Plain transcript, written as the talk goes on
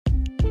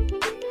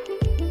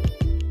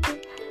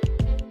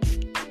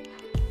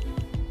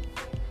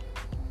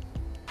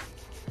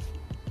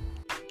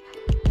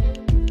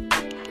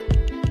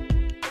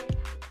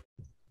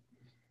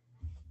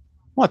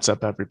What's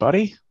up,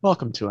 everybody?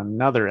 Welcome to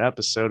another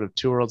episode of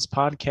Two Worlds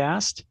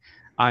Podcast.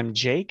 I'm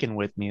Jake, and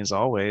with me, as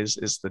always,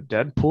 is the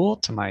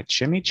Deadpool to my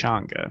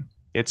chimichanga.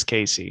 It's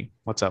Casey.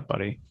 What's up,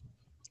 buddy?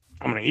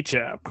 I'm gonna eat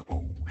you up.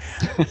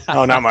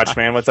 Oh, not much,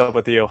 man. What's up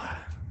with you?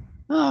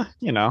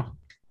 You know,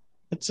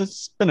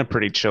 it's been a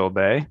pretty chill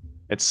day.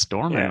 It's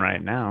storming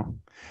right now.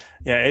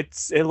 Yeah,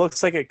 it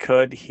looks like it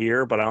could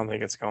here, but I don't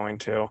think it's going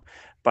to.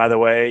 By the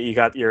way, you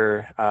got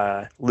your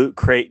Loot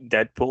Crate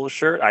Deadpool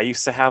shirt. I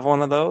used to have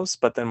one of those,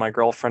 but then my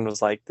girlfriend was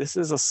like, "This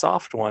is a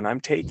soft one. I'm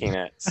taking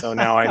it." So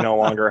now I no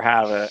longer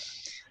have it.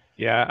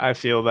 Yeah, I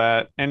feel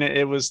that. And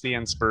it was the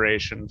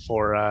inspiration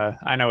for,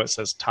 I know it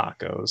says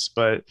tacos,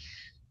 but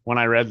when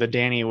I read the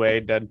Danny Way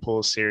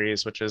Deadpool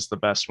series, which is the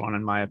best one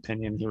in my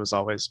opinion, he was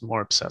always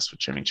more obsessed with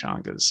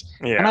chimichangas.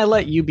 Yeah. And I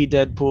let you be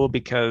Deadpool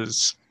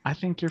because I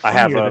think you're I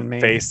funnier have than me.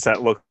 a face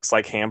that looks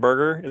like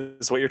hamburger,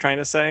 is what you're trying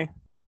to say?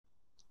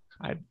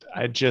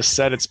 I just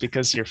said it's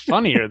because you're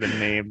funnier than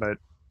me, but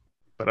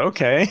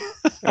okay.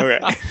 Okay.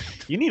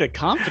 You need a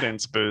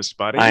confidence boost,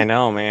 buddy. I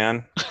know,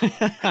 man.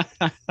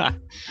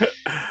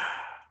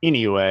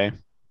 Anyway,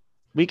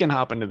 we can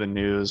hop into the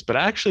news, but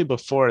actually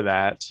before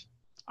that,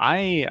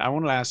 I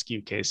want to ask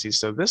you, Casey.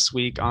 So this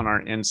week on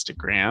our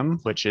Instagram,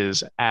 which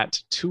is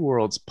at Two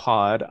Worlds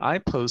Pod, I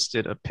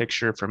posted a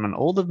picture from an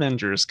old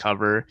Avengers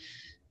cover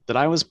that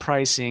I was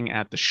pricing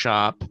at the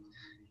shop,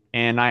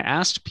 and I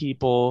asked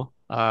people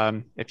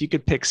if you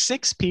could pick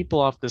 6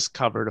 people off this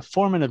cover to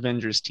form an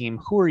Avengers team,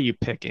 who are you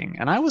picking?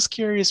 And I was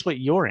curious what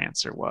your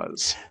answer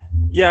was.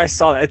 Yeah, I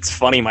saw that. It's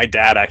funny. My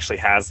dad actually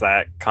has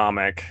that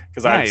comic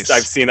because Nice.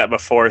 I've seen that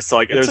before. So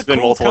like, It's there's a been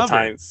cool multiple cover.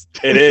 times.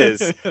 It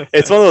is.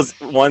 It's one of those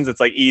ones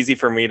that's like easy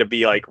for me to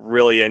be like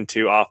really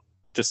into off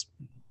just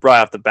right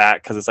off the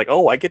bat because it's like,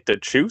 oh, I get to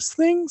choose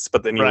things,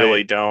 but then you Right.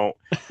 really don't.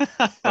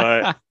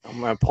 But I'm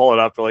gonna pull it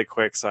up really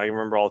quick so I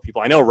remember all the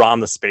people. I know Rom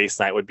the Space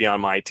Knight would be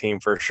on my team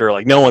for sure.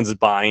 Like no one's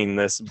buying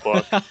this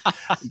book,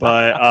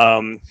 but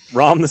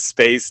Rom the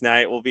Space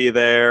Knight will be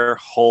there.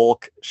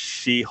 Hulk,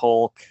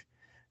 She-Hulk,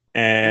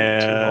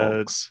 and Two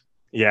Hulks.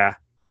 yeah,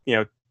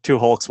 2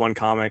 Hulks, 1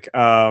 comic.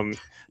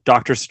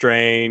 Doctor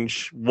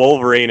Strange,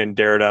 Wolverine, and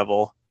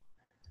Daredevil.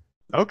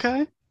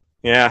 Okay.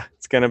 Yeah,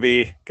 it's gonna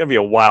be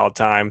a wild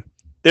time.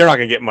 They're not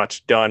gonna get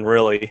much done,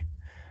 really.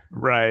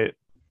 Right.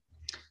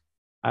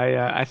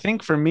 I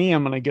think for me,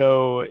 I'm gonna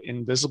go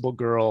Invisible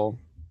Girl,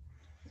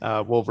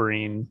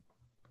 Wolverine,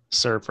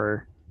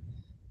 Surfer.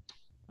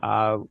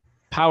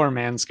 Power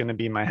Man's gonna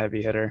be my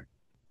heavy hitter,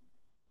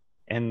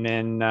 and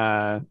then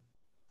I'll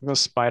go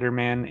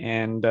Spider-Man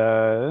and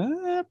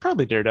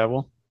probably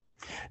Daredevil.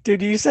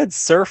 Dude, you said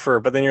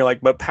Surfer, but then you're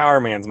like, but Power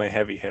Man's my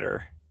heavy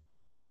hitter.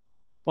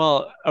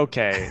 Well,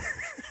 okay,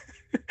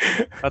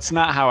 that's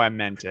not how I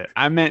meant it.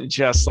 I meant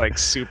just like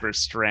super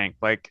strength.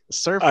 Like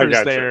Surfer's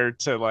gotcha. there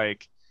to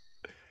like,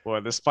 boy,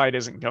 this fight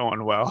isn't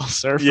going well.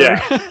 Surfer.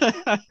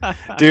 Yeah.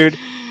 Dude,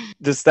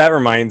 that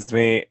reminds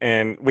me,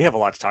 and we have a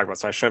lot to talk about,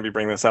 so I shouldn't be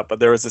bringing this up, but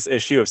there was this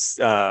issue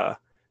of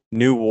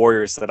New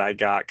Warriors that I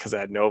got because I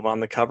had Nova on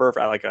the cover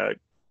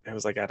it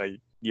was like at a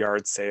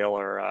yard sale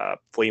or a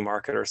flea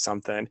market or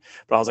something.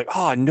 But I was like,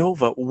 oh,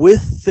 Nova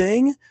with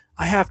Thing?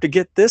 I have to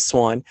get this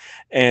one.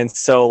 And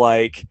so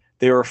like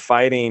they were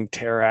fighting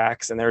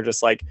Terrax and they're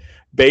just like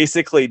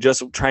basically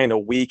just trying to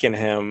weaken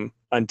him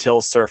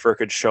until Surfer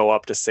could show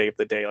up to save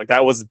the day. Like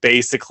that was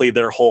basically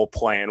their whole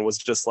plan, was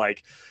just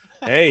like,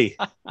 hey.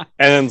 And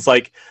then it's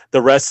like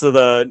the rest of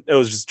it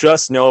was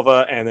just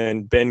Nova and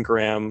then Ben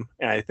Grimm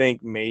and I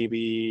think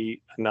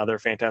maybe another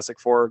Fantastic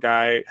Four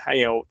guy.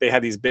 They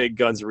had these big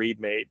guns Reed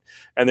made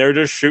and they're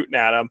just shooting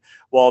at him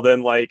while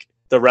then like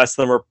the rest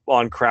of them are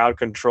on crowd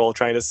control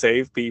trying to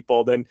save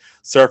people. Then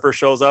Surfer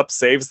shows up,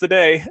 saves the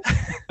day.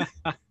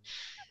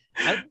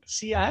 I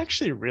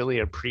actually really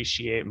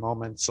appreciate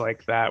moments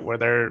like that where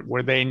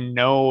they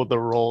know the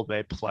role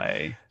they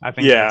play. I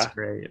think that's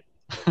great.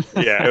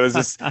 Yeah,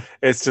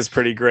 it's just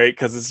pretty great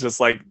because it's just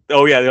like,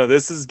 oh yeah,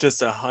 this is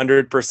just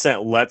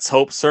 100%. Let's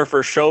hope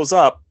Surfer shows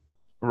up.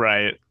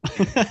 Right.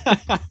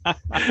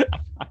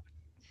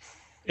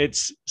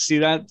 That's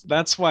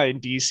why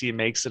DC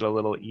makes it a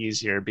little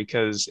easier,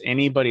 because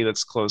anybody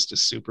that's close to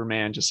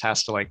Superman just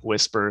has to like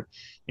whisper,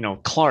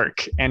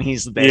 Clark, and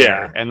he's there.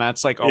 Yeah. And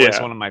that's like always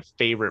one of my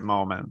favorite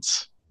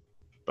moments.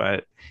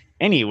 But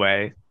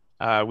anyway,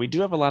 we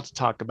do have a lot to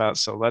talk about,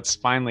 so let's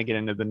finally get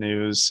into the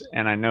news.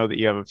 And I know that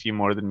you have a few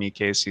more than me,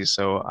 Casey,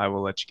 so I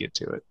will let you get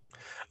to it.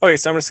 Okay,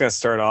 so I'm just going to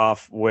start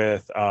off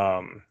with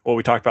what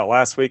we talked about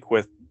last week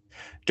with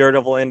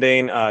Daredevil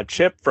ending.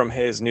 Chip from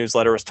his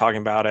newsletter was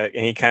talking about it,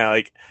 and he kind of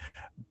like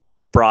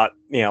brought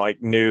like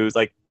news,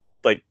 like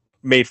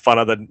made fun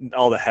of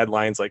all the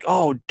headlines, like,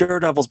 oh,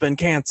 Daredevil's been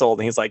canceled,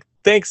 and he's like,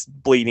 thanks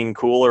Bleeding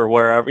Cool or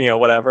wherever,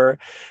 whatever.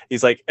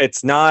 He's like,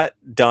 it's not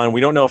done. We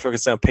don't know if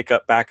it's going to pick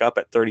up back up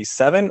at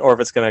 37 or if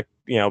it's going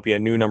to be a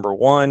new number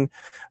 1,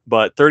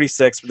 but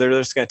 36 they're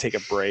just going to take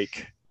a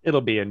break.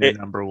 It'll be a new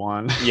number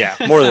 1. Yeah,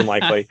 more than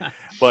likely.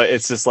 But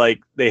it's just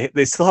like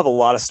they still have a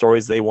lot of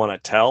stories they want to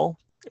tell,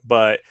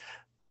 but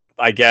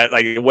I get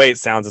like the way it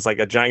sounds, it's like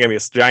gonna be a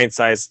giant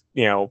size,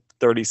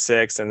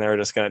 36, and they're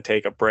just gonna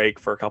take a break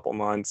for a couple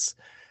months,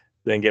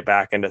 then get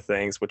back into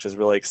things, which is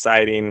really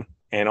exciting.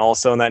 And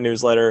also in that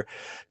newsletter,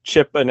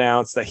 Chip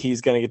announced that he's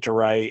going to get to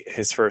write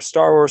his first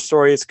Star Wars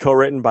story. It's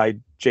co-written by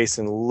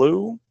Jason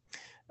Liu.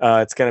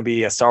 It's going to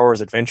be a Star Wars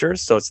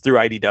Adventures, so it's through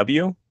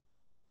IDW,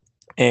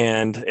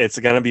 and it's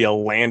going to be a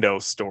Lando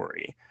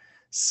story.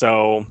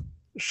 So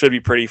should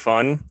be pretty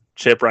fun.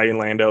 Chip writing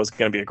Lando is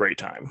going to be a great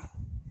time.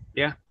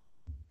 Yeah,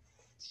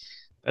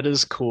 that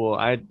is cool.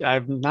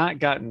 I've not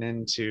gotten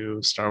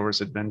into Star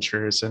Wars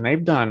Adventures, and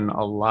they've done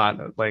a lot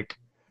of like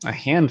a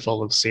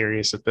handful of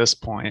series at this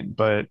point,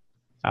 but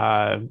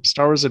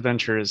Star Wars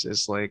Adventures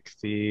is like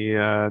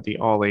the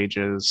all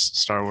ages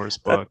Star Wars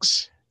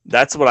books.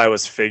 That's what I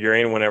was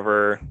figuring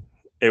whenever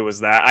it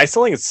was that. I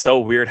still think it's so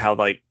weird how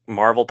like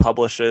Marvel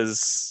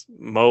publishes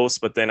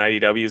most, but then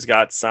IDW's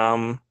got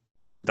some.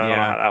 Don't know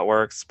how that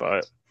works,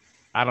 but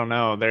I don't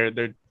know.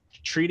 They're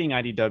treating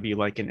IDW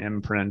like an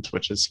imprint,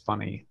 which is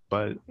funny.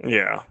 But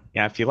yeah,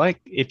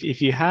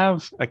 if you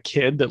have a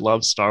kid that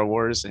loves Star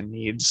Wars and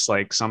needs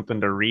like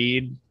something to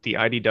read, the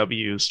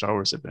IDW Star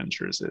Wars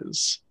Adventures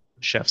is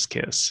chef's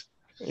kiss.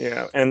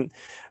 Yeah, and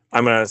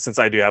since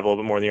I do have a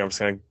little bit more than you, I'm just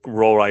gonna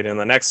roll right in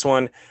the next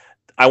one.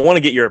 I want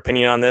to get your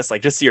opinion on this,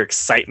 like just your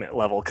excitement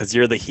level, because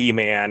you're the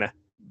He-Man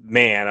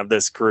man of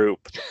this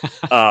group.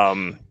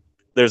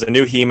 There's a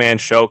new He-Man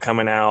show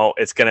coming out.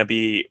 It's gonna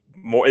be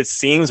more. It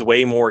seems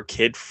way more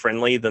kid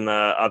friendly than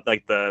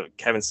the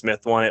Kevin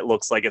Smith one. It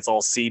looks like it's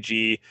all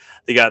CG.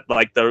 They got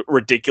like the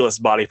ridiculous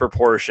body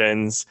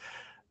proportions.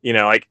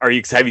 Like,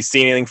 have you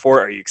seen anything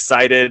for it? Are you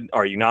excited?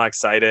 Are you not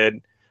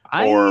excited?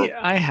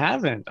 I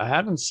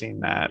haven't seen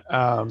that.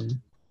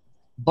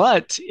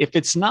 But if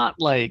it's not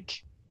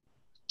like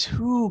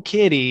too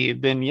kiddie,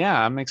 then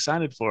yeah, I'm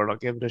excited for it. I'll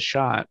give it a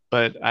shot.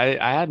 But I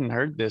hadn't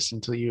heard this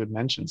until you had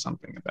mentioned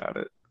something about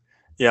it.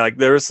 Yeah, like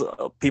there's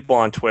people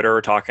on Twitter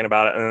talking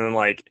about it, and then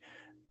like,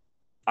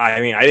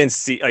 I didn't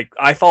see, like,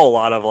 I follow a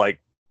lot of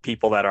like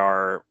people that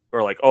are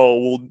like, oh,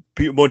 well,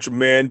 a bunch of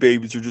man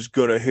babies are just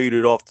gonna hate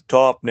it off the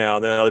top now.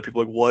 And then other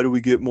people are like, why do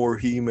we get more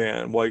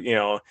He-Man? Why,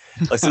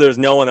 like, so there's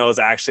no one that was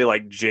actually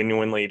like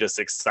genuinely just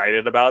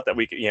excited about that.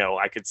 We could,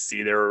 I could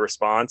see their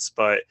response,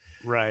 but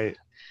right.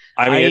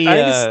 I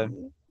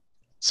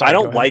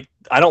don't like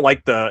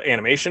the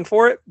animation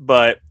for it,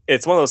 but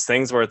it's one of those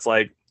things where it's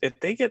like, if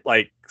they get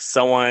like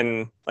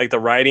someone, like the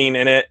writing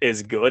in it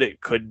is good, it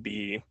could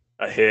be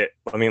a hit.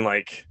 I mean,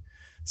 like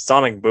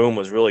Sonic Boom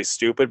was really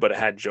stupid, but it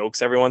had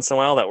jokes every once in a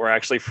while that were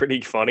actually pretty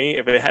funny.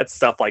 If it had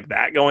stuff like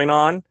that going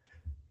on,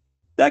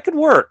 that could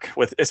work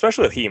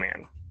especially with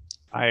He-Man.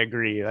 I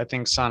agree. I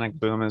think Sonic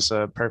Boom is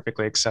a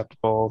perfectly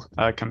acceptable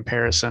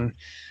comparison.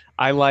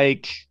 I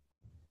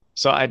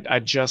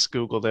just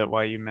Googled it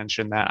while you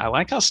mentioned that. I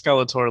like how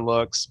Skeletor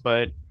looks,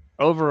 but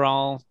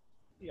overall,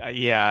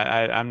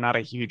 I'm not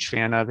a huge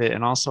fan of it.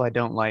 And also, I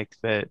don't like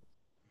that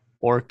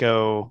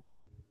Orko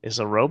is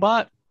a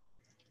robot.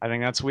 I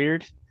think that's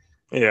weird.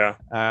 Yeah.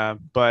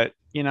 But,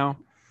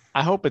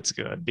 I hope it's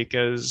good,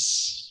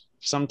 because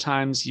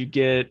sometimes you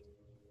get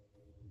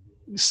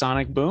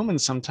Sonic Boom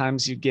and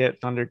sometimes you get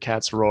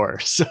Thundercats Roar.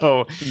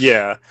 So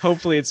yeah,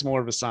 hopefully it's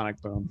more of a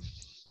Sonic Boom.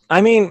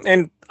 I mean,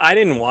 and I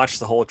didn't watch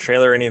the whole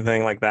trailer or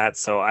anything like that,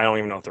 so I don't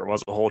even know if there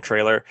was a whole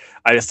trailer.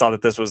 I just thought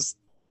that this was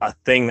a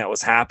thing that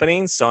was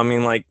happening. So, I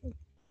mean, like,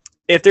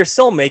 if they're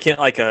still making it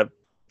like a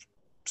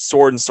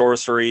sword and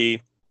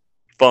sorcery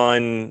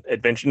fun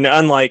adventure,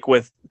 unlike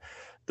with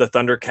the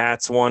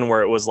Thundercats one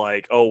where it was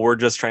like, oh, we're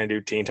just trying to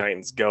do Teen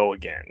Titans Go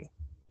again,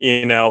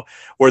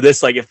 where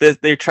this, like, if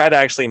they try to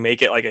actually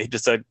make it like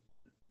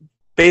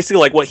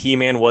basically like what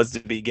He-Man was to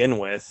begin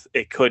with,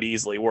 it could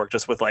easily work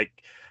just with like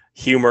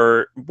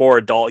humor, more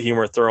adult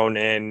humor thrown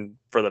in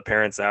for the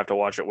parents that have to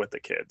watch it with the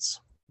kids.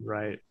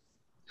 Right.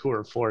 Who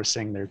are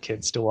forcing their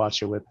kids to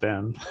watch it with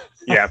them.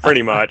 Yeah,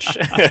 pretty much.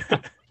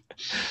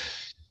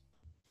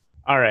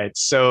 All right.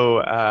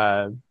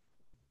 So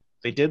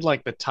they did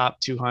like the top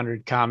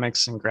 200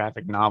 comics and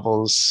graphic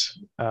novels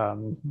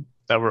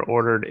that were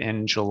ordered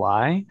in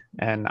July.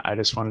 And I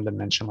just wanted to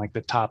mention like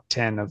the top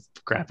 10 of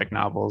graphic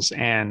novels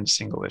and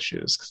single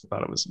issues because I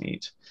thought it was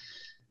neat.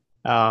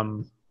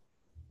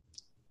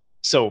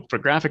 So for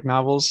graphic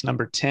novels,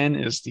 number 10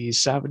 is The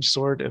Savage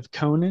Sword of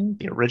Conan,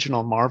 the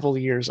original Marvel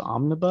Years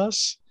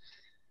omnibus.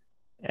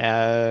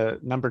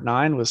 Number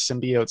 9 was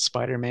Symbiote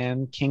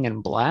Spider-Man King in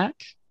Black.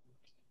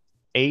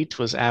 8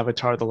 was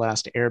Avatar The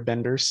Last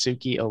Airbender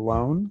Suki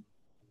Alone.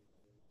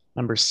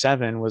 Number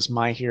 7 was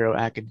My Hero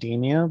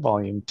Academia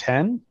Volume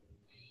 10.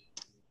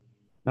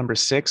 Number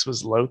 6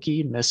 was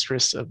Loki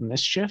Mistress of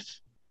Mischief.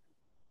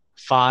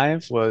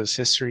 5 was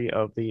History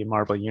of the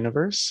Marvel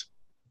Universe.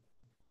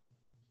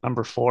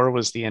 Number 4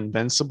 was The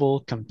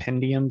Invincible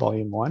Compendium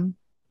Volume 1.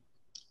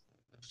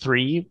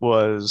 3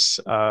 was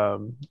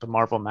the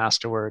Marvel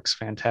Masterworks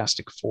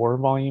Fantastic Four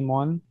Volume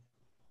 1.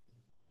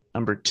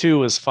 Number 2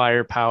 was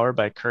Firepower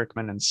by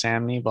Kirkman and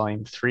Samney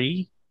Volume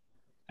 3.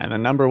 And the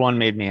number 1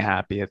 made me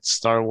happy. It's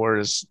Star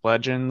Wars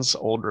Legends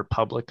Old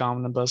Republic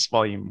Omnibus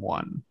Volume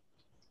 1.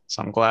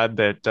 So I'm glad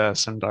that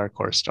some Dark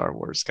Horse Star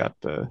Wars got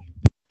the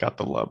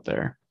love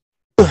there.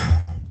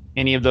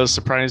 Any of those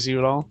surprise you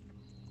at all?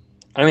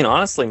 I mean,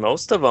 honestly,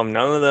 most of them,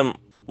 none of them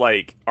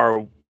like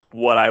are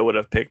what I would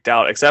have picked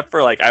out, except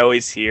for like I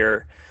always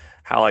hear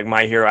how like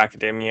My Hero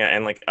Academia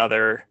and like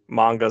other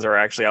mangas are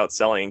actually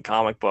outselling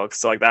comic books.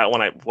 So like that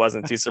one, I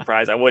wasn't too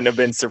surprised. I wouldn't have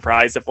been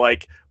surprised if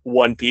like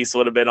One Piece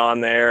would have been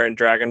on there and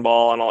Dragon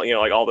Ball and all,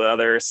 like all the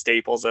other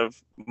staples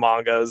of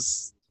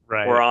mangas were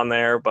Right, on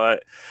there.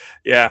 But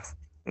yeah,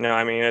 no,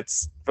 I mean,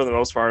 it's for the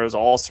most part, it was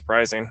all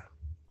surprising.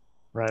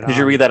 right Did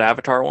you read on. that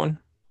Avatar one?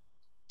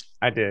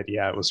 I did.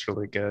 Yeah, it was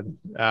really good.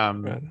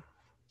 Good.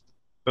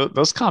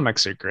 Those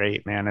comics are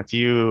great, man. If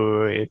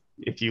you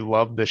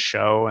love the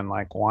show and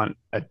like want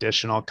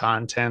additional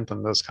content,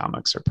 then those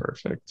comics are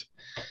perfect.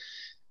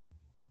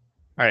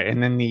 All right,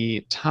 and then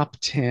the top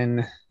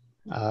 10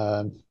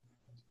 uh,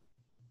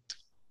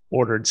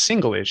 ordered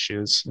single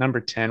issues. Number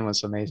 10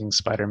 was Amazing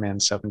Spider-Man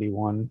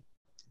 71.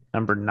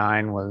 Number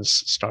 9 was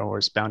Star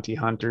Wars Bounty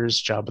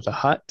Hunters, Jabba the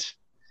Hutt.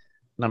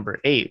 Number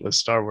 8 was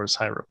Star Wars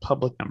High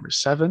Republic, number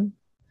 7.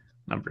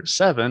 Number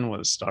 7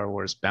 was Star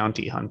Wars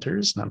Bounty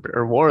Hunters,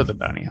 or War of the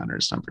Bounty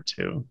Hunters, number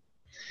 2.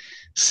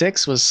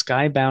 6 was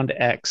Skybound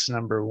X,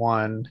 number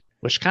 1,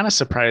 which kind of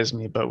surprised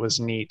me, but was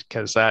neat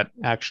because that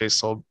actually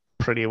sold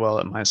pretty well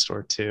at my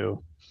store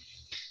too.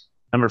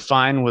 Number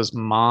 5 was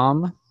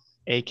Mom,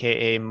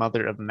 aka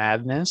Mother of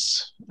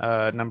Madness,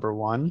 number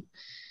 1,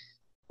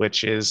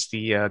 which is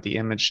the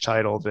image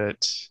title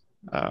that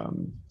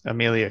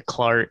Amelia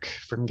Clark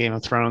from Game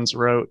of Thrones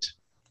wrote.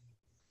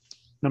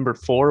 Number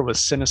 4 was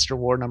Sinister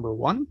War number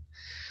 1.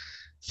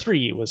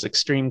 3 was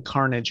Extreme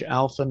Carnage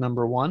Alpha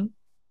number 1.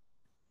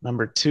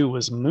 Number 2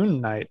 was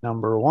Moon Knight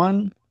number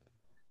 1.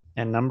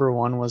 And number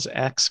 1 was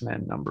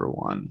X-Men number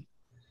 1.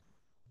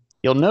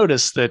 You'll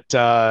notice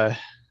that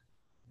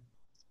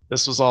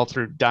this was all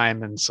through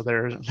Diamond, so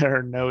there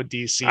are no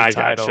DC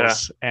titles.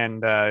 Gotcha.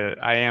 And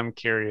I am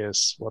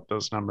curious what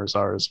those numbers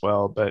are as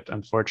well, but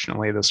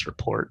unfortunately this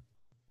report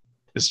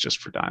is just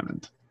for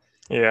Diamond.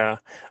 Yeah,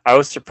 I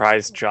was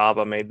surprised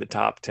Jabba made the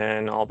top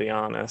 10, I'll be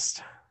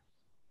honest.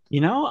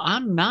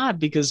 I'm not,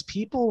 because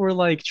people were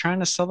like trying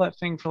to sell that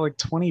thing for like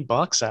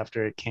 $20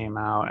 after it came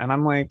out. And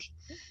I'm like,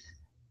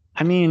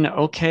 I mean,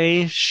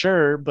 okay,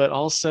 sure, but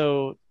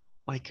also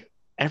like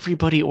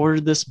everybody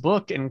ordered this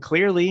book and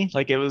clearly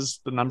like it was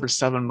the number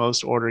 7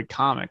 most ordered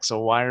comic. So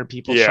why are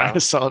people trying Yeah, to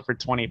sell it for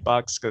 $20?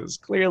 Because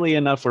clearly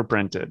enough were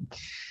printed.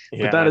 But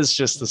yeah, that is that's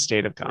just the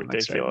state of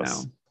comics right now.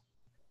 ridiculous.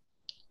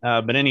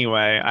 But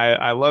anyway,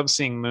 I love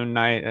seeing Moon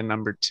Knight at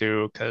number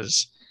 2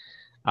 because,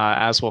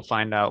 as we'll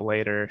find out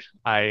later,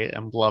 I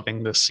am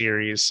loving the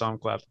series. So I'm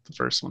glad that the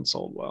first one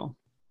sold well.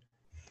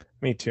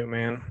 Me too,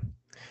 man.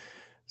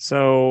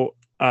 So,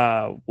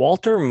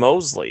 Walter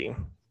Mosley,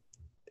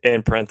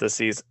 in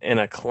parentheses, an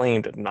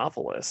acclaimed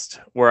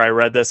novelist. Where I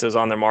read this, it was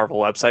on their Marvel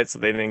website, so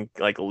they didn't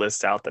like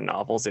list out the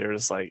novels. They were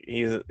just like,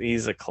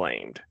 he's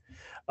acclaimed.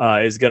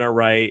 Is gonna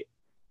write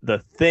The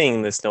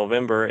Thing this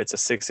November. It's a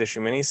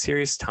 6-issue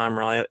miniseries.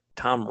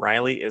 Tom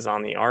Riley is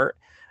on the art.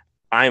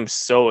 I'm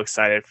so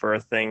excited for a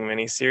Thing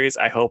miniseries.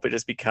 I hope it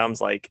just becomes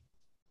like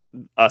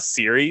a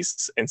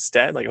series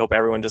instead. Like, I hope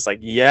everyone just like,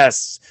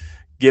 yes,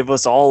 give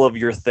us all of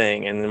your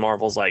Thing. And then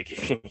Marvel's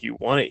like, you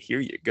want it? Here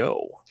you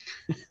go.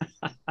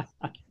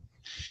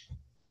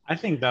 I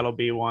think that'll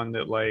be one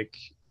that, like,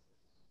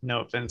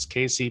 no offense,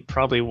 Casey,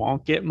 probably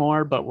won't get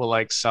more, but will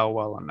like sell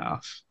well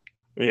enough.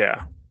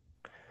 Yeah.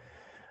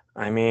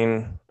 I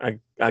mean,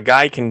 a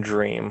guy can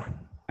dream.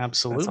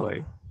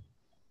 Absolutely.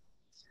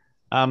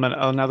 And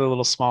another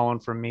little small one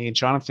from me.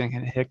 Jonathan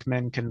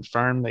Hickman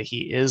confirmed that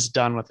he is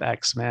done with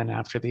X-Men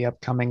after the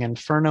upcoming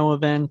Inferno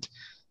event.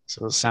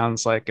 So it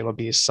sounds like it'll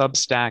be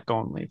Substack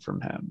only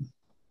from him.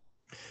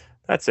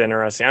 That's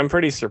interesting. I'm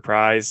pretty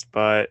surprised,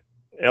 but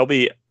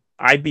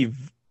I'd be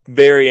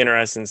very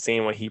interested in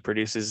seeing what he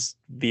produces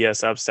via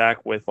Substack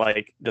with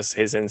like just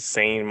his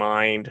insane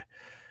mind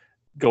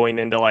going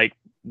into like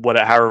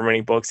however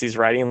many books he's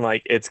writing.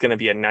 Like, it's going to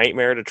be a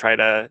nightmare to try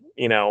to,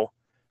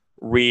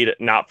 read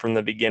not from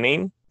the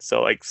beginning.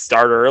 So like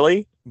start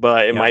early,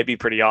 but it might be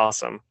pretty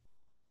awesome.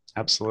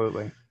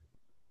 Absolutely.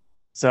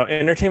 So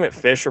Entertainment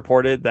Fish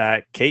reported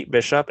that Kate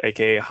Bishop,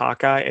 aka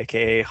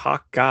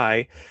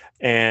Hawkeye,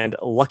 and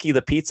Lucky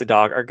the Pizza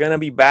Dog are going to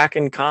be back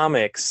in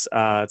comics.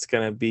 It's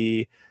going to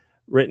be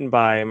written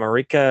by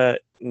Marika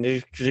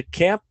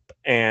Nijkamp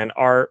and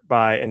art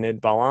by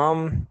Enid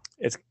Balam.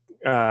 It's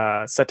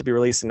set to be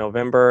released in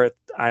November.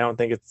 I don't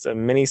think it's a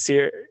mini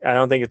series. I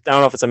don't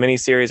know if it's a mini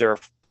series or a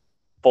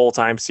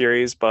full-time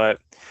series, but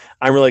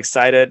I'm really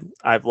excited.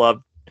 I've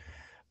loved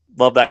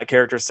that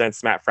character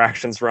since Matt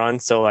Fraction's run.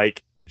 So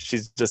like,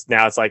 she's just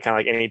now, it's like kind of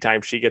like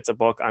anytime she gets a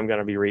book, I'm going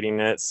to be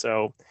reading it.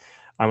 So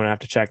I'm going to have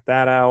to check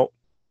that out.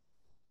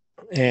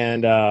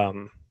 And,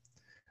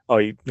 oh,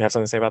 you have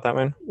something to say about that,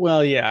 man?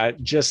 Well, yeah,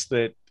 just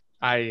that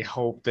I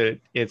hope that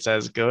it's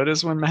as good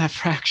as when Matt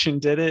Fraction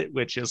did it,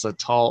 which is a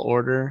tall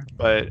order,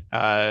 but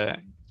I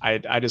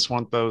just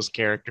want those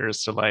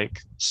characters to like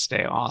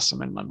stay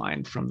awesome in my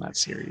mind from that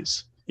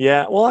series.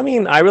 Yeah, well, I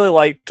mean, I really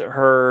liked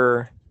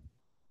her,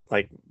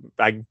 like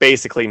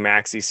basically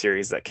maxi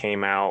series that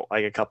came out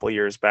like a couple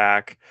years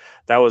back.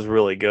 That was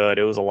really good.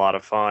 It was a lot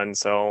of fun.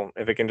 So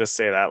if it can just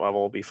stay that level,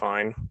 it'll be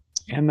fine.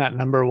 And that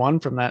number one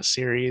from that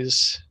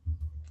series,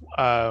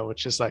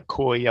 which is that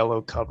cool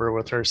yellow cover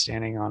with her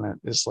standing on it,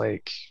 is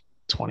like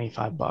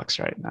 $25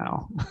 right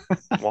now.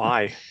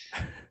 Why?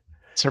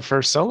 It's her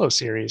first solo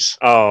series.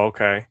 Oh,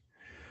 okay.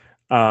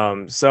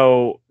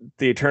 So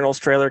the Eternals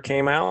trailer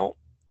came out.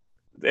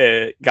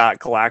 It got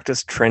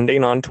Galactus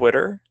trending on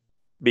Twitter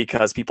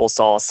because people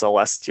saw a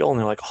Celestial and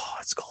they're like, "Oh,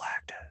 it's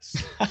Galactus."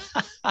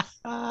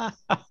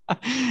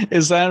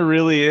 Is that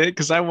really it?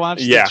 Because I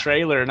watched the Yeah,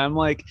 trailer and I'm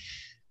like,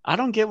 I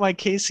don't get why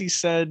Casey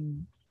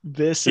said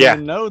this in the yeah,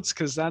 notes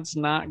because that's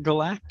not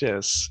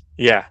Galactus.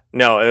 yeah.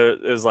 No,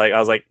 it was like I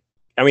was like,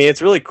 I mean,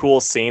 it's really cool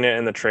seeing it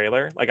in the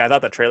trailer. Like I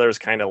thought the trailer was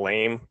kind of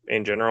lame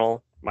in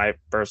general, my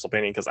personal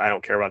opinion, because I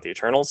don't care about the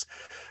Eternals.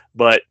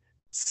 But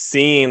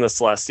seeing the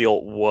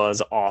Celestial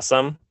was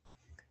awesome.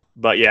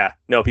 But yeah,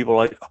 no, people were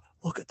like, oh,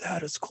 look at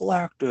that, it's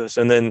Galactus.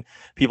 And then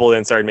people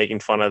then started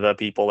making fun of the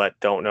people that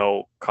don't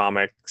know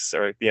comics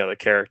or the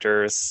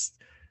characters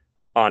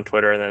on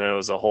Twitter. And then it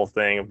was a whole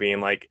thing of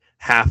being like,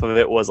 half of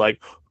it was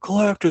like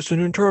Galactus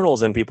and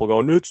Eternals, and people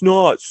going, it's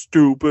not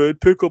stupid,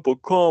 pick up a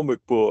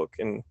comic book,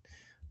 and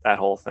that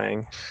whole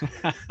thing.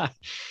 I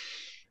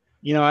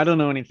don't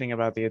know anything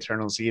about the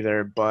Eternals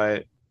either,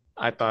 but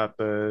I thought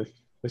the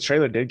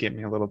trailer did get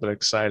me a little bit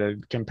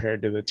excited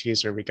compared to the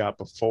teaser we got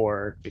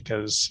before,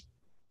 because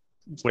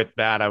with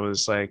that I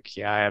was like,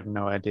 yeah, I have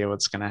no idea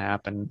what's going to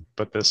happen,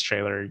 but this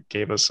trailer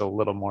gave us a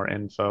little more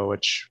info,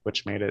 which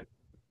made it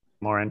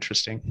more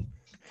interesting.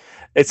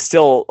 It's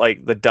still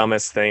like the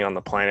dumbest thing on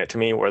the planet to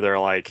me, where they're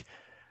like,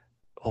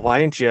 well, why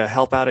didn't you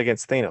help out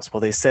against Thanos?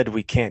 Well, they said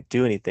we can't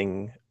do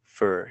anything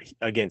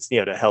against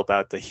to help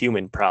out the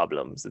human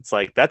problems. It's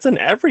like, that's an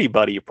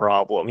everybody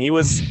problem. He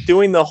was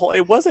doing the whole,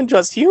 it wasn't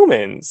just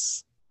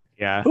humans.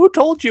 Yeah. Who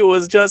told you it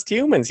was just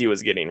humans he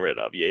was getting rid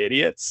of, you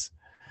idiots?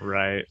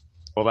 Right.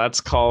 Well, that's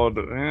called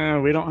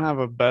we don't have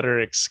a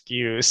better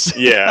excuse.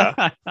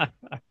 Yeah.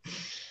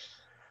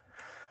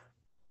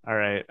 All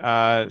right.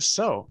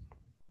 So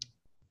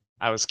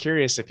I was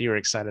curious if you were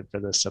excited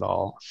for this at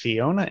all.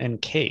 Fiona and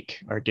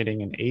Cake are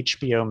getting an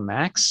HBO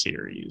Max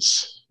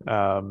series.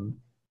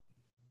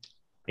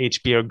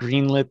 HBO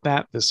greenlit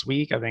that this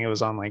week. I think it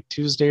was on like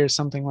Tuesday or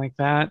something like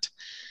that.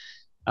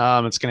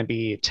 It's going to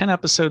be a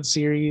 10-episode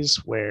series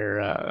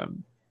where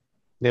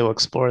they will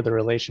explore the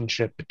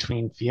relationship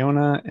between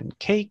Fiona and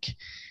Cake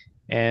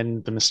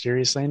and the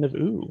mysterious land of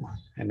Ooh.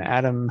 And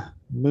Adam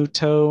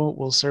Muto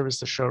will serve as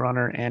the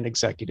showrunner and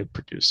executive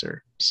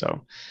producer.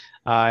 So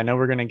I know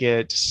we're going to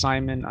get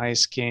Simon,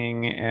 Ice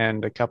King,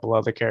 and a couple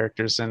other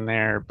characters in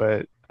there,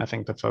 but I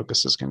think the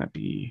focus is going to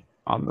be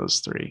on those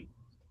three.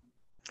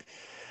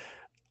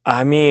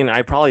 I mean,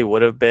 I probably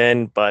would have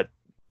been, but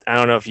I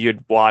don't know if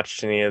you'd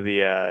watched any of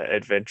the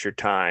Adventure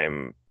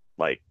Time,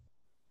 like,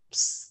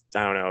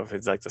 I don't know if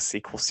it's like the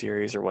sequel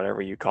series or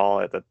whatever you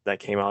call it, that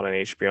came out on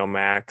HBO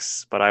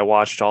Max, but I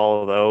watched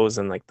all of those,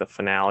 and like the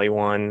finale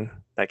one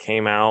that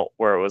came out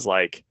where it was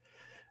like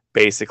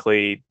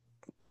basically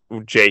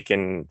Jake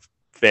and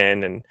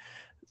Finn and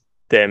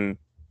them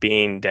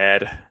being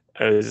dead.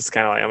 It was just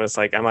kind of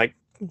like, I'm like,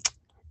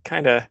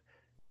 kind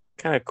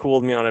of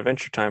cooled me on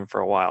Adventure Time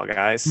for a while,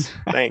 guys.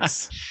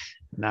 Thanks.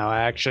 No, I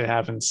actually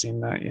haven't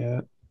seen that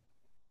yet.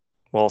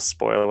 Well,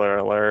 spoiler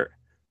alert,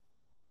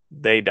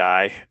 they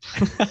die.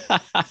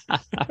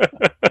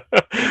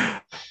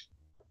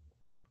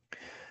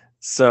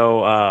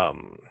 So,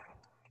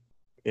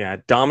 yeah,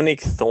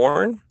 Dominique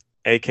Thorne,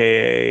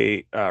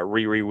 aka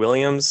Riri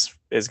Williams,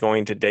 is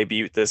going to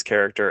debut this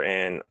character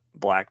in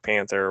Black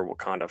Panther: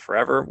 Wakanda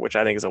Forever, which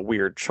I think is a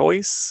weird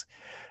choice.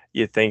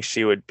 You'd think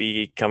she would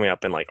be coming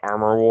up in like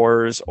Armor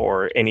Wars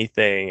or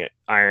anything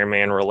Iron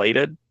Man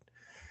related,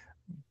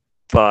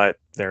 but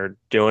they're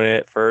doing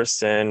it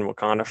first in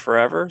Wakanda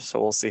Forever,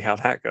 so we'll see how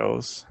that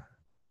goes.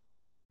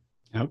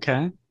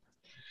 Okay.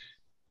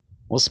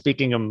 Well,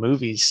 speaking of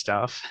movie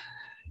stuff,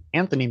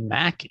 Anthony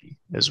Mackie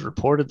is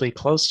reportedly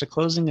close to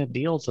closing a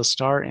deal to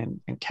star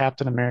in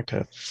Captain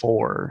America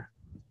 4.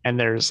 And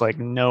there's like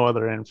no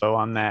other info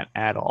on that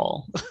at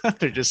all.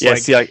 They're just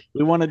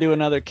we want to do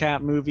another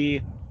Cap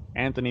movie.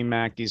 Anthony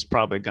Mackie's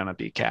probably going to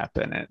be Cap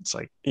in it. It's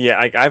like, yeah,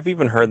 I've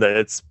even heard that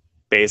it's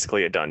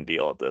basically a done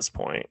deal at this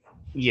point.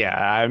 Yeah,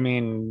 I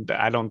mean,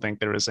 I don't think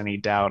there was any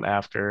doubt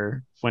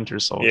after Winter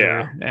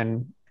Soldier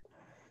and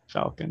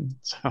Falcon.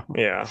 So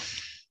yeah.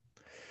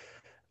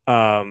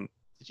 Did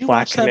you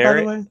watch that, by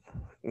the way?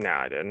 No,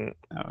 I didn't.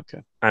 Oh,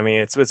 okay. I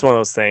mean, it's one of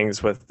those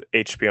things with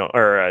HBO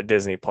or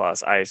Disney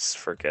Plus. I just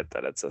forget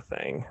that it's a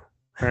thing.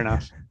 Fair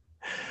enough.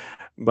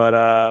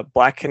 But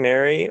Black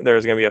Canary,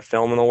 there's going to be a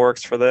film in the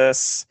works for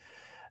this.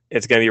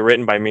 It's going to be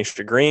written by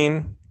Misha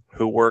Green,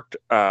 who worked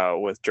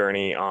with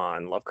Journey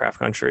on Lovecraft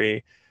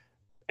Country,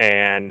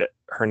 and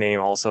her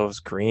name also is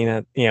Green,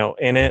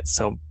 in it.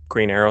 So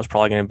Green Arrow is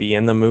probably going to be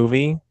in the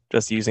movie,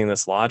 just using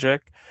this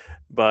logic.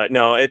 But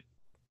no, it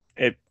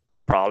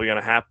probably going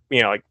to happen.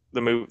 Like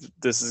the move.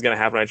 This is gonna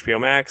happen on HBO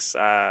Max.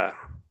 I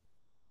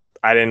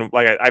didn't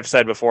I've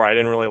said before, I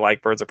didn't really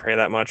like Birds of Prey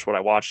that much. What I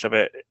watched of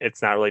it,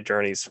 it's not really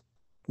Journey's,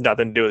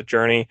 nothing to do with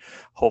Journey.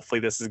 Hopefully,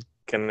 this is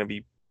gonna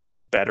be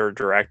better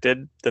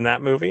directed than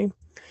that movie.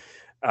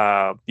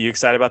 You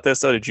excited about this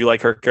though? Did you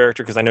like her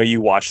character? Because I know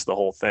you watched the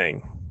whole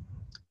thing.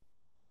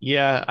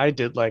 Yeah, I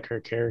did like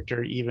her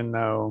character, even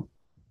though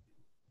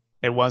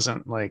it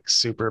wasn't like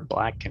super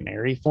Black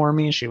Canary for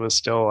me. She was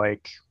still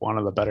like one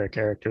of the better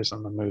characters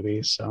in the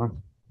movie. So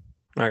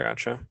I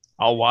gotcha.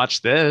 I'll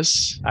watch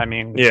this. I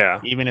mean,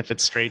 Yeah, even if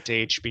it's straight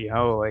to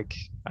HBO, like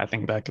I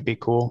think that could be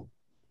cool.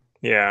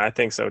 yeah, I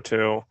think so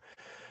too.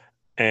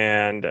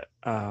 And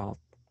I'll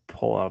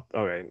pull up.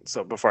 Okay,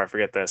 so before I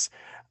forget this,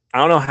 I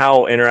don't know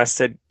how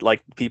interested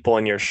like people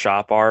in your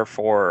shop are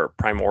for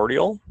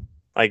Primordial.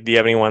 Like, do you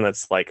have anyone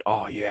that's like,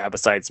 oh yeah,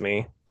 besides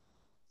me?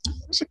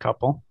 There's a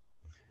couple.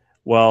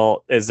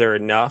 Well, is there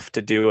enough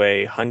to do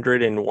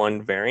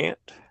 101 variant?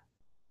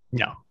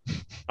 No.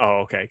 Oh,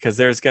 okay. Because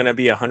there's going to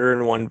be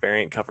 101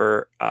 variant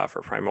cover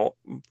for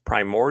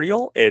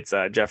Primordial. It's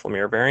a Jeff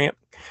Lemire variant.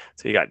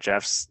 So you got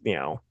Jeff's,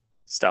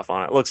 stuff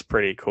on it. It looks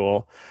pretty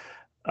cool.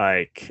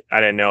 Like, I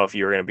didn't know if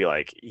you were going to be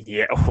like,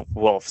 yeah,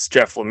 well, if it's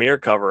Jeff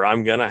Lemire cover,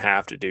 I'm going to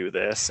have to do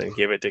this and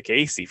give it to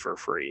Casey for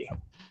free.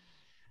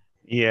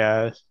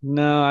 Yeah.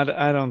 No,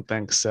 I don't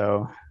think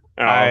so.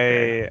 Oh,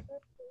 okay. I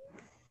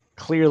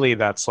clearly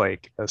that's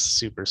like a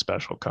super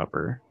special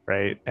cover,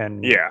 right?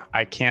 And Yeah.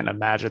 I can't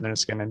imagine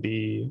there's going to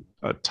be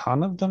a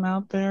ton of them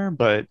out there,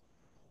 but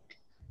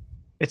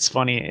it's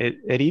funny.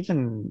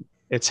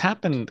 It's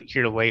happened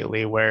here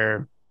lately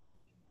where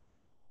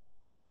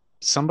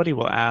somebody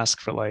will ask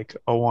for like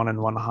a 1 in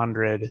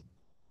 100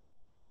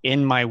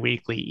 in my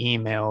weekly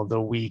email the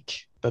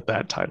week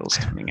that title's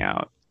coming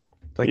out.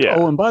 Like, Yeah.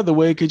 oh, and by the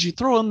way, could you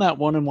throw in that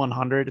 1 in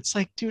 100? It's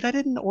like, dude, I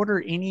didn't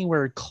order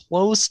anywhere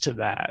close to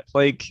that.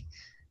 Like,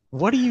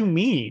 what do you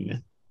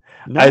mean?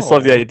 I just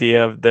love the No.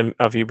 idea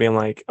of you being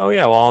like, oh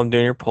yeah, while I'm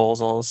doing your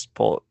polls, I'll just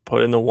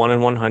put in the 1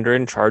 in 100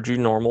 and charge you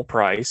normal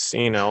price,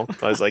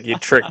 because like you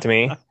tricked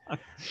me.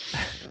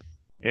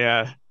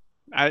 Yeah.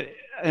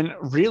 And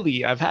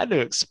really I've had to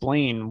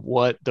explain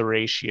what the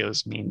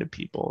ratios mean to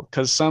people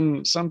because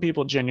some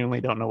people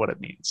genuinely don't know what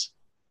it means.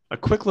 A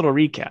quick little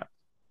recap.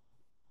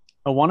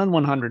 A 1 in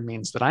 100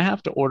 means that I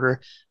have to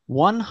order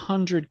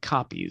 100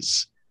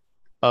 copies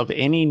of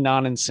any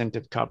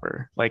non-incentive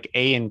cover, like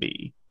A and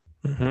B,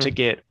 Mm-hmm. to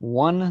get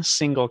one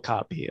single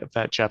copy of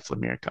that Jeff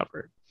Lemire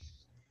cover.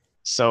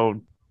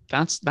 So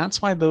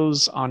that's why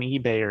those on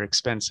eBay are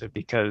expensive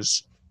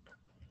because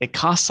it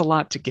costs a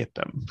lot to get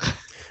them.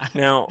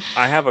 Now,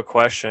 I have a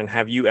question.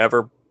 Have you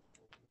ever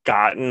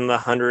gotten the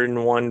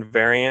 101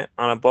 variant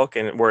on a book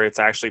and where it's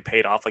actually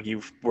paid off, like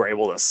you were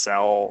able to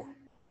sell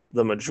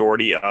the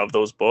majority of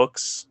those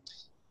books?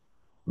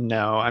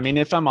 No, I mean,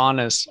 if I'm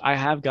honest, I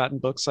have gotten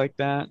books like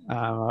that.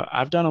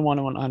 I've done a 1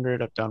 in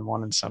 100, I've done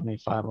 1 in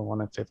 75 and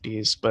 1 in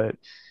 50s,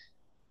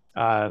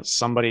 but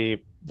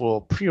somebody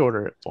will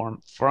pre-order it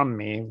from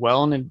me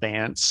well in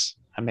advance.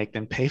 I make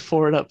them pay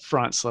for it up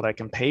front so that I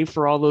can pay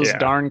for all those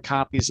darn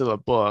copies of the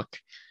book.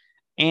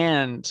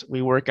 And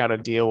we work out a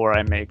deal where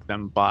I make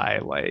them buy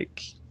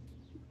like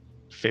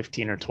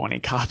 15 or 20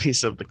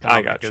 copies of the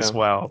comic as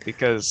well,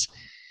 because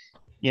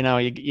you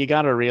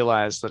got to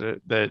realize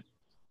that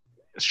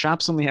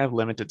shops only have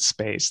limited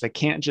space. They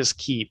can't just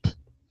keep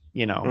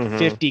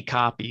 50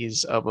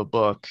 copies of a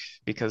book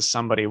because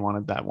somebody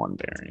wanted that one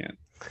variant.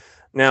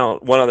 Now,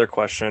 one other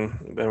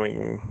question, then we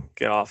can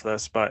get off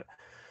this, but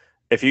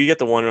if you get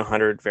the 1 in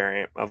 100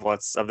 variant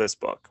of this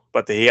book,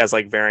 but he has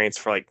like variants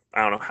for like,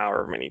 I don't know,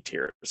 however many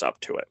tiers up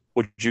to it,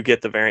 would you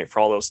get the variant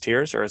for all those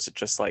tiers, or is it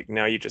just like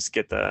now you just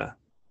get the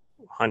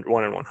 1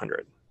 in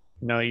 100?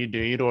 No, you do.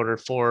 You'd order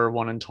 4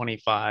 1 in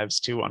 25s,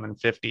 2 1 in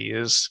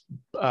 50s,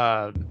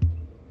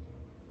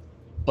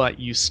 but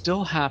you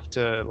still have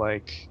to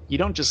you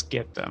don't just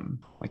get them.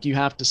 Like you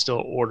have to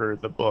still order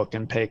the book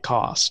and pay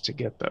cost to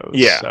get those.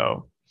 Yeah.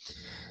 So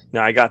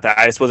no, I got that.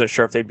 I just wasn't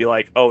sure if they'd be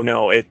like, oh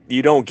no,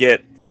 you don't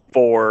get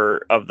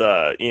 4 of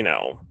the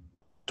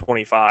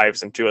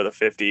 25s and 2 of the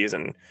 50s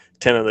and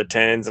 10 of the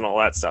 10s and all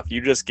that stuff.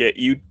 You just get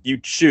you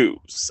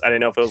choose. I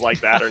didn't know if it was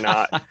like that or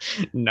not.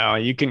 No,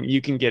 you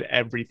can get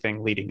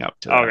everything leading up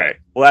to okay.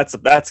 Well,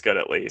 that's good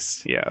at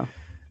least. Yeah.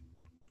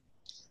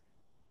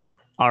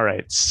 All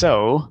right.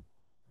 So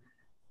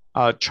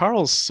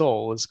Charles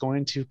Soule is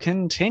going to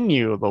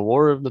continue the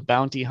War of the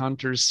Bounty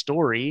Hunters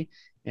story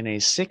in a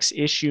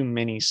 6-issue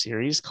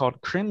miniseries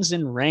called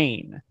Crimson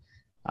Reign.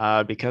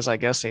 Because I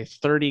guess a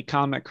 30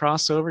 comic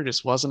crossover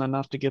just wasn't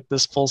enough to get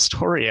this full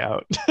story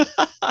out.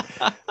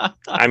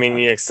 I mean,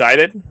 you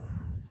excited?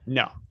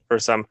 No. For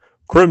some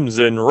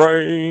Crimson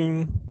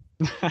Reign?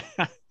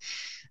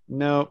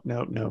 Nope.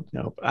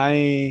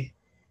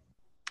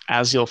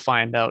 As you'll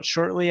find out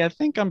shortly, I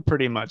think I'm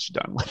pretty much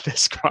done with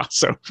this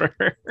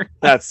crossover.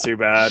 That's too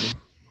bad.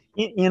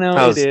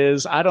 It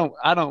is. I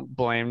don't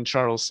blame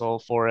Charles Soule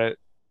for it.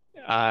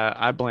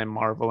 I blame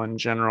Marvel in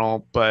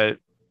general, but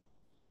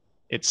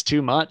it's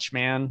too much,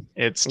 man.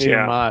 It's too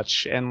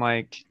much. And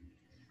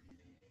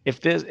if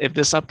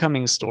this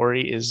upcoming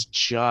story is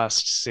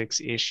just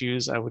 6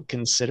 issues, I would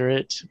consider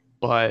it,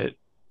 but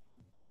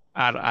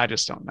I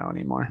just don't know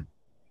anymore.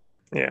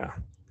 Yeah.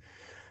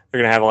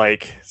 They're gonna have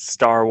like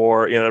Star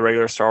Wars, the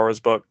regular Star Wars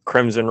book,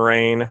 Crimson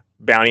Reign,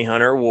 Bounty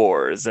Hunter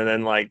Wars, and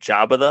then like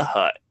Jabba the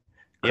Hutt,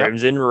 Yep,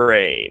 Crimson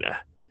Reign.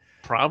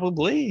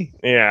 probably.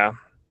 Yeah.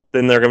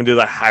 Then they're gonna do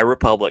the High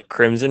Republic,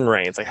 Crimson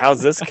Reign. It's like,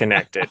 how's this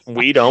connected?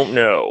 We don't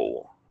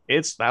know.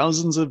 It's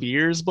thousands of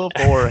years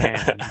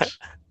beforehand.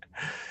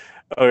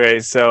 Okay,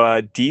 so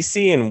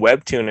DC and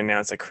Webtoon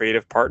announced a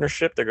creative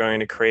partnership. They're going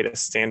to create a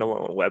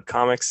standalone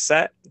webcomics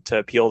set to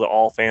appeal to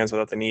all fans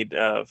without the need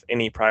of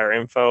any prior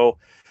info.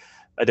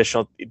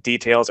 Additional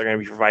details are going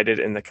to be provided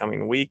in the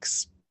coming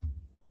weeks.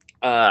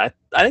 I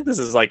think this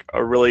is like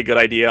a really good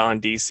idea on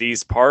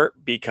DC's part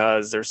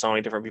because there's so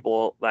many different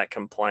people that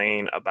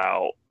complain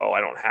about, oh,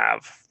 I don't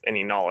have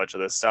any knowledge of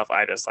this stuff.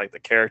 I just like the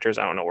characters.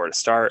 I don't know where to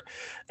start.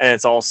 And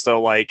it's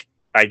also like,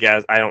 I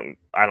guess I don't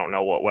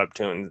know what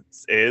Webtoons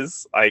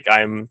is. Like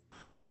I'm,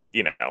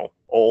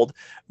 old,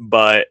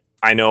 but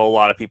I know a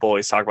lot of people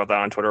always talk about that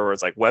on Twitter where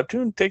it's like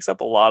Webtoon takes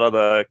up a lot of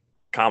the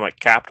comic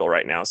capital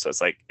right now. So it's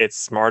like it's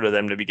smart of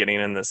them to be getting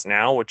in this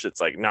now, which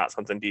it's like not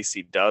something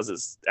DC does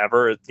is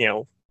ever,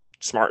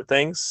 smart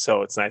things.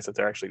 So it's nice that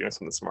they're actually doing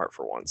something smart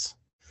for once.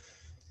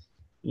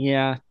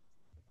 Yeah,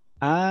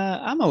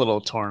 I'm a little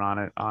torn on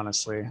it,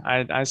 honestly.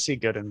 I see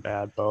good and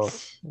bad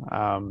both.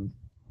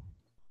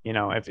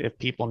 If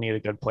people need a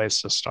good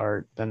place to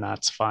start, then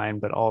that's fine.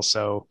 But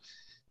also,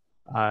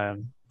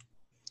 um,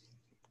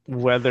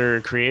 whether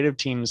creative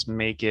teams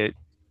make a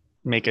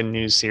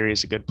new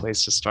series a good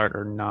place to start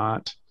or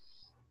not,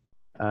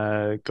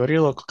 go to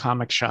your local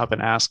comic shop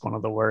and ask one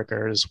of the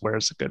workers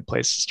where's a good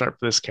place to start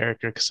for this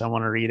character because I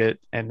want to read it,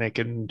 and they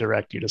can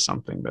direct you to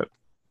something that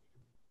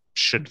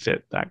should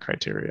fit that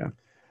criteria.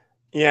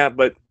 Yeah,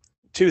 but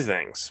two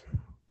things.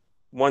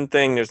 One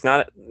thing, there's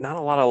not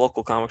a lot of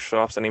local comic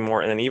shops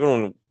anymore, and then even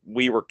when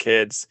we were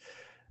kids,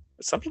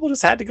 some people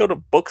just had to go to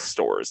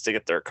bookstores to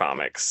get their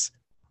comics,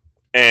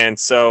 and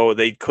so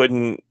they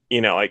couldn't,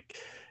 like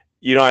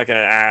you're not gonna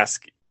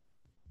ask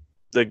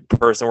the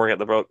person working at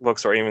the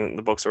bookstore, even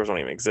the bookstores don't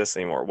even exist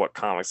anymore, what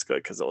comics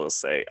good, because they'll just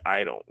say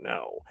I don't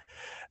know.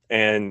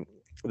 And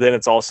then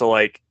it's also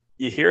like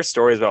you hear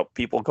stories about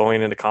people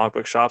going into comic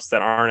book shops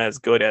that aren't as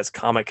good as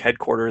comic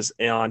headquarters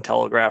on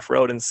Telegraph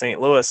Road in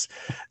St. Louis,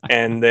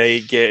 and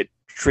they get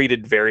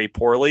treated very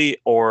poorly,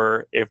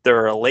 or if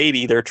they're a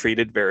lady, they're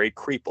treated very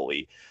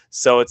creepily.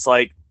 So it's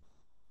like,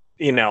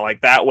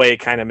 like that way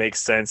kind of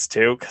makes sense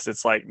too, because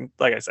it's like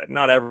I said,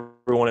 not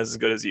everyone is as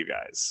good as you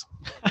guys.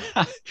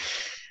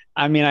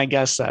 I mean, I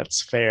guess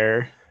that's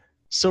fair.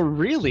 So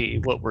really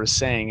what we're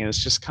saying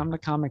is just come to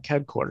comic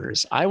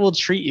headquarters. I will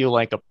treat you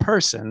like a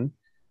person.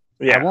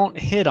 Yeah. I won't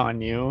hit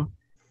on you.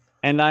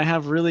 And I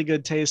have really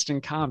good taste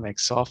in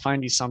comics, so I'll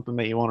find you something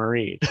that you want to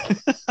read.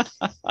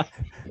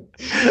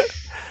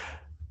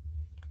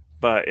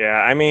 But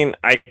yeah, I mean,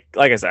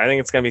 like I said, I think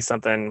it's gonna be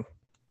something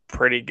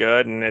pretty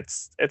good, and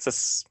it's a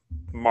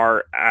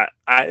smart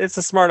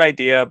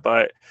idea,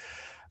 but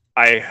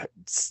I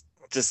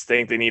just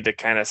think they need to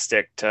kind of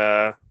stick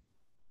to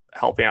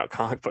helping out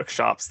comic book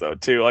shops though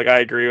too. Like I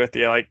agree with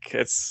you. Like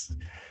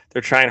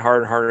they're trying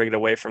harder and harder to get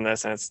away from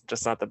this, and it's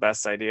just not the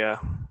best idea.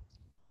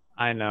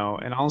 I know.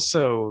 And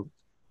also,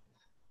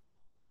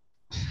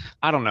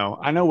 I don't know.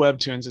 I know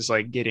Webtoons is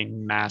like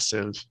getting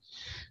massive.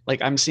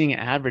 Like I'm seeing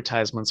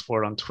advertisements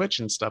for it on Twitch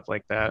and stuff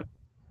like that.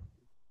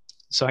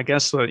 So I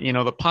guess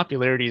the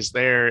popularity is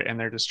there, and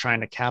they're just trying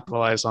to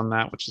capitalize on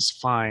that, which is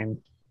fine.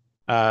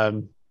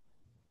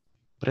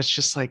 But it's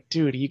just like,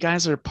 dude, you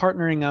guys are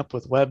partnering up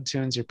with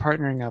Webtoons, you're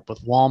partnering up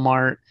with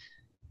Walmart,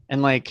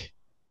 and like,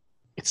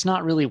 it's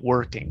not really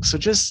working. So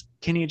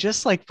can you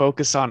just like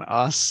focus on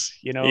us?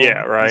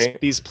 Yeah, right.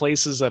 These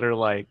places that are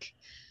like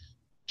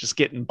just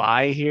getting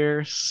by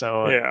here.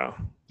 So yeah,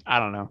 I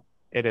don't know.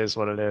 It is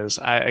what it is.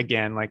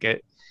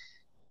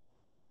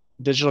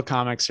 Digital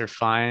comics are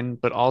fine,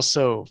 but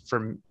also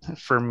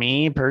for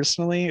me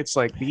personally, it's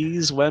like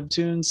these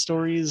Webtoon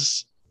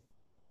stories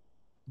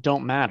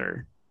don't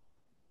matter.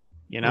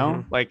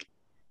 Like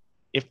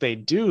if they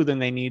do, then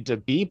they need to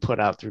be put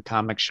out through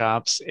comic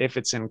shops if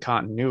it's in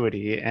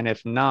continuity. And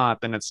if not,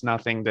 then it's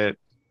nothing that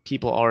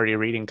people already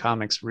reading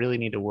comics really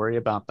need to worry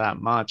about that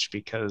much,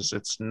 because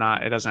it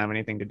doesn't have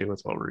anything to do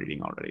with what we're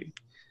reading already.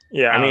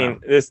 Yeah, I mean,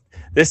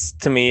 this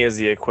to me is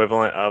the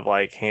equivalent of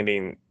like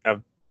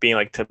being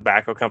like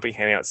tobacco company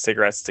handing out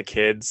cigarettes to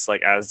kids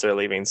like as they're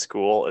leaving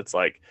school. It's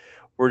like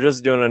we're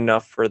just doing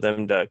enough for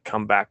them to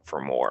come back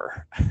for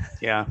more.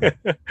 Yeah,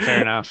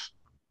 fair enough.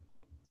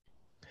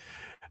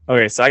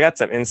 Okay, so I got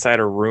some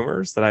insider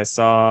rumors that I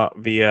saw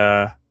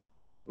via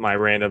my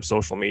random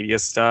social media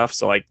stuff.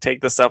 So like take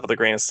this stuff with a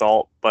grain of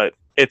salt, but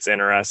it's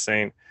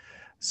interesting.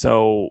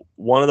 So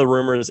one of the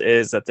rumors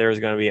is that there's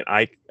going to be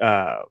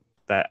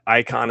that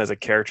Icon is a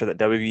character that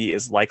WB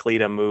is likely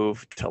to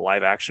move to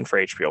live action for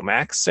HBO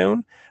Max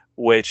soon,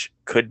 which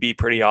could be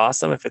pretty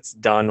awesome if it's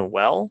done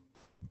well.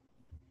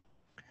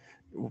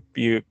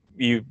 You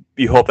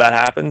hope that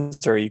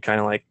happens, or are you kind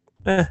of like,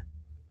 eh?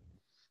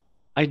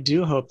 I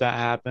do hope that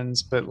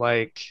happens, but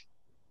like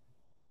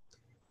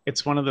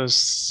it's one of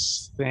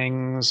those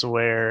things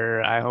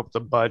where I hope the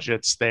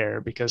budget's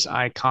there because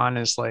Icon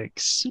is like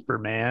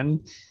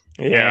Superman.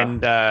 Yeah.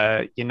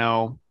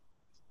 And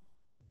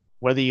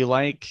whether you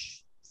like,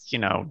 you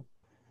know,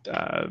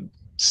 uh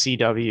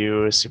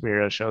CW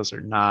superhero shows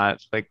or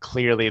not, like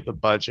clearly the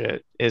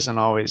budget isn't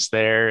always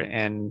there.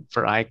 And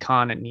for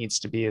Icon, it needs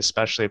to be,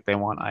 especially if they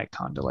want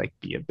Icon to like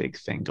be a big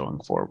thing going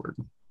forward.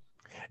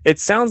 It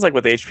sounds like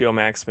with HBO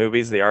Max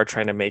movies, they are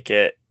trying to make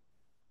it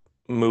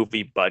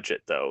movie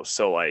budget though.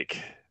 So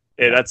like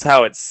Yeah, that's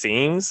how it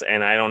seems,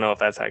 and I don't know if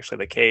that's actually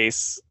the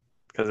case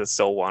because it's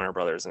still Warner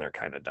Brothers and they're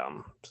kind of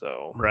dumb.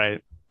 So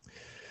right.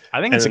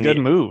 I think and it's a then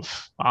good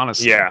move,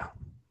 honestly. yeah.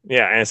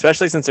 Yeah, and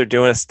especially since they're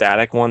doing a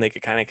static one, they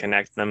could kind of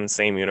connect them,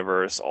 same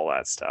universe, all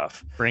that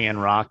stuff. Bring in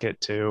Rocket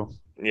too.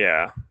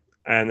 Yeah.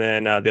 And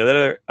then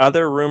the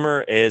other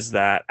rumor is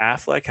that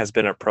Affleck has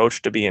been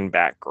approached to be in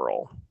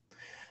Batgirl.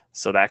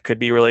 So that could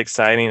be really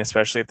exciting,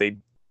 especially if they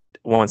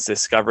once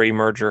Discovery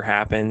merger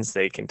happens,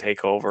 they can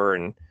take over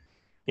and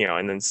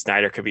and then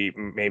Snyder could be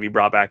maybe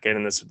brought back in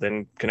and this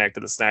then connect to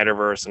the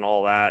Snyderverse and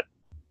all that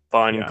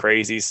fun,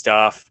 crazy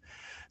stuff.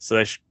 So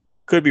that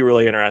could be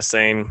really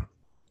interesting.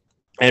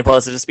 And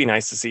plus, it'd just be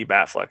nice to see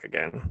Batfleck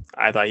again.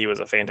 I thought he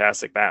was a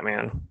fantastic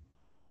Batman.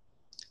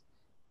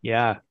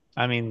 Yeah,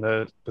 I mean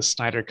the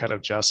Snyder cut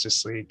of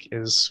Justice League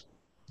is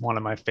one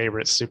of my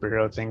favorite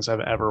superhero things I've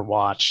ever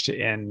watched,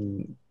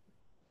 and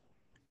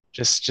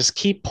just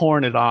keep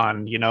pouring it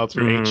on,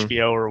 through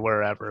HBO or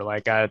wherever.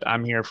 Like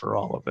I'm here for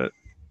all of it.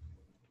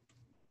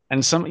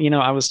 And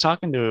I was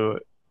talking to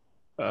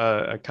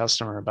a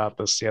customer about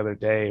this the other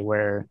day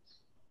where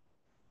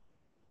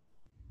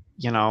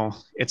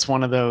it's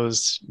one of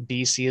those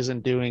DC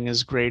isn't doing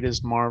as great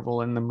as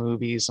Marvel in the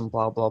movies and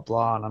blah blah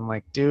blah, and I'm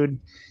like, dude,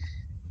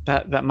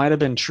 that might have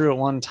been true at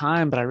one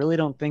time, but I really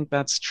don't think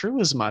that's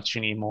true as much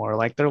anymore.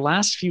 Like their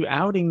last few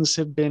outings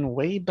have been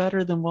way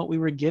better than what we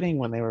were getting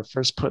when they were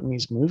first putting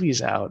these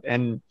movies out.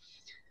 And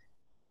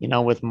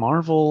with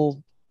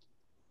Marvel,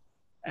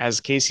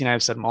 as Casey and I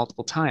have said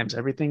multiple times,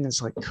 everything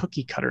is like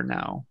cookie cutter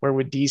now, where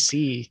with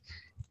DC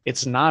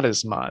it's not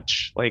as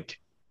much. Like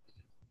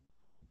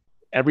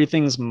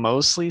everything's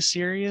mostly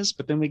serious,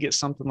 but then we get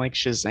something like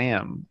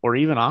Shazam, or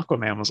even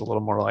Aquaman was a little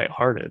more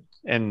lighthearted,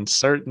 and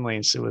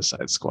certainly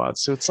Suicide Squad.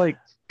 So it's like,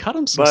 cut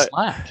them some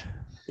slack.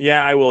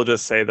 Yeah, I will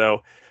just say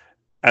though,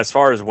 as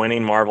far as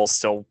winning, Marvel's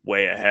still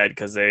way ahead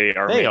because they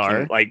are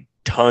making like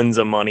tons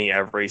of money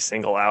every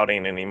single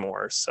outing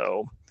anymore.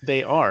 So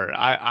they are.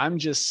 I'm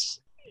just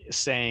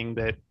saying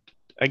that,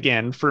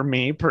 again, for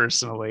me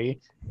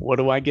personally, what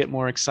do I get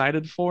more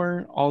excited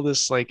for? All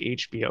this like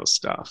HBO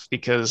stuff,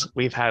 because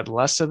we've had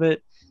less of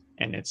it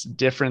and it's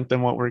different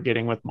than what we're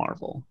getting with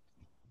Marvel.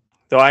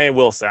 Though I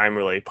will say I'm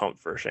really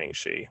pumped for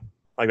Shang-Chi.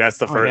 Like that's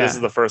the first. Yeah. This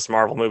is the first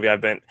Marvel movie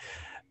I've been,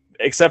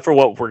 except for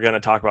what we're going to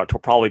talk about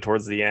probably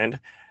towards the end.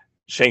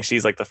 Shang-Chi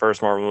is like the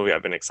first Marvel movie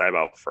I've been excited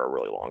about for a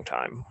really long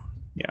time.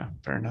 Yeah,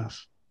 fair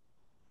enough.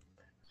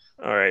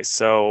 All right,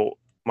 so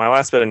my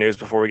last bit of news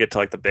before we get to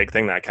like the big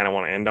thing that I kind of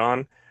want to end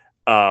on.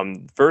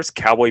 First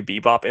Cowboy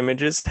Bebop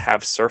images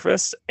have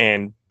surfaced,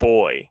 and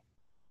boy,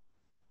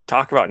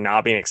 talk about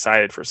not being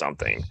excited for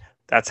something.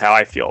 That's how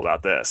I feel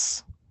about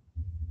this.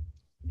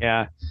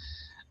 Yeah.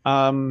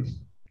 I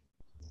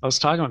was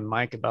talking with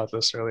Mike about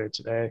this earlier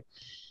today.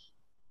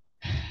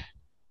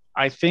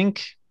 I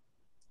think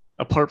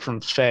apart from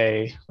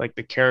Faye, like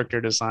the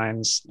character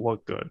designs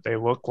look good. They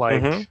look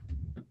like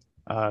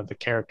the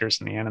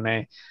characters in the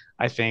anime.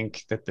 I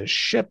think that the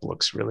ship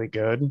looks really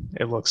good.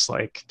 It looks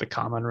like the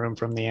common room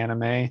from the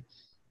anime.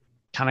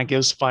 Kind of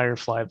gives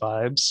Firefly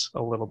vibes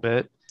a little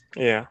bit.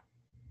 Yeah.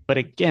 But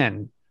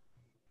again,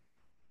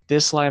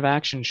 this live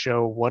action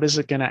show, what is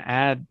it going to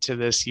add to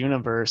this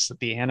universe that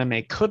the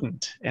anime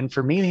couldn't? And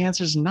for me, the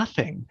answer is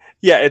nothing.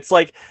 Yeah, it's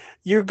like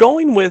you're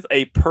going with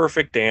a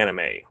perfect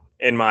anime,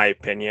 in my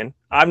opinion.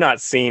 I've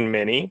not seen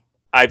many.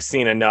 I've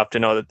seen enough to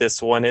know that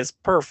this one is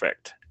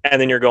perfect. And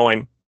then you're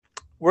going,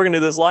 we're going to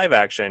do this live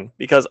action,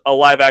 because a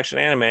live action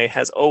anime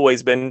has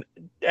always been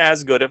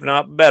as good, if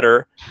not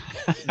better,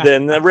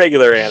 than the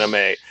regular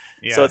anime.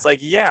 Yeah. So it's like,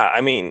 yeah,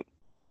 I mean,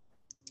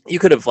 you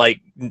could have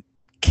like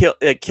killed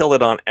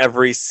it on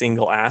every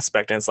single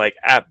aspect. And it's like,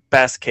 at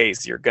best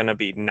case, you're going to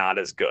be not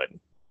as good.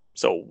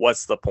 So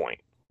what's the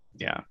point?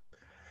 Yeah.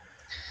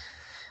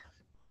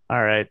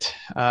 All right.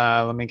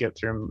 Let me get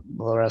through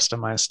the rest of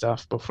my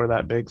stuff before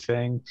that big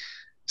thing.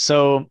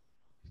 So,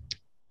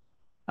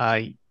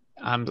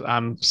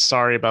 I'm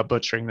sorry about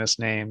butchering this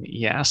name.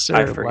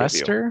 Yasser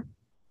Lester,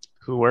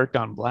 who worked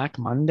on Black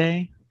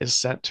Monday, is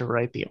set to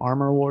write the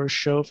Armor Wars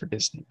show for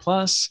Disney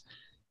Plus,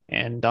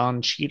 and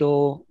Don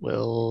Cheadle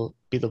will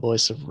be the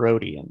voice of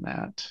Rhodey in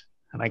that,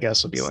 and I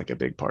guess will be like a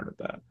big part of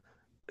that.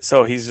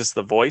 So he's just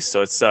the voice.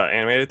 So it's an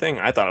animated thing.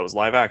 I thought it was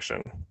live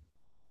action.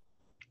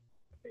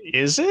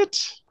 Is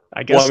it?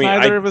 I guess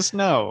neither of us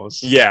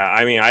knows. Yeah,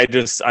 I mean, I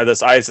just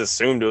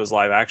assumed it was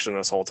live action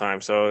this whole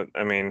time. So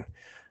I mean,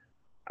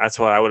 that's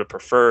what I would have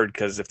preferred,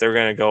 because if they're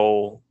going to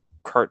go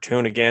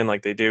cartoon again,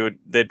 like they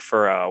did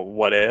for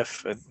What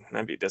If.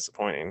 That'd be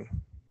disappointing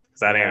because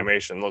that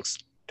animation looks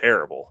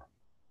terrible.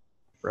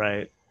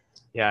 Right.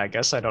 Yeah, I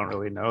guess I don't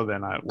really know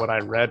then. What I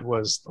read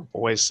was the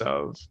voice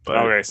of, but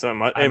okay, so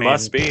it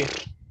must be.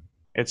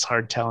 It's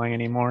hard telling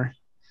anymore.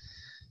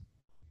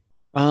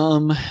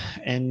 And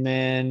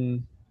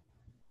then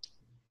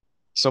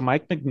so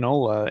Mike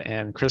Mignola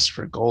and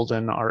Christopher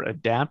Golden are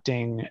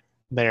adapting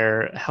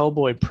their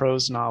Hellboy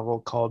prose novel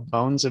called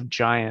Bones of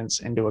Giants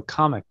into a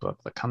comic book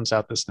that comes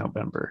out this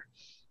November.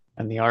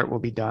 And the art will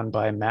be done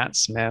by Matt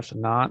Smith,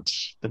 not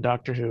the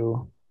Doctor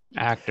Who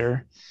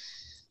actor.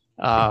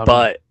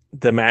 But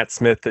the Matt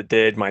Smith that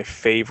did my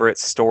favorite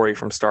story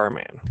from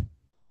Starman.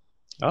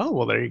 Oh,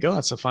 well, there you go.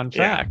 That's a fun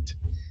fact.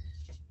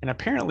 And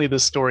apparently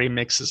this story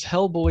mixes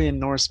Hellboy and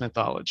Norse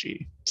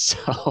mythology.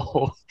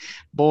 So,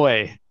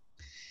 boy,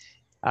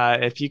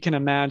 if you can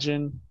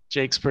imagine,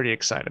 Jake's pretty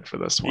excited for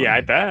this one. Yeah,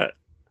 I bet.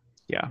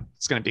 Yeah,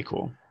 it's going to be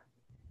cool.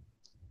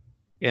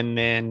 And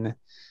then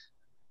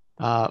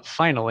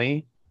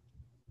finally,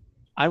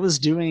 I was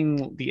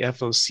doing the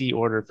FOC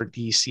order for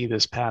DC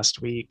this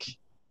past week,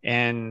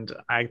 and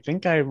I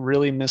think I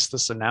really missed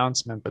this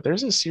announcement, but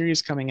there's a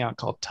series coming out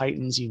called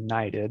Titans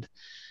United.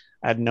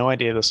 I had no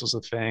idea this was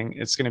a thing.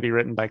 It's going to be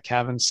written by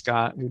Kevin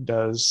Scott, who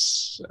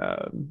does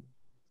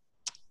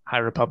High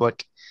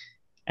Republic,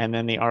 and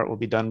then the art will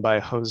be done by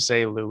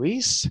Jose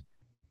Luis.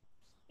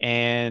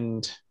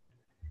 And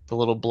the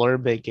little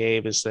blurb they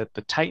gave is that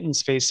the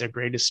Titans face their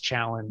greatest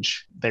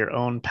challenge, their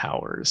own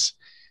powers.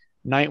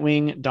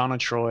 Nightwing, Donna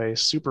Troy,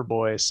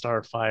 Superboy,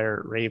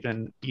 Starfire,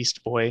 Raven,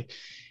 Beast Boy,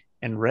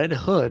 and Red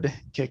Hood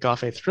kick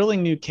off a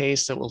thrilling new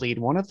case that will lead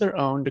one of their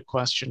own to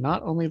question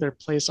not only their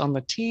place on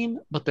the team,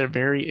 but their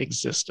very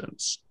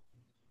existence.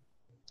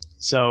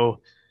 So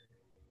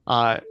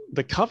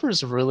the cover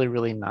is really,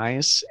 really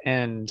nice.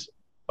 And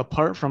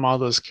apart from all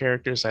those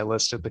characters I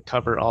listed, the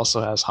cover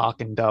also has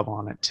Hawk and Dove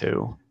on it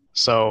too.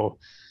 So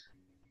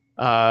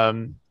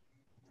I'm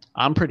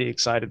pretty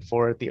excited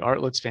for it. The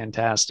art looks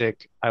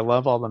fantastic. I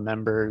love all the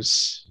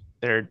members.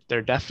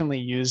 They're definitely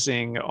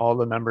using all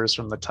the members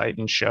from the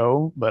Titan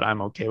show, but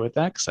I'm okay with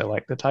that because I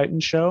like the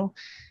Titan show.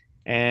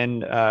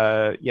 And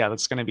yeah,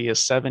 that's going to be a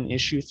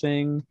 7-issue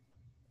thing.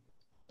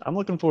 I'm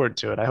looking forward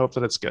to it. I hope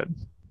that it's good.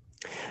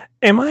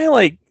 Am I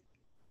like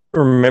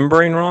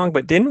remembering wrong?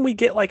 But didn't we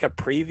get like a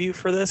preview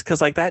for this?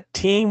 Because like that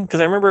team,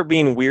 because I remember it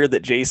being weird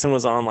that Jason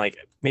was on, like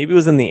maybe it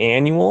was in the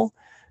annual.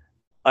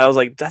 I was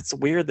like, that's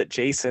weird that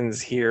Jason's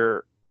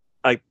here.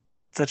 Like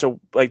such a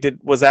like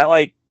was that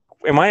like,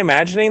 am I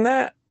imagining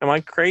that? Am I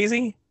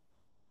crazy?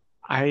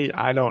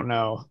 I don't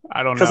know.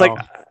 I don't know. Because like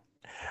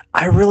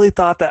I really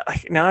thought that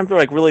like now I'm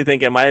like really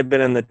thinking it might have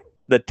been in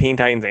the Teen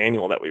Titans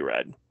annual that we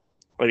read.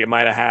 Like it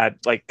might have had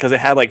like because it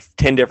had like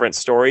 10 different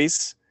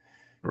stories.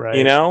 Right.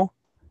 You know?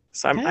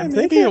 So I'm maybe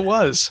thinking it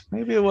was.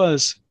 Maybe it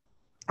was.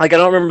 Like I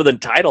don't remember the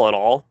title at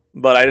all,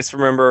 but I just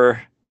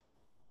remember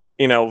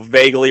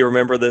vaguely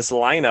remember this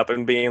lineup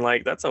and being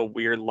like, that's a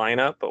weird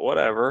lineup, but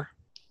whatever.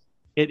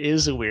 It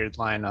is a weird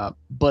lineup,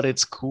 but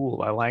it's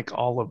cool. I like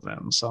all of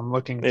them, so I'm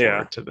looking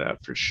forward to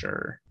that for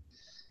sure.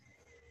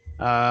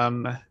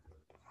 Let's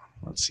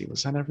see,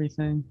 was that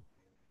everything?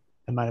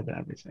 It might have been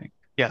everything.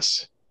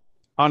 Yes.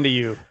 On to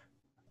you.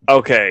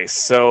 Okay,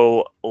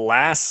 so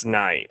last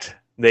night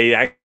they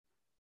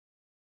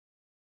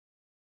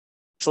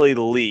actually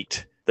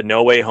leaked the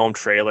No Way Home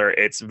trailer.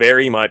 It's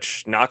very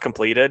much not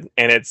completed,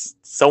 and it's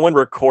someone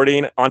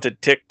recording onto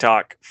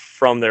TikTok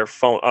from their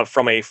phone,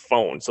 from a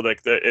phone. So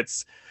like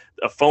it's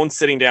a phone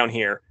sitting down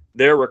here,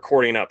 they're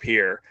recording up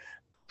here,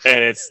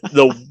 and it's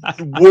the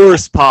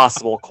worst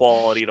possible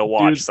quality to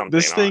watch. Dude, something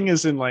this thing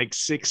is in like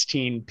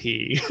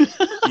 16p.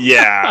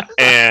 Yeah,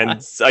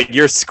 and like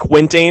you're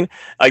squinting.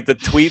 Like the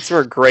tweets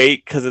were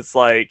great because it's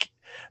like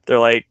they're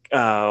like,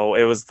 oh,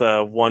 it was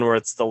the one where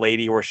it's the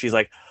lady where she's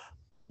like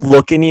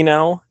looking,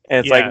 and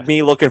it's like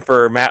me looking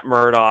for Matt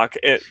Murdock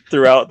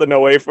throughout the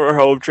No Way for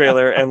Home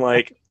trailer, and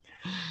like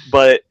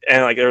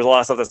and like there's a lot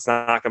of stuff that's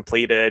not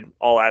completed,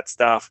 all that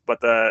stuff.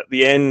 But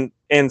the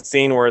end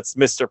scene where it's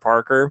Mr.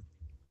 Parker,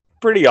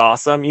 pretty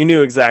awesome. You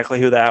knew exactly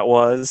who that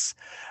was.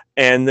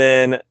 And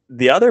then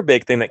the other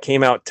big thing that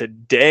came out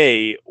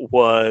today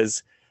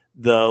was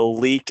the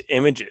leaked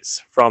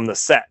images from the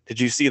set. Did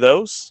you see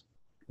those?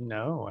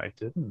 No, I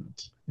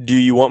didn't. Do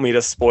you want me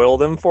to spoil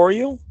them for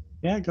you?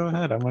 Yeah, go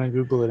ahead. I'm going to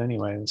Google it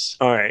anyways.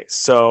 All right.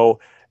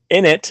 So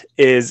in it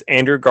is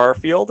Andrew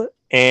Garfield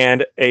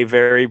and a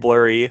very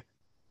blurry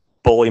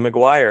Bully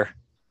Maguire,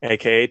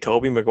 aka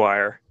Tobey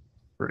Maguire.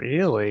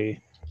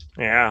 Really?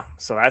 Yeah.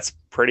 So that's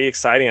pretty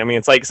exciting. I mean,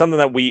 it's like something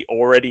that we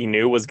already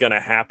knew was going to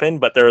happen,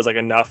 but there was like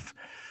enough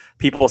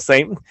people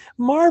saying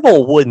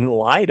Marvel wouldn't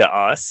lie to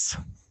us.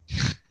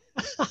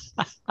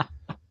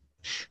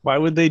 Why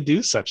would they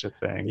do such a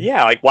thing?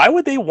 Yeah, like why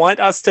would they want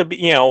us to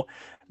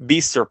be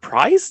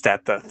surprised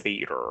at the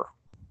theater?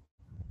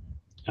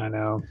 I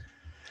know.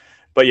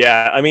 But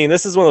yeah, I mean,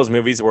 this is one of those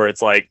movies where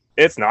it's like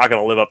it's not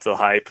going to live up to the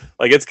hype.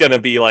 Like it's going to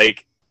be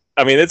like,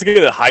 I mean, it's going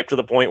to get hyped to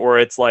the point where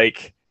it's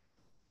like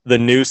the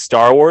new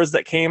Star Wars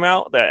that came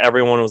out that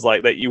everyone was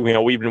like, that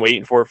we've been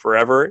waiting for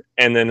forever,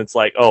 and then it's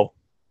like, oh,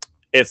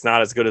 it's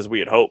not as good as we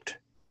had hoped.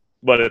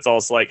 But it's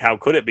also like, how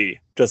could it be?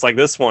 Just like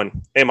this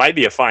one, it might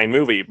be a fine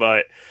movie,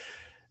 but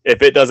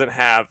if it doesn't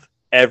have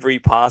every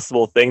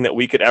possible thing that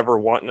we could ever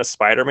want in a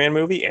Spider-Man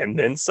movie and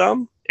then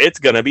some, it's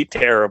gonna be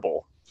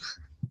terrible.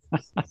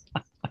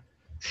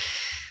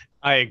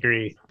 I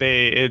agree.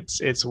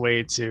 It's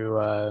way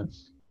too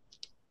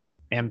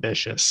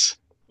ambitious.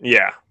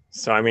 Yeah.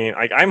 So I mean,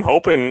 like I'm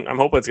hoping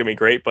it's gonna be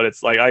great, but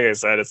it's like I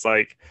said, it's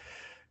like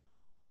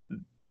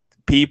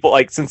people,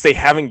 like, since they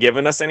haven't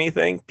given us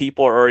anything,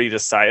 people are already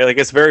deciding, like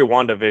it's very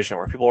WandaVision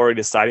where people are already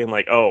deciding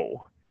like,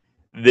 oh,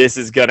 this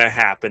is gonna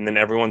happen, then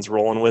everyone's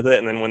rolling with it,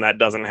 and then when that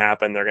doesn't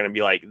happen, they're gonna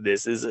be like,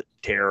 this is a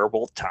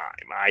terrible time.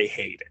 I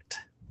hate it.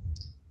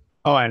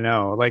 Oh, I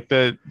know. Like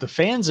the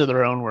fans are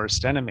their own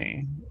worst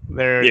enemy.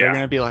 They're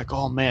gonna be like,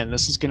 oh man,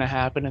 this is gonna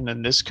happen, and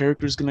then this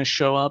character's gonna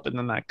show up, and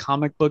then that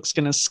comic book's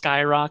gonna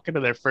skyrocket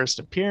to their first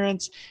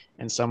appearance,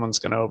 and someone's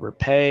gonna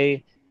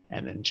overpay,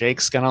 and then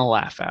Jake's gonna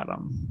laugh at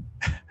them.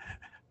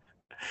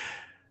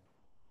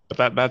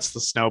 But that's the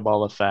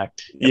snowball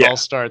effect. It all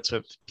starts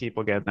with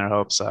people getting their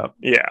hopes up.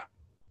 Yeah.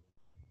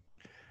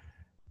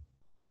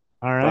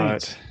 All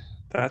right.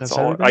 But that's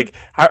all. Everything? Like,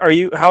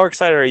 how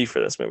excited are you for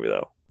this movie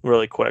though?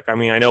 Really quick. I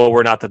mean, I know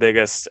we're not the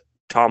biggest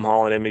Tom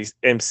Holland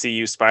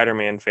MCU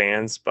Spider-Man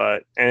fans,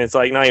 and it's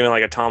like not even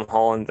like a Tom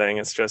Holland thing.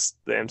 It's just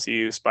the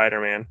MCU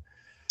Spider-Man.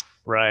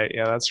 Right.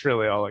 Yeah, that's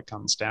really all it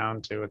comes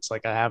down to. It's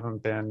like I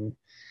haven't been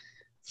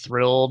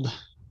thrilled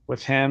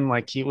with him.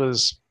 Like he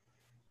was,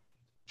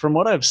 from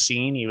what I've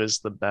seen, he was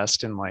the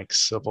best in like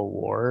Civil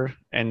War,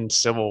 and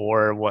Civil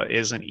War what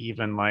isn't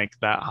even like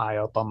that high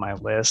up on my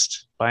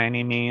list by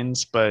any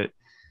means, but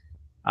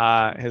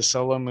his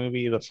solo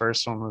movie, the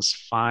first one was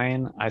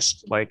fine. I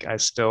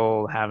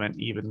still haven't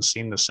even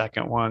seen the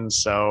second one,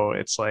 so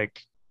it's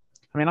like,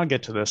 I mean, I'll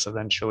get to this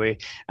eventually.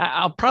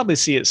 I'll probably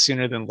see it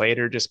sooner than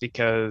later just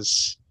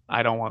because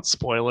I don't want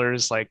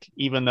spoilers. Like,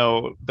 even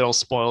though they'll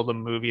spoil the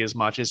movie as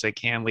much as they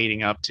can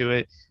leading up to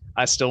it,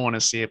 I still want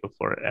to see it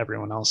before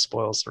everyone else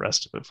spoils the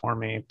rest of it for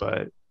me.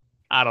 But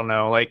I don't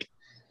know, like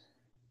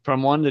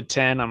from 1 to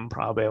 10, I'm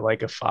probably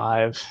like a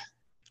 5.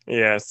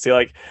 Yeah, see,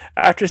 like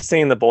after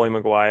seeing the Bully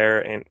Maguire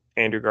and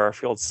Andrew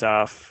Garfield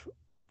stuff,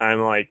 I'm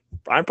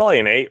probably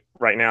an 8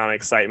 right now in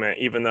excitement,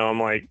 even though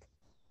I'm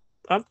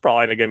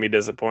probably gonna be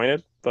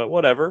disappointed, but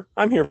whatever.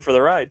 I'm here for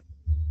the ride.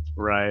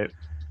 Right.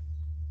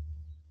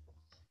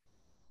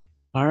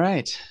 All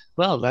right.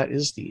 Well, that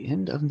is the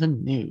end of the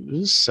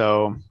news.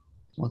 So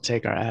we'll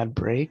take our ad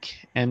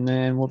break and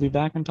then we'll be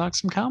back and talk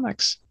some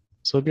comics.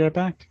 So we'll be right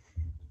back.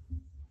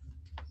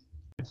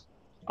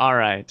 All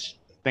right.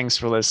 Thanks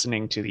for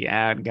listening to the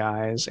ad,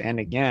 guys. And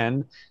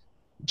again,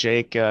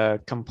 Jake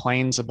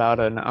complains about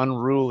an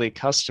unruly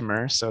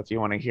customer. So if you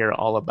want to hear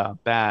all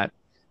about that,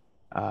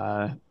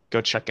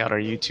 go check out our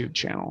YouTube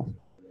channel.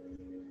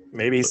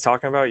 Maybe he's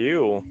talking about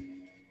you.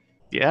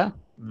 Yeah.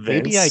 Vince.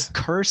 Maybe I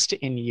cursed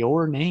in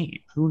your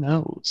name. Who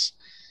knows?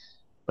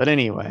 But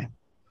anyway,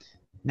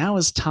 now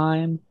is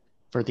time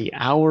for the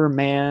Our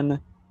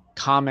Man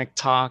comic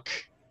talk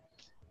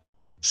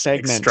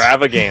segment.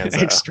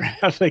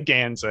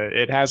 Extravaganza.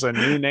 It has a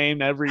new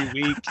name every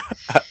week.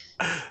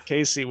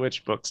 Casey,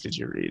 which books did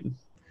you read?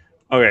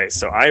 Okay,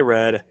 so I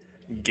read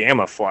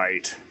Gamma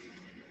Flight,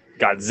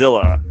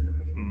 Godzilla,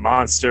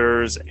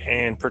 Monsters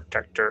and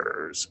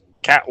Protectors,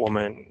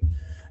 Catwoman,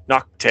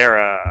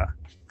 Nocterra,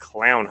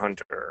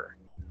 Clownhunter,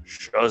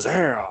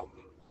 Shazam,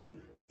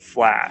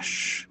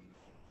 Flash,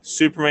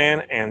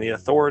 Superman and the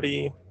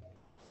Authority,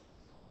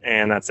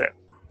 and that's it.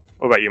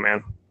 What about you,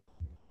 man?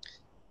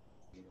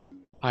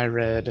 I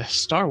read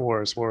Star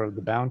Wars War of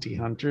the Bounty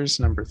Hunters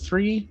number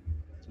 3,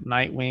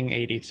 Nightwing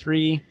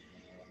 83,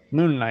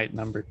 Moon Knight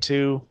number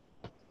 2,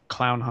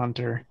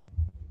 Clownhunter,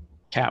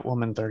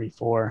 Catwoman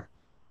 34,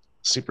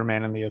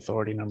 Superman and the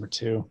Authority number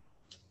 2,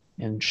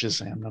 and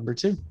Shazam number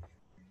 2.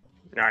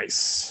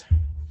 Nice.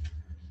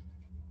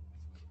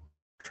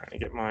 Trying to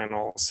get mine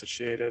all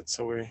situated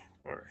so we.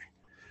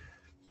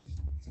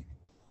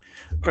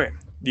 Okay.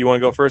 Do you want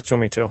to go first? Do you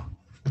want me to?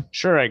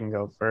 Sure, I can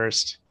go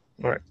first.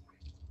 All right.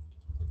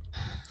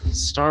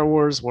 Star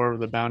Wars War of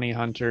the Bounty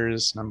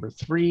Hunters number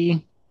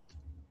 3.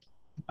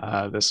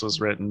 This was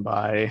written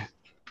by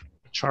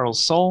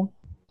Charles Soule,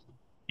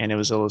 and it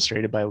was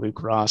illustrated by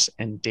Luke Ross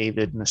and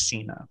David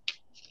Messina.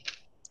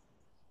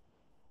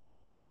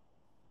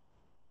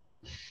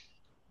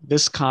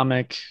 This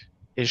comic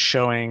is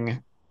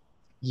showing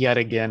yet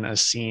again a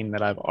scene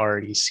that I've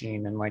already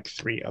seen in like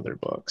 3 other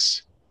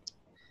books.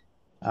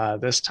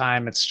 This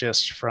time it's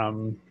just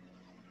from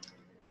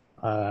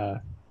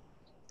the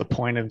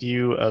point of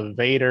view of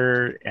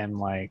Vader and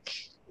like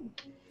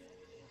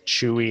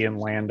Chewie and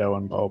Lando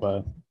and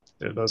Boba.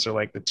 Those are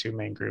like the 2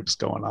 main groups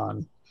going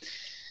on.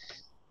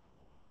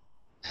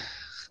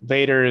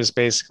 Vader is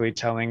basically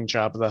telling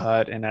Jabba the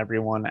Hutt and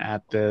everyone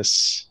at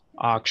this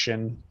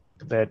auction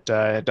that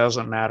it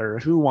doesn't matter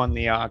who won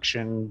the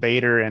auction,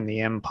 Vader and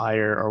the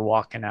Empire are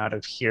walking out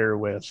of here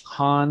with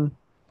Han.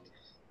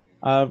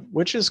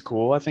 Which is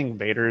cool. I think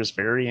Vader is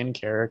very in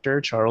character.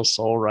 Charles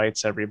Soule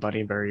writes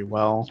everybody very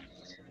well,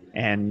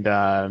 and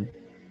the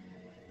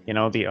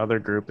other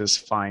group is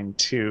fine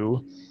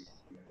too.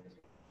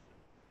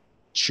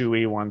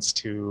 Chewie wants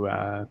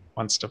to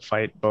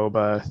fight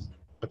Boba,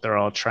 but they're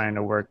all trying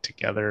to work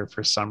together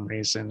for some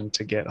reason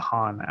to get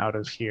Han out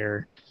of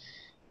here.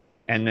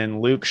 And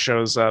then Luke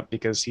shows up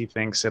because he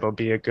thinks it'll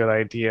be a good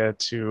idea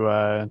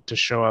to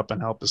show up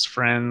and help his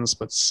friends,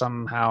 but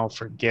somehow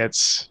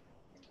forgets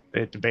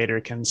that Vader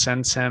can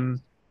sense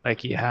him like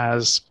he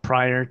has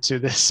prior to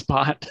this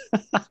spot.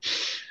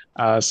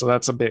 So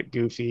that's a bit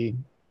goofy.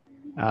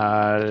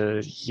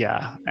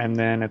 Yeah. And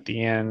then at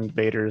the end,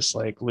 Vader's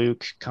like,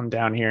 Luke, come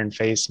down here and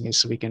face me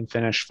so we can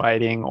finish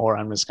fighting, or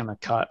I'm just going to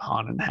cut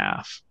Han in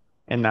half.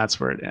 And that's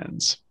where it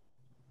ends.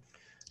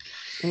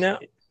 Now,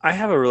 I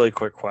have a really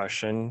quick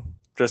question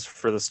just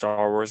for the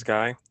Star Wars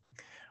guy.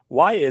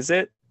 Why is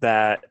it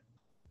that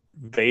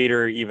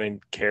Vader even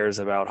cares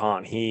about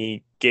Han?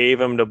 He gave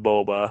him to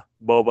Boba.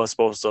 Boba's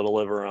supposed to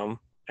deliver him.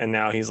 And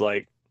now he's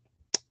like,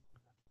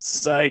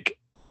 psych,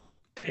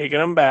 taking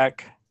him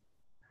back.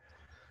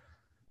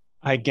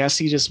 I guess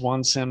he just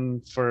wants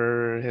him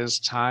for his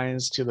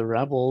ties to the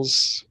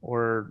rebels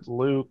or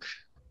Luke.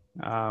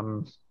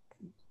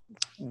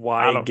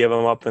 Why give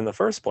him up in the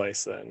first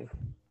place then?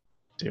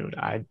 Dude,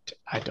 I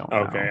don't know.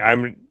 Okay,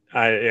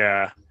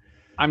 yeah.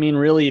 I mean,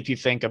 really, if you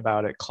think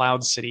about it,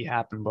 Cloud City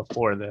happened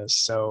before this.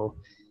 So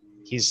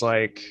he's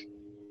like,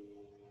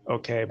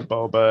 okay,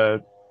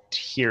 Boba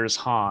hears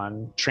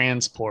Han,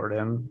 transport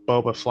him,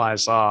 Boba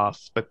flies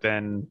off, but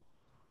then,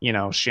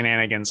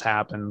 shenanigans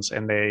happens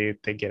and they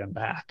get him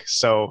back.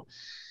 So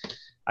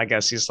I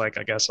guess he's like,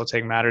 I guess I'll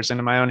take matters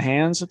into my own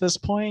hands at this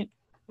point.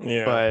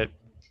 Yeah. But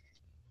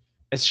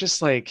it's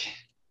just like,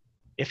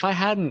 if I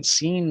hadn't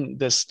seen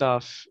this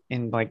stuff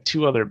in like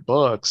 2 other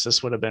books,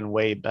 this would have been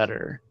way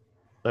better.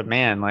 But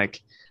man,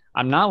 like,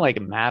 I'm not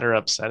like mad or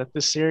upset at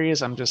this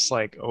series. I'm just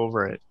like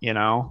over it,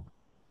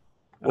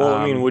 Well,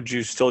 I mean, would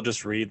you still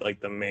just read like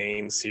the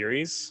main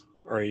series,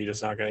 or are you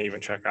just not going to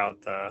even check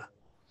out the?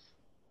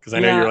 Because I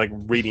know you're like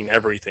reading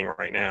everything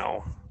right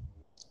now.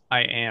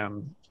 I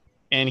am,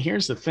 and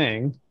here's the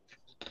thing: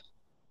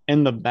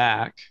 in the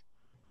back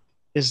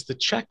is the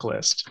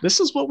checklist. This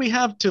is what we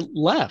have to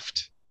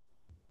left.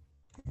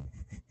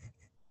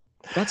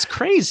 That's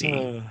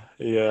crazy.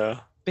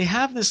 Yeah. They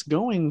have this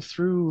going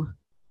through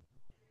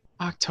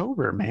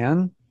October,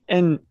 man.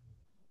 And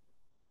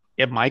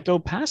it might go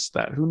past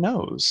that. Who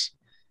knows?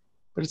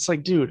 But it's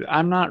like, dude,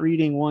 I'm not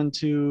reading 1,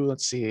 2,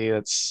 let's see,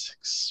 that's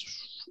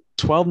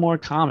 12 more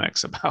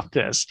comics about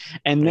this.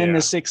 And then the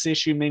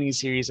 6-issue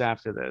miniseries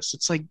after this.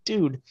 It's like,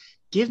 dude,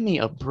 give me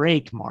a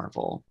break,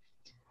 Marvel.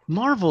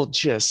 Marvel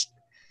just,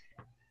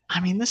 I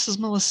mean, this is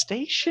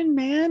molestation,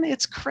 man.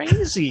 It's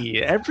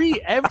crazy. Every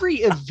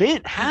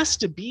event has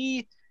to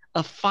be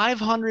a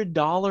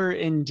 $500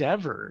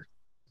 endeavor.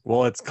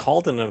 Well, it's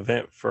called an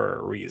event for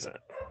a reason.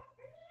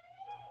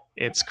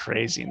 It's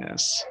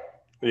craziness.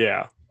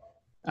 Yeah.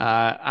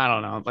 I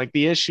don't know. Like,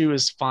 the issue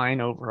is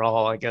fine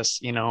overall. I guess,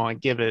 I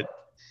give it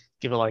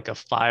like a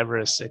 5 or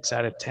a 6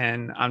 out of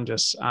 10. I'm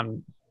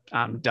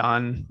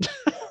done.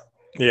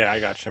 Yeah, I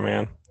got you,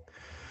 man.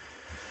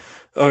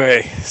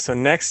 Okay, so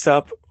next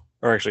up,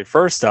 or actually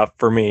first up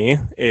for me,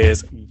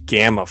 is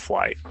Gamma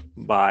Flight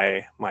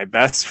by my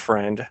best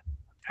friend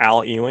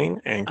Al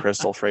Ewing and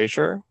Crystal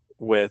Frazier,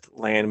 with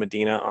Lan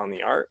Medina on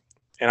the art.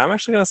 And I'm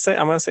actually gonna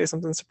say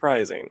something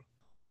surprising.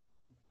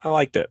 I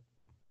liked it.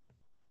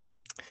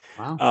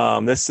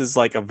 Wow. This is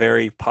like a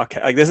very puck.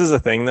 Like, this is a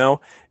thing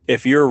though.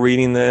 If you're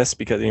reading this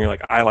because you're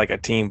like, I like a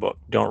team book,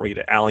 don't read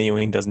it. Al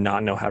Ewing does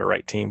not know how to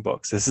write team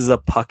books. This is a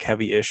puck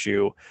heavy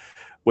issue,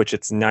 which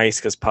it's nice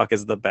because Puck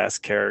is the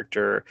best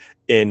character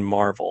in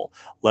Marvel,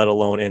 let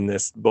alone in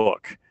this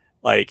book.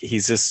 Like,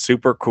 he's just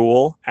super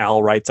cool.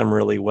 Al writes him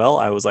really well.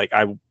 I was like,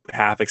 I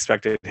half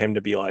expected him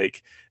to be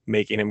like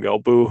making him go,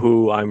 boo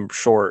hoo, I'm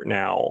short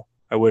now,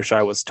 I wish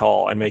I was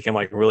tall, and make him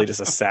like really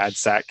just a sad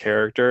sack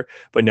character.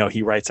 But no,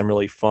 he writes him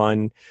really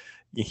fun.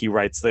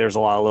 There's a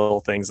lot of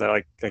little things that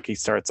like he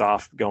starts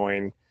off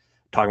talking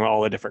about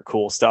all the different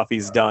cool stuff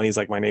he's done. He's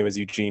like, my name is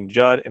Eugene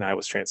Judd, and I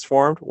was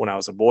transformed. When I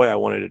was a boy, I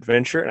wanted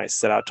adventure, and I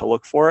set out to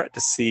look for it,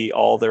 to see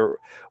all there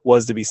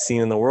was to be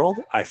seen in the world.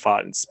 I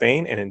fought in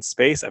Spain and in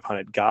space. I've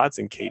hunted gods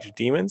and caged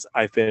demons.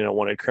 I've been a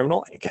wanted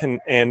criminal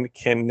and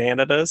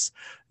Canada's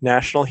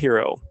national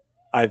hero.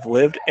 I've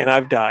lived and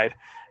I've died,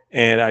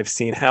 and I've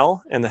seen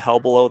hell and the hell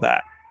below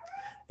that.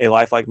 A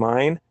life like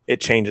mine, it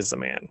changes a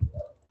man.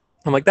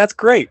 I'm like, that's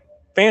great.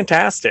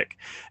 Fantastic.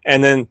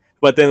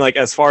 But then, like,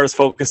 as far as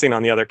focusing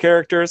on the other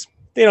characters,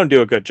 they don't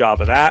do a good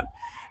job of that.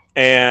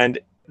 And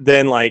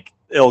then, like,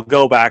 it'll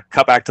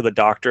cut back to the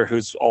doctor,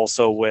 who's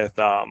also with,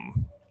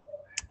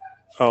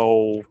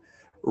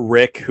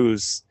 Rick,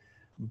 whose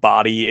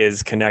body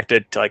is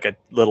connected to, like, a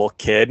little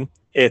kid.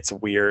 It's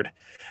weird.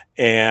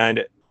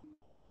 And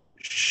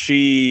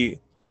she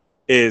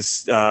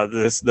is,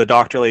 the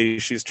doctor lady,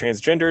 she's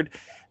transgendered.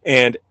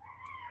 And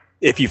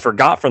if you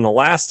forgot from the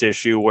last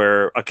issue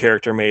where a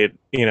character made,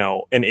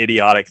 an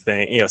idiotic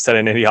thing, said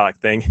an idiotic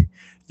thing,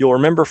 you'll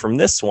remember from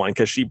this one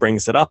because she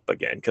brings it up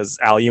again, because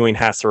Al Ewing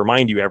has to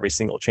remind you every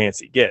single chance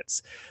he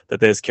gets that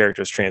this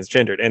character is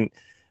transgendered. And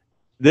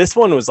this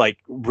one was like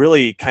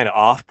really kind of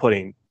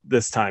off-putting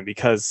this time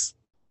because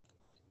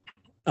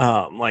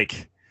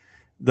like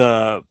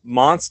the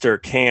monster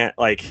can't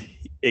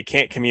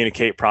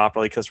communicate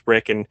properly because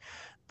Rick and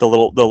the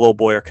little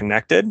boy are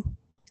connected.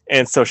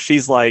 And so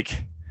she's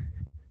like,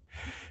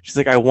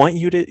 I want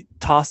you to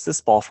toss this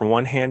ball from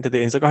one hand to the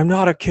other. He's like, I'm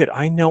not a kid.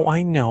 I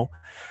know.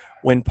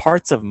 When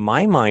parts of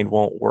my mind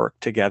won't work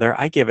together,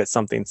 I give it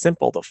something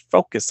simple to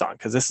focus on,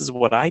 because this is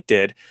what I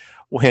did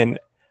when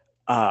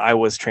I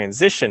was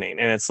transitioning.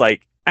 And it's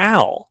like,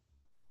 Al,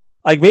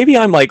 like, maybe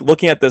I'm like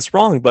looking at this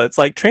wrong, but it's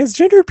like,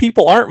 transgender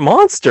people aren't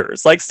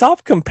monsters. Like,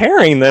 stop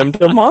comparing them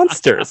to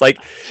monsters. Like,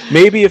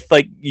 maybe if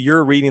like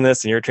you're reading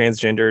this and you're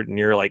transgendered and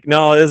you're like,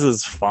 no, this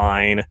is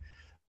fine.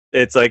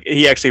 It's like,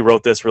 he actually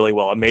wrote this really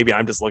well. And maybe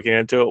I'm just looking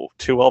into it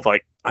too well.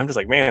 Like, I'm just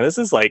like, man, this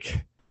is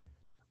like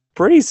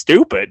pretty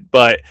stupid.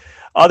 But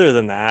other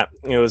than that,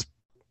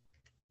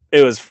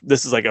 this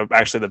is like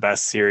actually the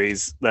best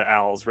series that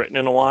Al's written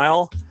in a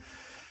while.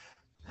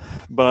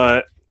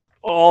 But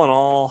all in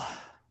all,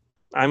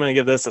 I'm going to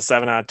give this a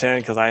 7 out of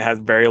 10 because I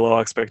had very low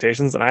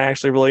expectations and I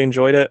actually really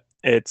enjoyed it.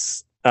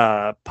 It's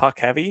puck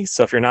heavy.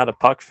 So if you're not a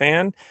puck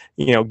fan,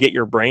 get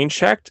your brain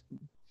checked.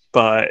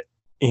 But,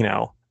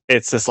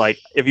 it's just like,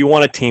 if you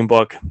want a team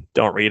book,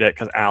 don't read it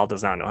because Al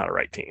does not know how to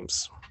write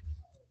teams.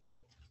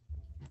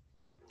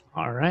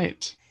 All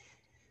right.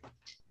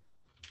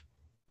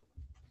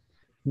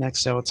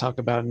 Next, I will talk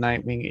about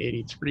Nightwing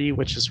 83,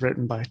 which is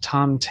written by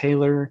Tom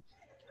Taylor,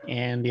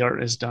 and the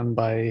art is done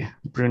by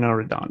Bruno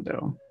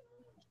Redondo.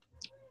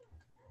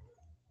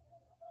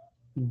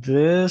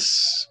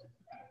 This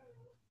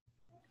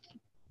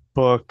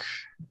book,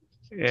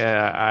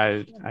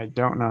 I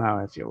don't know how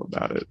I feel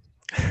about it.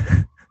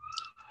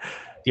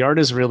 The art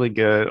is really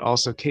good.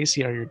 Also,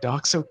 Casey, are your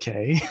docs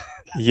okay?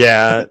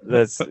 Yeah,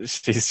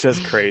 she's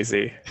just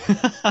crazy.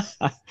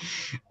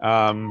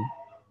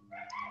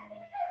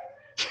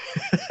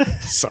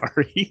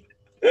 Sorry.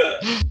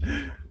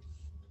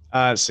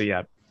 So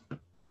yeah,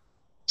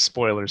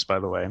 spoilers, by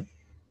the way.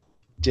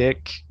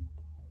 Dick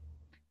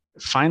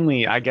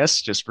finally, I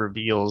guess, just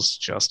reveals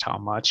just how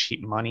much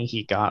money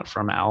he got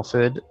from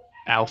Alfred.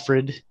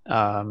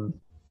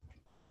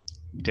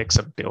 Dick's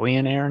a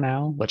billionaire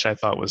now, which I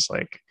thought was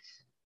like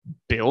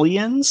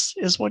billions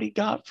is what he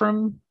got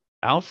from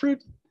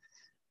Alfred.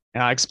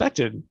 And I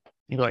expected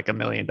maybe like $1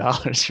 million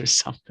or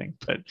something,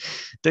 but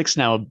Dick's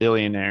now a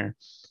billionaire.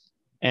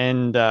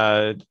 And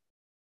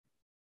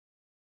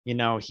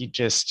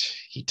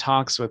he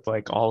talks with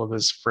like all of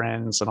his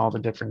friends and all the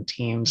different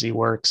teams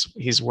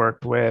he's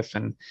worked with,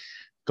 and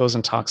goes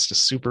and talks to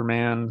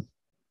Superman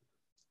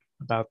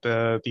about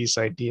these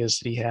ideas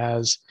that he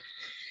has,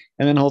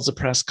 and then holds a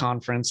press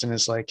conference and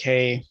is like,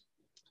 hey,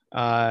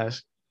 I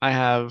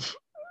have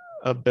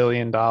 $1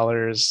 billion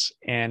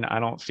and I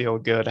don't feel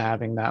good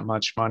having that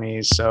much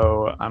money,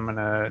 so I'm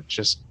gonna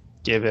just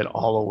give it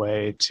all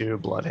away to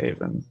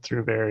Bloodhaven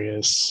through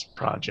various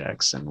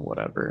projects and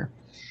whatever.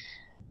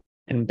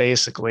 And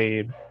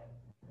basically,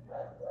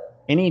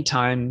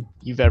 anytime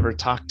you've ever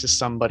talked to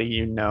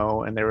somebody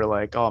and they were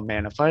like, oh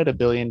man, if I had $1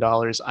 billion,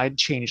 I'd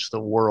change the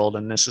world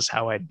and this is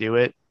how I'd do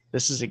it.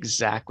 This is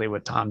exactly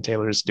what Tom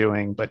Taylor's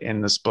doing, but in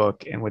this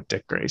book and with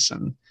Dick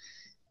Grayson.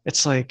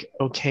 It's like,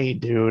 okay,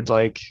 dude,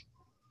 like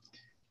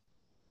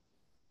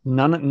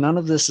none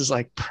of this is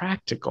like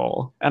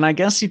practical. And I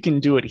guess you can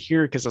do it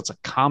here because it's a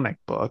comic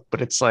book,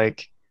 but it's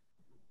like,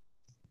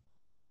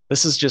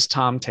 this is just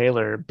Tom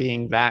Taylor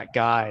being that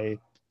guy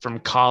from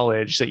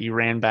college that you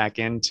ran back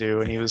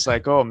into. And he was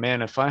like, oh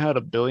man, if I had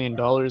 $1 billion,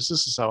 this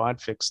is how I'd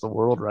fix the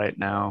world right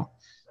now.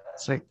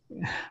 It's like,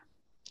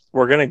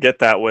 we're going to get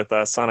that with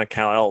Son of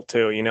Kal-El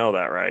too. You know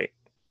that, right?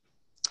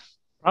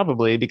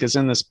 Probably, because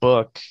in this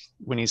book,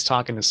 when he's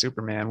talking to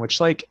Superman,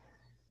 which like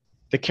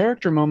the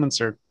character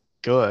moments are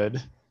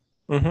good.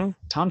 Mm-hmm.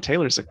 Tom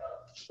Taylor's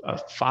a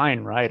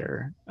fine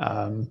writer.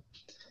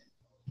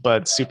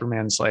 But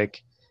Superman's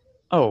like,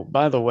 oh,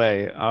 by the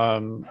way,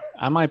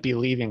 I might be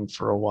leaving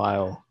for a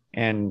while,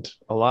 and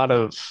a lot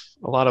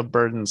of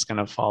burden's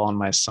gonna fall on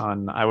my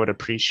son. I would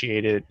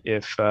appreciate it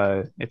if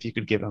you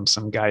could give him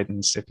some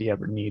guidance if he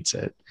ever needs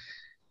it.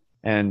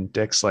 And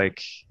Dick's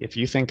like, if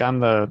you think I'm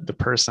the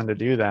person to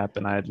do that,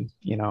 then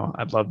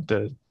I'd love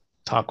to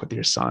talk with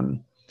your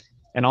son.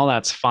 And all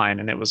that's fine.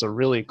 And it was a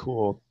really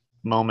cool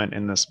moment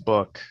in this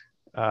book,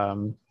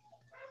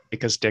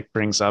 because Dick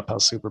brings up how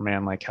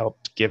Superman like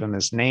helped give him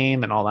his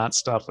name and all that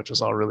stuff, which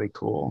was all really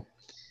cool.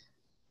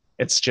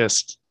 It's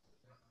just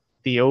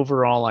the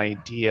overall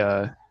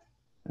idea.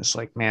 It's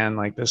like, man,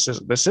 like this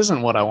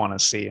isn't what I want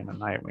to see in a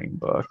Nightwing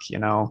book,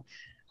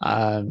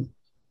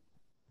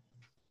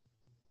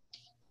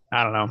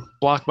 I don't know.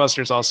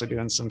 Blockbuster's also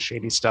doing some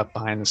shady stuff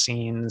behind the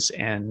scenes,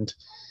 and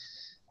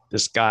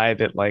this guy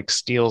that like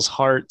steals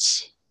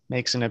hearts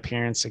makes an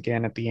appearance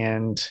again at the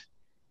end.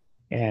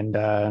 And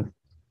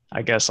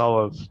I guess all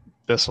of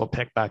this will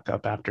pick back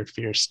up after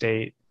Fear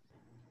State.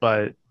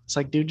 But it's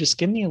like, dude, just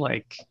give me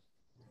like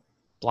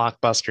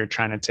Blockbuster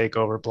trying to take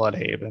over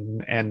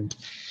Bloodhaven and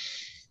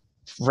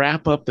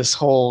wrap up this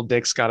whole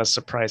Dick's got a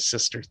surprise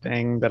sister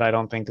thing that I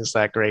don't think is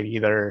that great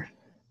either.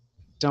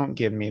 Don't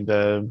give me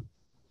the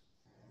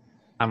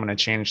I'm going to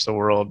change the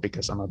world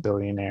because I'm a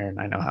billionaire and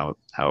I know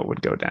how it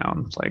would go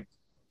down. Like,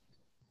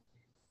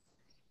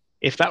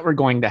 if that were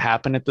going to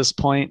happen at this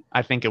point,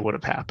 I think it would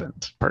have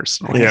happened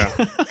personally. Yeah.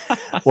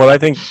 What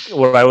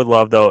I would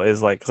love though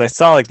is like, because I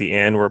saw like the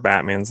end where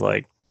Batman's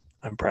like,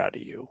 "I'm proud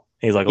of you."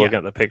 He's like looking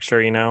at the picture,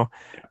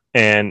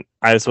 and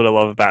I just would have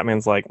loved if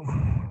Batman's like,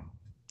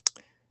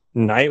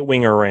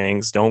 "Nightwing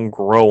orangs don't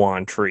grow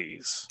on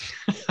trees.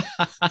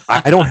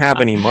 I don't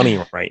have any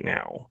money right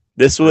now.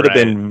 This would have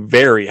been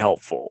very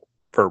helpful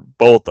for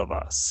both of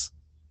us,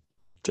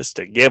 just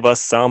to give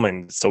us some,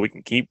 and so we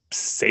can keep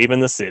saving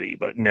the city.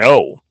 But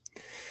no,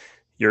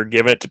 you're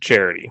giving it to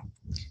charity."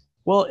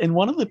 Well, and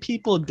one of the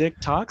people Dick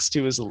talks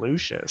to is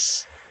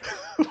Lucius.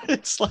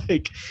 It's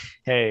like,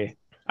 hey,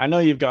 I know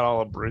you've got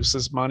all of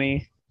Bruce's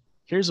money.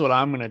 Here's what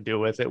I'm going to do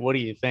with it. What do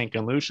you think?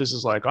 And Lucius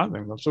is like, I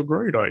think that's a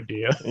great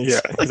idea. Yeah.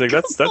 He's like,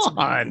 that's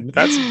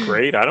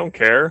great. I don't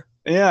care.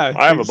 Yeah.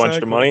 I have a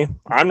bunch of money.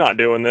 I'm not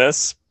doing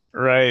this.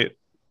 Right.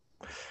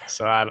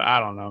 So I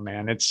don't know,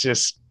 man. It's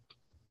just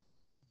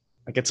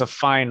like, it's a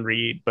fine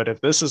read, but if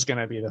this is going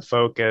to be the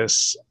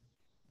focus,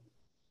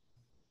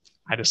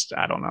 I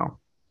don't know.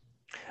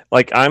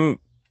 Like, I'm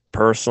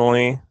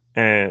personally,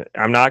 and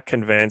I'm not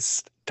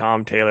convinced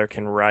Tom Taylor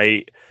can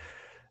write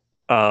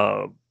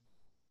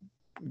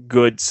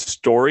good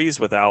stories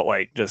without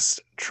like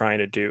just trying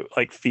to do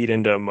like feed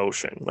into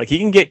emotion. Like, he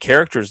can get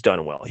characters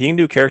done well. He can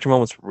do character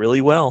moments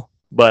really well,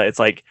 but it's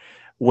like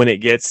when it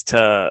gets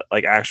to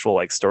like actual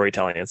like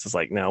storytelling, it's just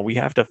like, no, we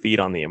have to feed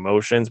on the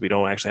emotions. We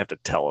don't actually have to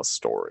tell a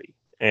story.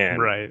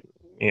 And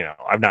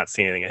I've not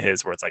seen anything of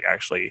his where it's like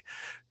actually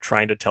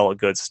trying to tell a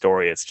good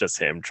story. It's just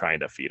him trying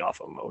to feed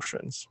off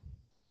emotions.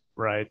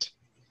 Right.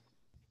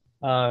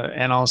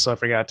 And also, I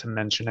forgot to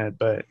mention it,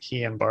 but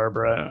he and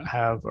Barbara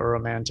have a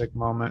romantic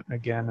moment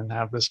again and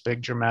have this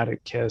big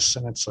dramatic kiss.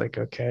 And it's like,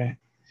 okay.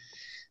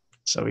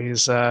 So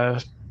he's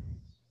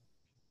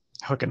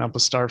hooking up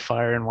with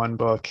Starfire in one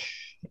book,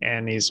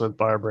 and he's with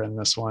Barbara in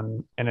this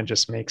one. And it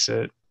just makes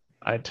it,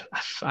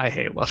 I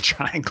hate love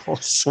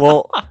triangles.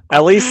 Well,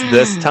 at least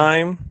this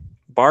time,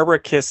 Barbara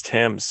kissed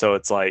him. So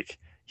it's like,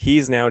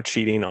 he's now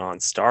cheating on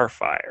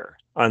Starfire.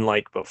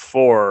 Unlike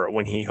before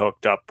when he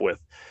hooked up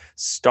with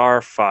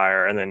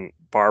Starfire and then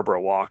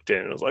Barbara walked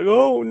in and was like,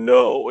 "Oh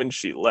no," and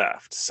she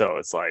left. So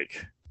it's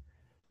like,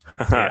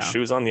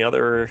 shoes on the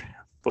other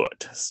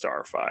foot,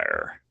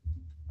 Starfire.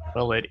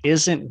 Well, it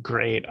isn't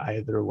great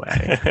either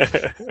way.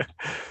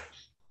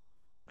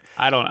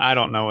 I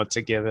don't know what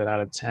to give it out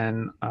of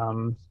 10.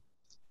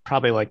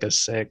 Probably like a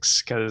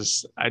 6,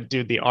 because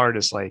the art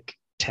is like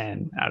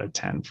 10 out of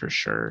 10 for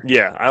sure.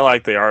 Yeah, I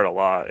like the art a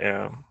lot.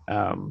 Yeah.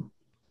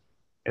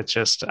 It's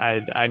just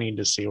I need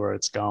to see where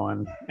it's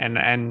going, and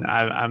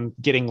I'm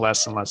getting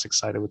less and less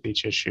excited with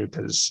each issue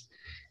because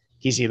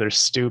he's either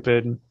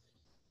stupid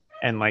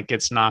and like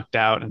gets knocked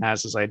out and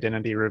has his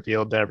identity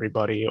revealed to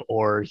everybody,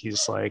 or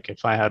he's like,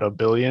 if I had $1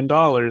 billion,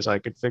 I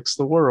could fix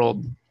the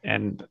world.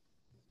 And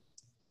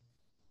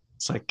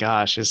it's like,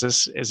 gosh, is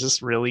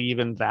this really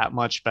even that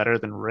much better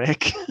than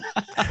Rick?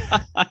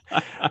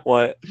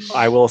 What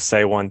I will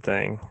say one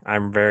thing,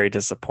 I'm very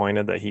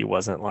disappointed that he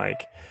wasn't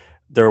like,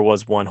 there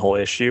was one whole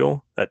issue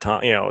that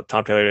Tom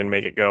Taylor didn't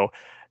make it go.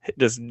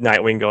 Does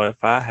Nightwing go,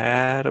 if I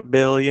had $1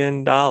 billion?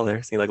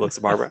 He like looks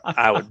at Barbara,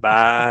 I would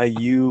buy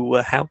you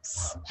a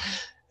house.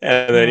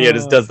 And then he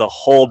just does the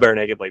whole Bare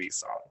Naked Ladies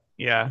song.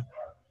 Yeah.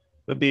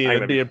 It'd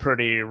be a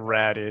pretty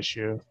rad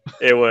issue.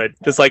 It would.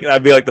 Just like,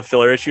 that'd be like the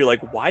filler issue.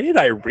 Like, why did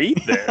I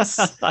read this?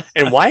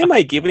 And why am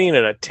I giving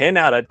it a 10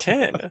 out of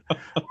 10?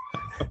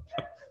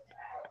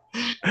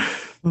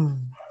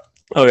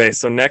 Okay,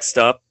 so next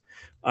up,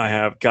 I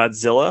have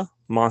Godzilla,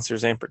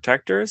 Monsters and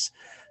Protectors.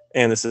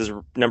 And this is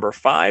number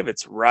 5.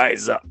 It's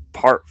Rise Up,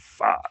 Part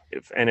 5.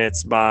 And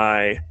it's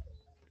by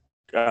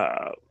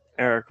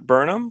Eric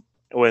Burnham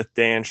with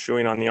Dan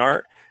Schuing on the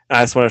art. And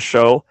I just want to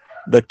show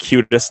the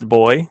cutest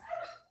boy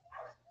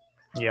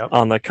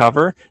on the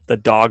cover. The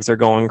dogs are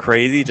going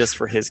crazy just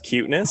for his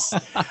cuteness.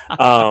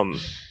 But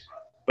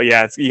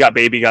yeah, you got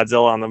Baby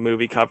Godzilla on the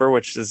movie cover,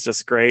 which is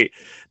just great.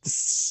 The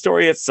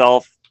story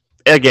itself,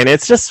 again,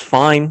 it's just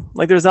fine.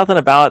 Like, there's nothing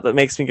about it that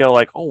makes me go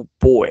like, oh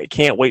boy, I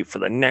can't wait for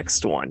the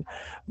next one.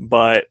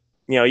 But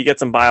you get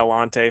some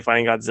Biollante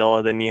fighting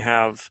Godzilla, then you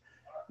have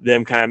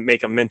them kind of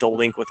make a mental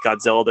link with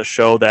Godzilla to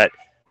show that,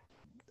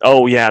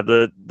 oh yeah,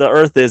 the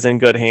Earth is in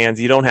good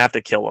hands. You don't have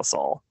to kill us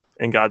all.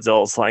 And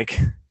Godzilla's like,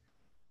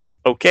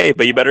 okay,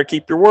 but you better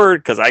keep your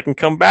word, because I can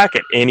come back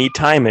at any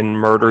time and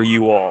murder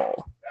you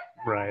all.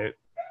 Right.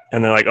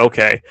 And they're like,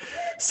 okay.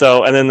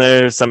 So, and then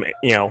there's some,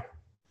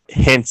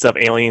 hints of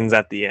aliens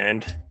at the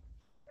end,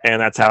 and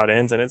that's how it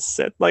ends. And it's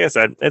like I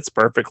said, it's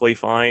perfectly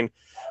fine.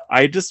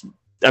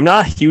 I'm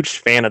not a huge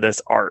fan of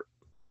this art.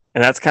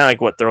 And that's kind of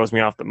like what throws me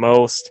off the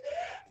most.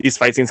 These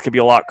fight scenes could be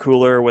a lot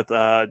cooler with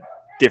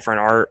different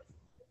art.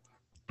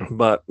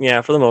 But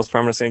yeah, for the most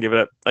part, I'm just going to give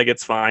it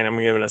it's fine. I'm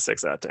going to give it a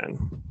 6 out of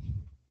 10.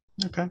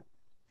 Okay.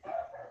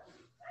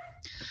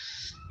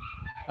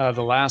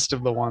 The last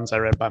of the ones I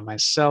read by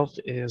myself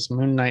is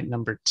Moon Knight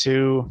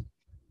 #2.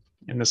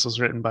 And this was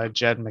written by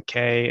Jed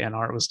McKay and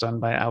art was done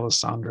by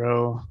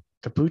Alessandro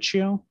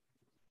Capuccio.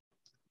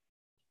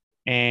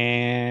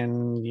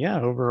 And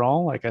yeah,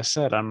 overall, like I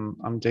said,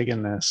 I'm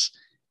digging this.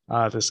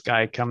 This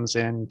guy comes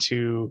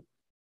into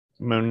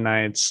Moon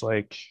Knight's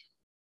like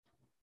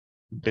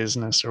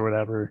business or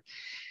whatever.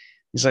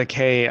 He's like,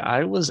 hey,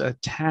 I was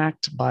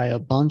attacked by a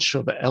bunch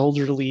of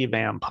elderly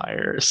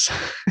vampires.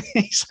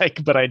 He's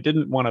like, but I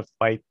didn't want to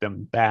fight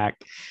them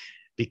back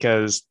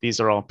because these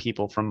are all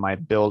people from my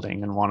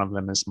building and one of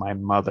them is my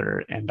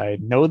mother and I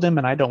know them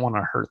and I don't want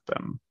to hurt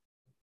them.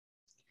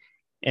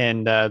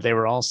 And they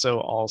were also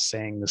all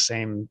saying the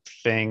same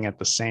thing at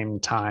the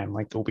same time,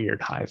 like the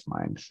weird hive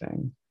mind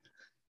thing.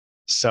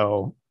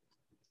 So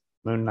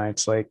Moon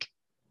Knight's like,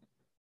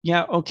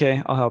 yeah,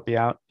 okay, I'll help you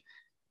out.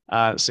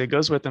 So he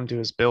goes with them to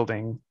his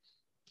building,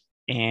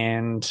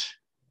 and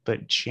the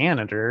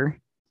janitor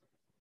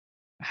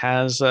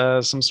has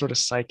some sort of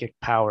psychic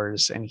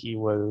powers, and he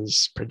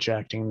was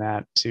projecting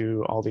that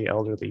to all the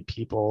elderly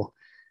people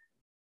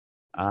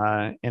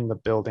in the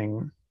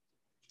building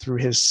through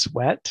his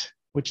sweat,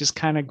 which is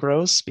kind of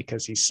gross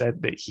because he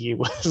said that he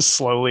was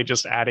slowly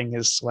just adding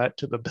his sweat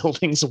to the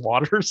building's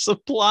water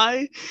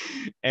supply.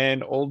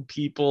 And old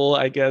people,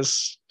 I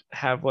guess,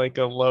 have like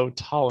a low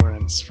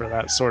tolerance for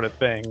that sort of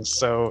thing.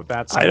 So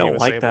that's how I he don't was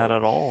like able. that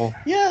at all.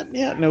 Yeah,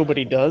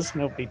 nobody does.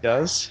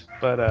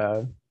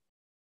 But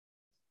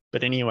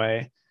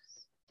anyway,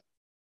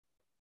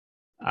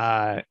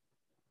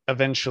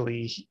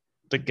 eventually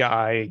the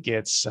guy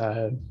gets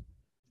the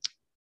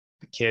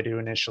kid who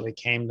initially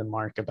came to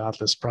Mark about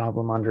this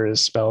problem under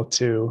his spell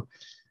too,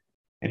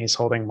 and he's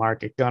holding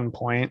Mark at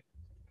gunpoint.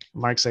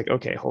 Mark's like,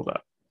 okay, hold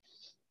up.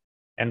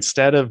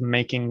 Instead of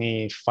making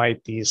me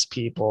fight these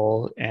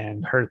people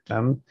and hurt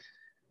them,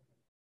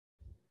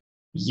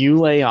 you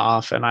lay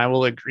off and I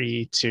will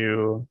agree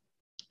to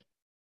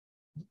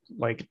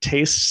like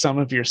taste some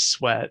of your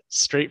sweat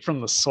straight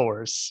from the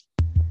source.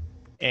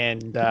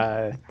 And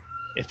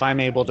if I'm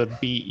able to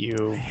beat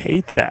you, I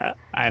hate that.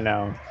 I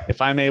know. If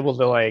I'm able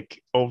to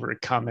like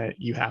overcome it,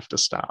 you have to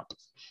stop.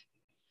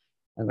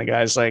 And the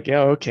guy's like,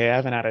 yeah, okay, I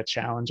haven't had a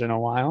challenge in a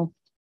while.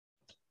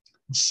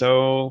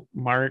 So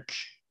Mark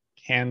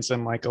hands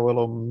him like a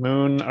little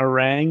moon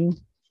orang,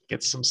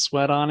 gets some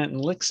sweat on it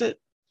and licks it.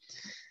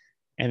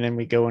 And then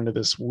we go into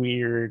this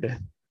weird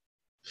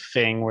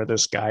thing where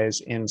this guy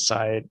is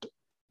inside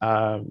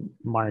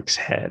Mark's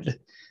head.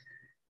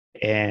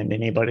 And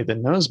anybody that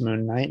knows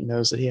Moon Knight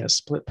knows that he has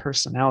split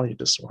personality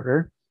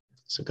disorder.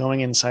 So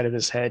going inside of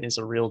his head is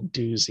a real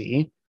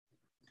doozy.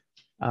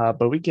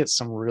 But we get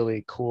some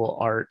really cool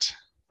art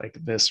like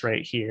this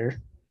right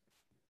here.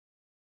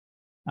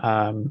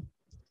 And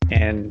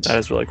that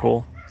is really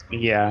cool.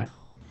 Yeah.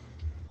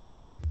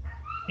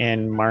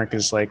 And Mark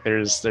is like,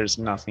 there's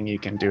nothing you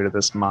can do to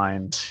this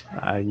mind.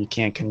 You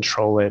can't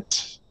control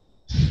it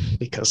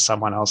because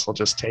someone else will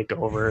just take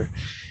over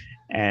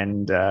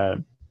and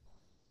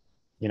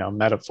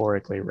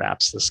metaphorically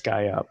wraps this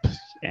guy up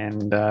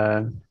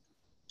and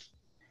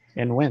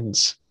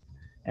wins.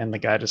 And the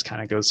guy just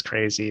kind of goes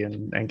crazy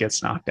and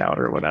gets knocked out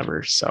or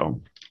whatever.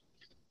 So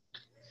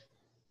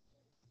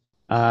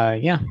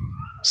yeah,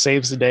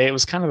 saves the day. It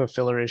was kind of a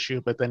filler issue,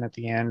 but then at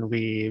the end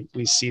we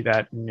see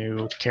that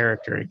new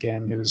character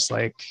again who's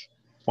like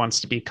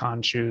wants to be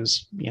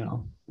Khonshu's,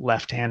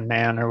 left-hand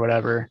man or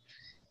whatever.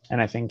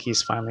 And I think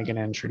he's finally going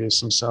to introduce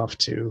himself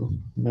to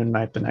Moon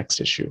Knight the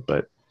next issue.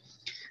 But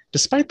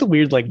despite the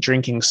weird like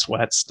drinking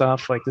sweat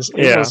stuff, like this,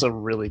 it was a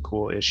really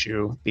cool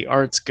issue. The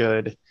art's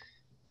good,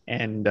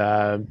 and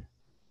the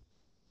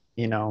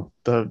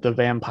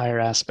vampire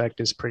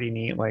aspect is pretty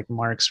neat. Like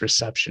Mark's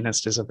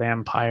receptionist is a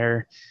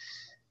vampire.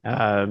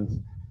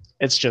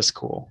 It's just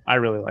cool. I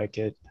really like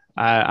it.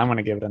 I'm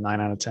gonna give it a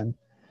 9 out of 10.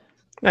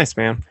 Nice,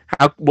 man.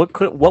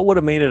 What would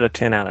have made it a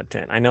 10 out of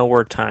 10? I know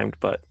we're timed,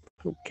 but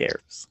who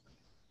cares?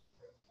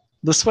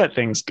 The sweat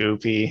thing's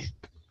goofy.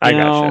 I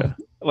gotcha.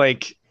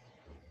 Like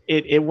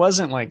it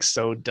wasn't like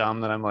so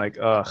dumb that I'm like,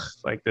 ugh,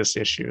 like this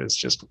issue is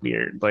just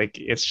weird. Like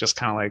it's just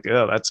kind of like,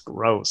 oh, that's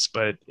gross.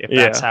 But if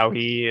that's how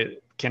he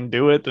can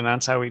do it, then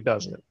that's how he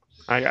does it.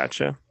 I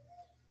gotcha.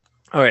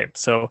 All right,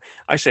 so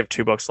I actually have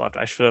 2 books left.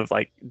 I should have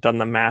like done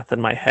the math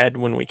in my head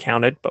when we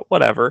counted, but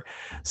whatever.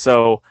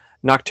 So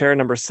Nocterra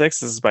 #6,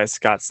 this is by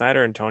Scott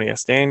Snyder and Tony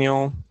S.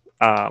 Daniel.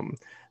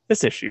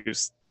 This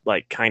issue's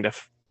like kind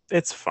of,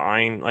 it's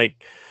fine.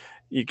 Like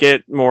you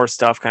get more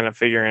stuff kind of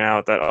figuring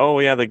out that, oh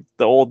yeah, the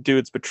old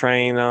dude's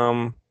betraying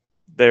them.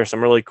 There's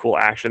some really cool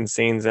action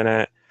scenes in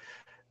it.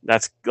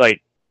 That's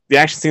like, the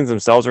action scenes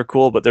themselves are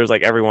cool, but there's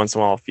like every once in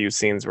a while a few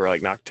scenes where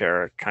like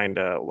Nocterra kind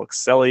of looks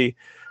silly,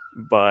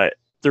 but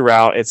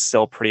throughout it's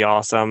still pretty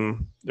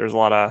awesome. There's a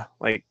lot of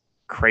like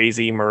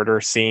crazy murder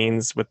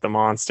scenes with the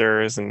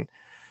monsters, and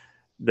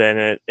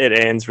then it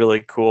ends really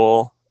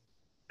cool.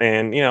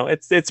 And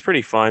it's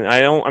pretty fun.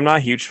 I'm not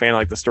a huge fan of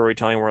like the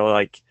storytelling where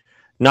like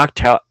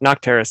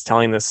Nocterra is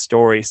telling this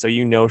story, so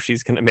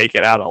she's gonna make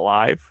it out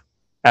alive,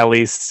 at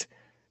least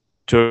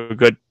to a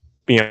good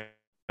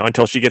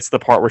until she gets to the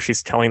part where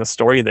she's telling the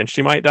story, then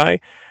she might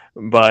die.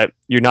 But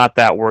you're not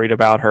that worried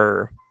about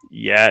her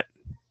yet.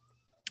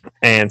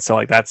 And so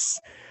like that's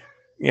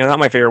not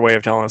my favorite way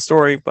of telling a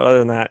story, but other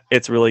than that,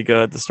 it's really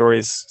good. The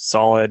story's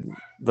solid,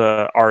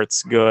 the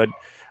art's good.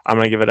 I'm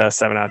gonna give it a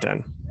 7 out of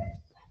 10.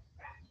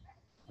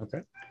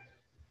 Okay.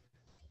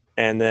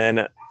 And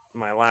then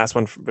my last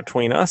one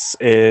between us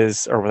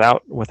is, or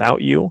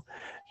without you,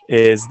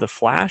 is The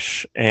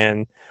Flash.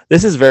 And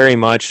this is very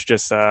much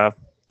just a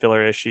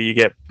filler issue. You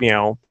get,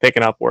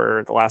 picking up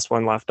where the last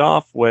one left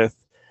off with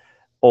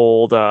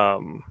old,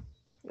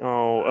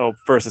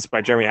 first it's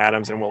by Jeremy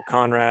Adams and Will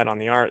Conrad on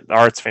the art. The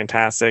art's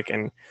fantastic.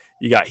 And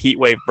you got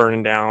Heatwave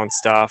burning down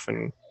stuff.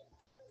 And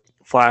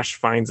Flash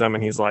finds him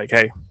and he's like,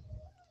 hey,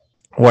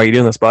 why are you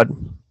doing this, bud?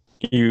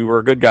 You were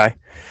a good guy.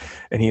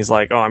 And he's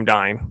like, oh, I'm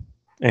dying.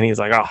 And he's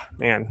like, oh,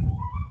 man,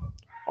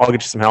 I'll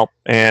get you some help.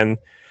 And,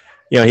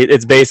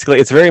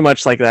 it's very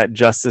much like that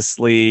Justice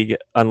League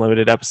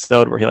Unlimited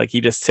episode where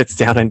he just sits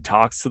down and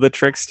talks to the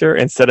trickster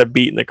instead of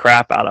beating the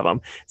crap out of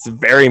him. It's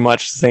very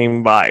much the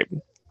same vibe,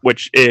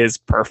 which is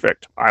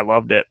perfect. I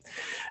loved it.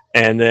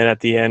 And then at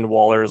the end,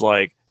 Waller's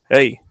like,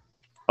 hey,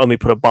 let me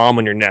put a bomb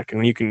on your neck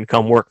and you can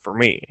come work for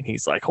me. And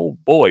he's like, oh,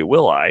 boy,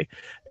 will I?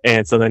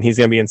 And so then he's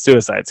going to be in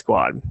Suicide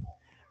Squad.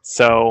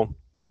 So,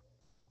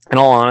 in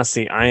all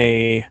honesty,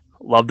 I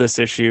love this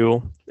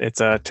issue.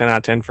 It's a 10 out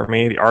of 10 for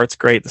me. The art's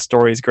great. The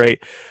story's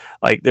great.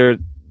 Like the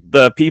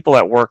people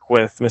that work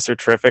with Mr.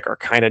 Terrific are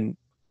kind of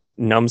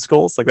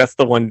numbskulls. Like that's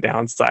the one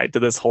downside to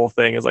this whole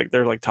thing is like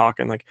they're like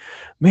talking like,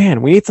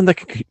 man, we need something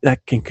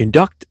that can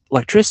conduct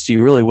electricity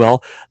really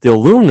well. The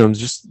aluminum's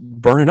just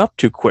burning up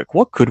too quick.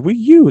 What could we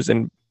use?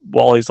 And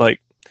Wally's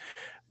like,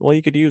 well,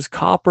 you could use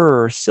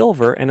copper or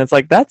silver. And it's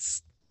like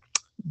that's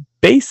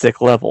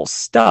basic level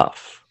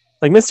stuff.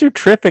 Like Mr.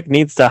 Terrific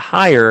needs to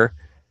hire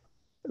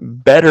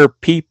better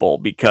people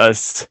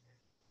because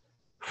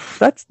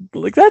that's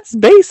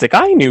basic.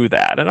 I knew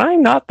that, and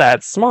I'm not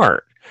that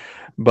smart.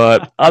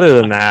 But other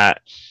than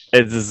that,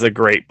 it is a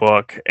great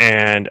book,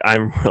 and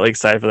I'm really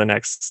excited for the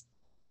next,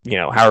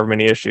 however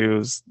many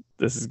issues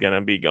this is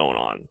gonna be going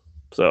on.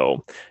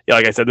 So yeah,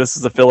 like I said, this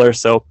is a filler.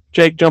 So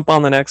Jake, jump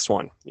on the next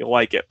one. You'll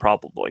like it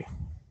probably.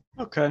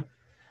 Okay.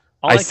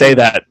 I say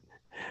that.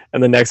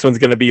 And the next one's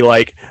going to be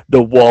like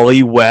the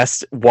Wally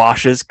West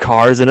washes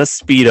cars in a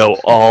Speedo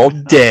all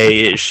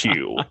day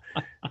issue.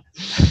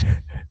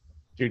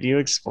 Dude, you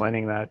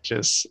explaining that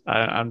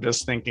I'm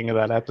just thinking of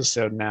that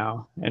episode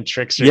now. And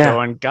Trickster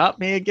going, got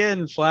me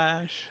again,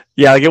 Flash.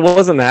 Yeah, like it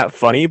wasn't that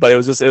funny, but it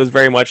was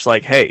very much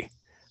like, hey,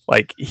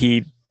 like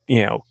he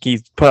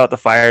put out the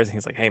fires and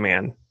he's like, hey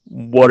man,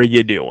 what are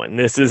you doing?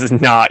 This is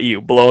not you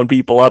blowing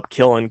people up,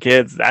 killing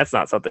kids. That's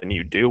not something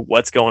you do.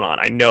 What's going on?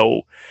 I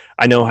know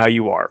how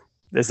you are.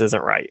 This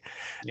isn't right.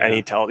 Yeah.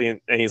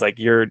 And he's like,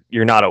 you're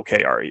not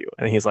okay, are you?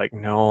 And he's like,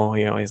 no,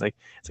 it's like,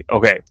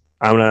 okay,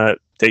 I'm going to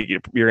take you,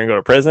 you're going to go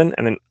to prison.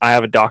 And then I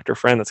have a doctor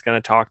friend that's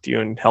going to talk to you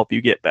and help you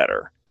get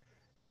better.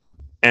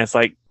 And it's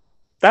like,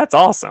 that's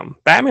awesome.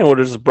 Batman would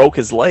have just broke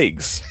his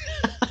legs.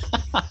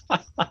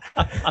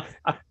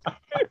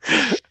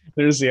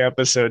 There's the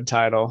episode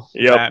title.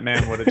 Yep.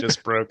 Batman would have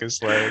just broke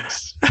his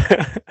legs.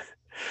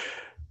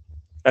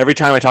 Every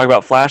time I talk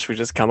about Flash, we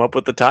just come up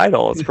with the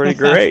title. It's pretty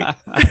great.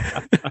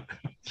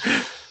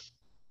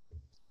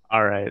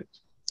 All right.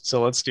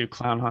 So let's do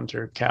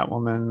Clownhunter,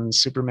 Catwoman,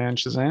 Superman,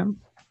 Shazam.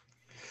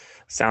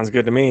 Sounds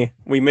good to me.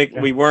 We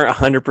weren't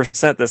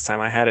 100% this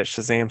time. I had it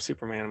Shazam,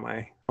 Superman in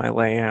my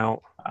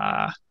layout.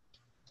 All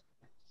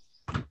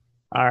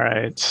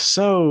right.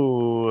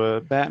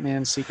 So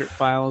Batman Secret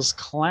Files,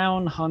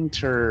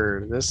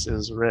 Clownhunter. This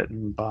is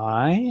written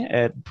by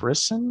Ed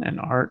Brisson and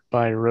art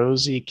by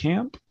Rosie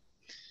Camp.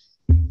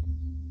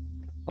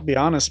 I'll be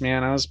honest,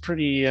 man. I was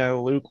pretty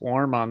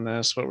lukewarm on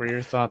this. What were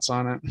your thoughts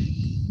on it?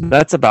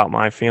 That's about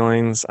my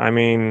feelings. I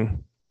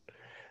mean,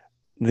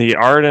 the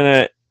art in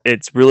it,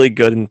 it's really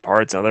good in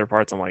parts. Other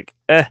parts, I'm like,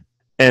 eh.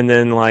 And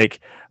then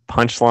like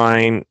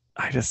Punchline,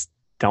 I just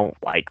don't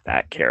like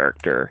that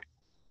character.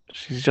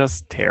 She's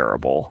just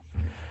terrible.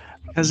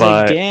 Because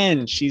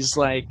again, she's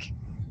like,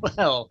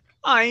 well,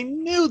 I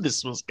knew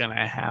this was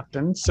gonna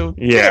happen. So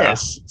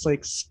yes, it's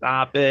like,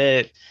 stop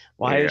it.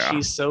 Why is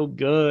she so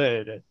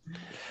good?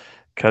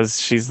 Because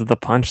she's the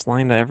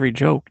punchline to every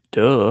joke,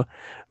 duh.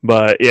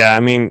 But yeah,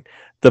 I mean,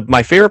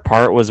 my favorite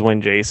part was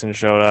when Jason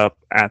showed up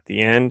at the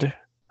end.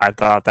 I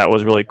thought that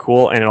was really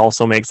cool, and it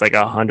also makes like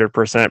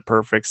 100%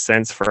 perfect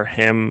sense for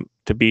him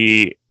to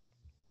be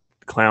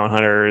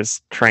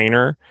Clownhunter's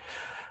trainer.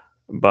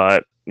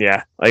 But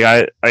yeah, like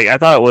I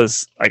thought it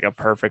was like a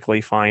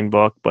perfectly fine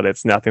book, but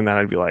it's nothing that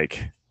I'd be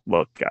like,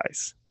 look,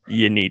 guys,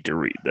 you need to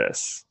read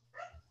this.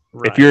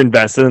 Right. If you're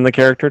invested in the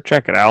character,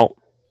 check it out.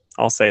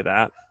 I'll say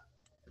that.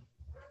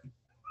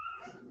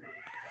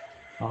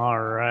 All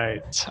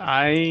right.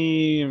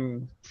 I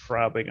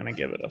probably going to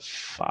give it a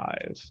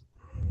 5.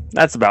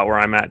 That's about where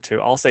I'm at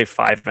too. I'll say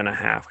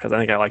 5.5 because I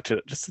think I liked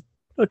it just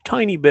a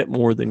tiny bit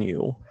more than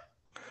you.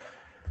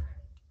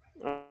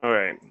 All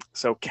right.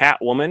 So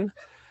Catwoman,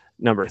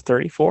 number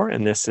 34,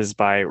 and this is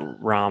by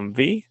Ram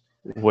V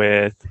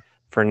with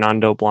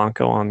Fernando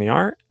Blanco on the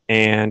art.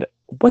 And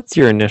what's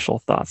your initial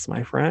thoughts,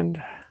 my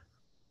friend?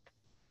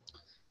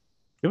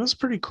 It was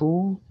pretty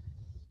cool.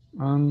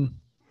 I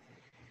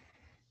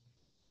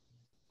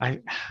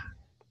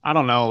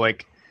don't know,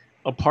 like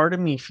a part of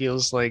me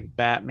feels like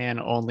Batman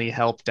only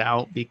helped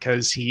out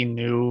because he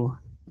knew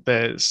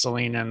that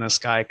Selena and this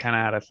guy kind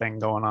of had a thing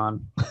going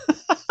on.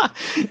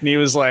 And he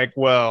was like,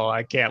 well,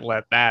 I can't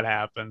let that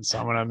happen, so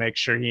I'm going to make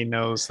sure he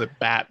knows that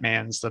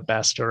Batman's the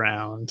best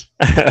around.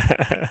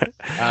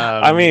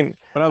 I mean,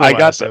 but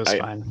otherwise, it was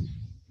fine.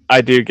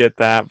 I do get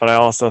that, but I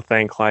also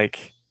think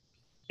like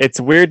it's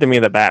weird to me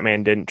that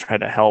Batman didn't try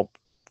to help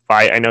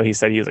fight. I know he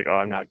said he was like, oh,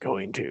 I'm not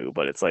going to,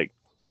 but it's like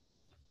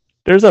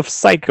there's a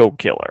psycho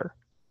killer.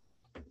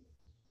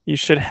 You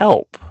should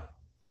help.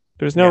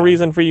 There's no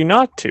reason for you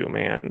not to,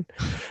 man.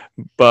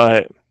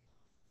 But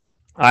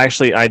I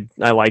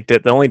liked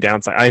it. The only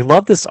downside, I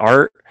love this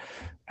art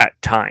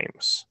at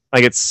times.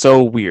 Like it's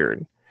so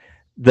weird.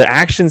 The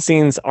action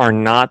scenes are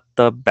not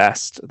the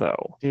best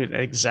though. Dude,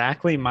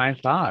 exactly my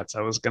thoughts.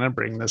 I was gonna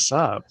bring this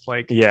up.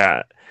 Like,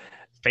 yeah,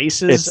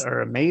 faces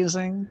are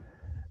amazing.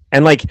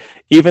 And like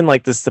even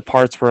like the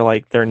parts where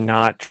like they're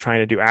not trying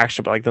to do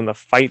action, but like then the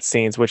fight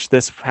scenes, which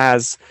this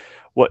has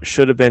what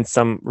should have been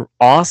some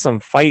awesome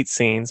fight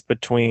scenes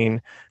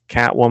between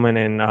Catwoman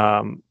and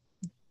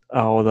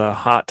the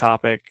Hot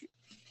Topic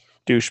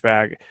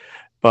douchebag,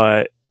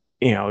 but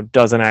you know,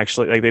 doesn't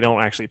actually, like, they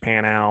don't actually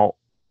pan out.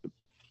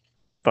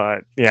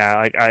 But yeah,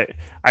 like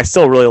I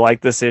still really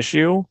like this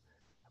issue,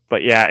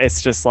 but yeah,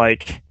 it's just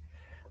like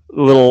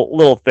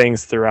little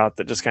things throughout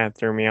that just kind of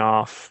threw me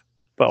off.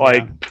 But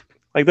like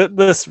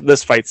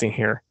this fight scene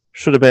here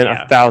should have been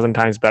 1,000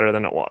 times better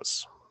than it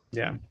was.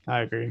 Yeah, I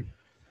agree.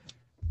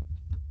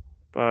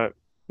 But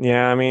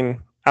yeah, I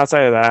mean,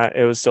 outside of that,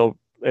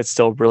 it's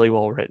still really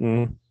well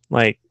written.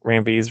 Like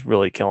Ramby's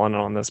really killing it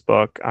on this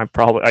book. I'm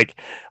probably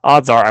like,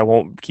 odds are I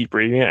won't keep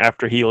reading it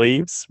after he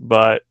leaves,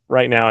 but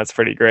right now it's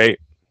pretty great.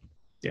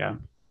 Yeah.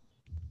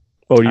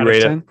 What would you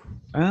rate it?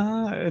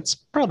 It's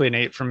probably an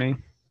 8 for me.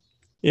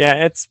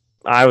 Yeah,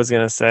 I was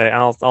gonna say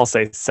I'll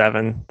say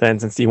 7 then,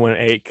 since you went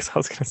 8, because I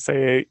was gonna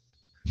say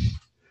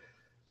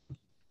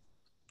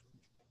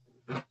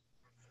 8.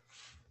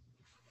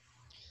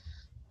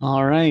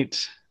 All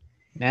right.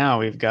 Now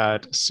we've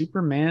got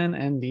Superman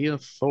and the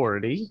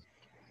Authority,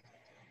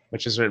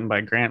 which is written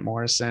by Grant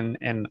Morrison.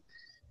 And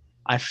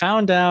I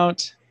found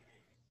out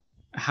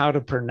how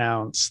to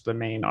pronounce the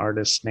main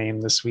artist's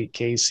name this week,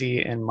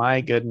 Casey. And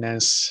my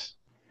goodness,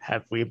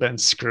 have we been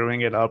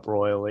screwing it up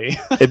royally?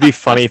 It'd be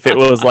funny if it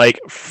was like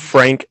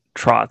Frank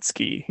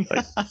Trotsky.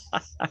 Like...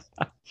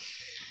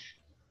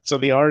 So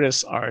the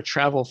artists are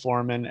Travel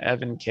Foreman,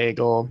 Evan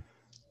Cagle,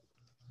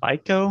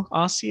 Iko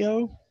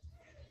Ossio,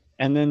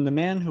 and then the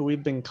man who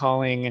we've been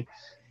calling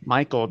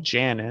Michael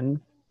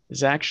Janin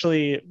is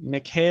actually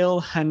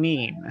Mikhail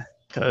Hanin,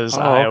 because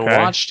I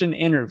watched an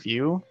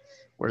interview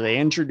where they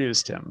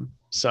introduced him.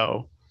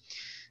 So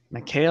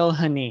Mikhail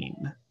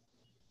Hanin,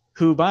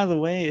 who, by the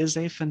way, is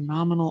a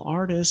phenomenal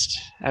artist.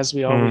 As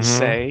we always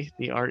say,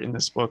 the art in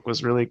this book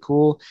was really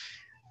cool.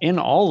 In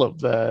all of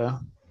the,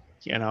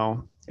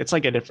 it's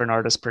like a different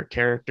artist per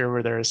character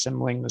where they're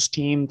assembling this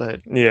team,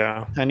 but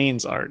yeah,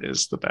 Hanin's art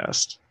is the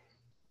best.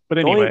 But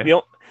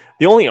anyway.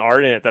 The only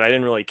art in it that I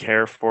didn't really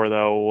care for,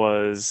 though,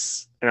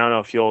 was, and I don't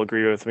know if you'll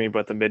agree with me,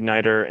 but the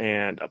Midnighter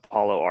and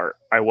Apollo art,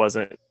 I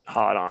wasn't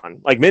hot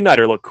on. Like,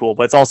 Midnighter looked cool,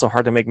 but it's also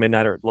hard to make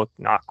Midnighter look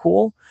not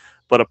cool.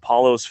 But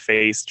Apollo's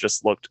face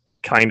just looked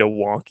kind of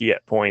wonky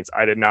at points.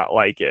 I did not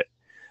like it.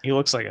 He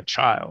looks like a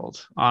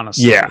child,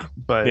 honestly. Yeah.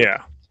 But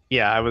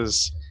I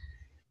was...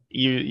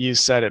 You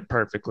said it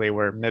perfectly,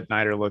 where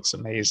Midnighter looks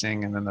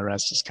amazing and then the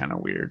rest is kind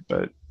of weird.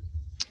 But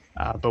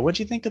what'd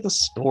you think of the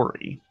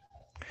story?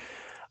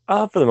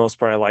 For the most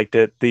part, I liked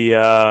it.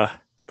 The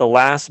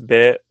last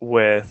bit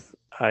with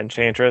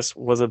Enchantress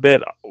was a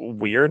bit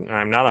weird, and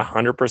I'm not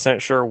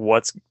 100% sure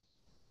what's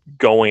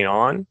going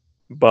on.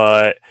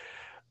 But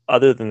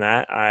other than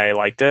that, I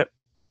liked it.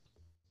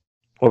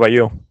 What about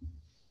you?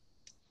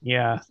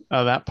 Yeah,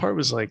 that part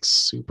was like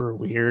super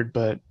weird,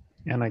 but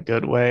in a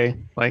good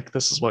way. Like,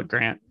 this is what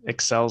Grant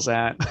excels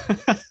at.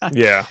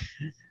 Yeah.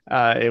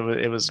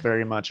 It was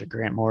very much a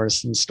Grant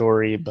Morrison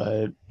story,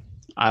 but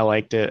I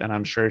liked it, and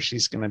I'm sure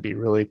she's going to be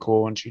really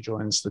cool when she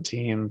joins the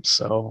team.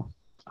 So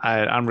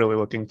I'm really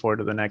looking forward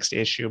to the next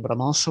issue, but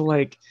I'm also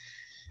like,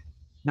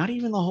 not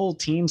even the whole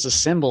team's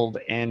assembled,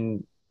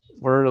 and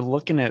we're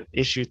looking at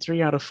issue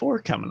 3 out of 4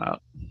 coming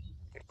up.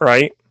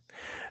 Right.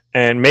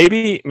 And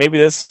maybe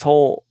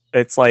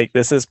it's like,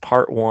 this is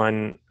part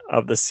 1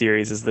 of the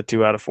series, is the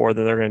 2 out of 4.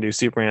 Then they're going to do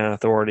Superman and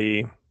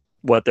Authority,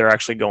 what they're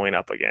actually going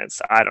up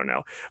against. I don't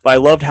know. But I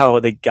loved how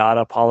they got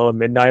Apollo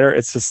and Midnighter.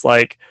 It's just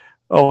like,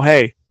 oh,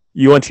 hey,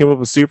 you want to team up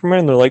with Superman?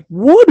 And they're like,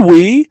 would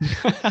we?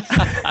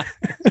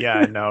 Yeah,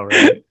 I know,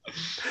 right?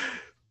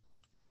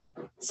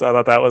 So I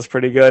thought that was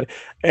pretty good.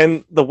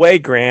 And the way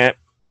Grant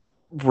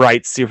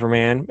writes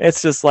Superman,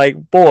 it's just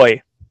like,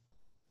 boy,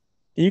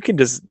 you can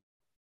just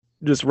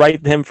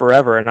write him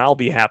forever and I'll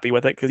be happy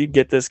with it because you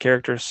get this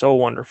character so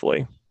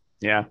wonderfully.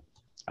 Yeah,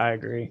 I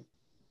agree.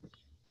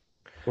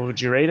 What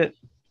would you rate it?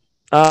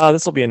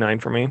 This will be a 9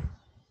 for me.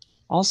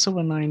 Also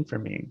a 9 for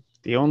me.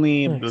 The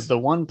only Nice. the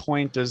 1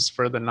 point is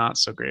for the not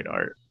so great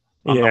art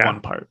on the Yeah.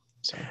 one part.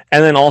 So.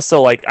 And then also,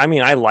 like, I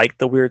mean, I like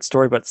the weird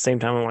story, but at the same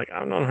time, I'm like,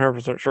 I'm not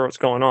 100% sure what's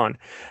going on.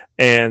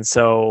 And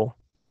so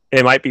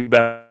it might be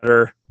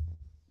better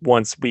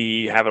once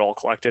we have it all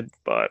collected,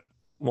 but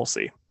we'll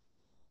see.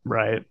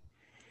 Right.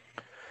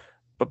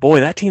 But boy,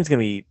 that team's going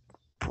to be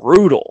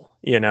brutal,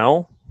 you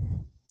know?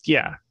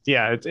 Yeah.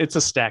 Yeah. It's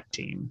a stacked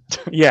team.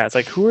 Yeah. It's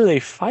like, who are they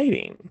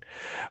fighting?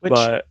 Which,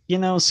 but, you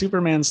know,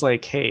 Superman's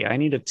like, hey, I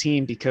need a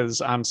team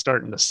because I'm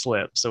starting to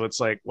slip. So it's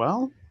like,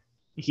 well,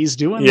 he's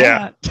doing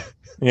that.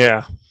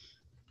 Yeah.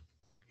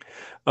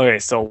 Okay,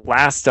 so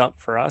last up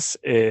for us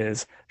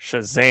is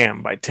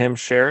Shazam by Tim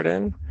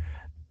Sheridan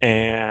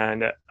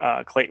and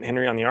Clayton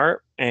Henry on the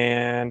art.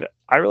 And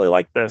I really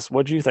like this.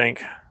 What do you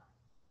think?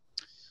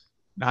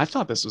 I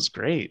thought this was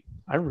great.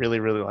 I really,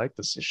 really like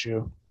this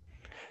issue.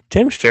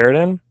 Tim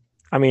Sheridan,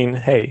 I mean,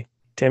 hey,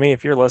 Timmy,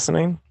 if you're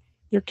listening,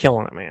 you're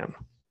killing it, man.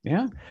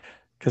 Yeah.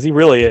 Because he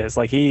really is.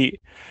 Like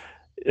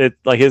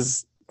like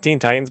his Teen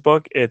Titans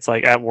book, it's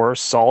like at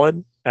worst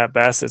solid. At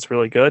best, it's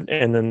really good.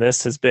 And then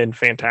this has been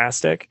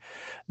fantastic.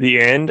 The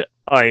end,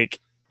 like,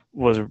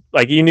 was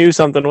like you knew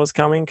something was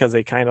coming because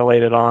they kind of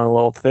laid it on a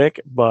little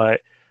thick, but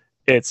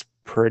it's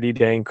pretty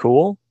dang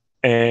cool.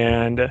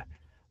 And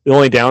the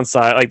only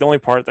downside, like the only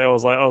part that I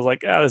was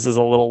like, ah, this is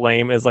a little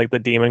lame, is like the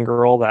demon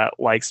girl that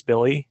likes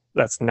Billy.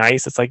 That's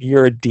nice. It's like,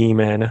 you're a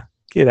demon.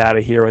 Get out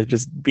of here with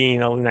just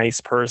being a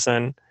nice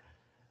person.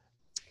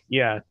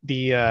 Yeah.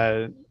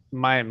 The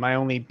my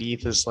only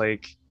beef is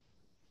like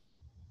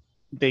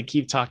they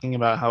keep talking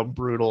about how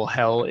brutal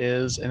hell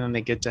is, and then they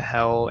get to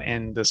hell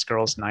and this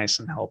girl's nice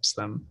and helps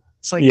them.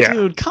 It's like,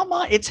 dude, come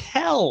on, it's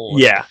hell.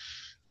 Yeah.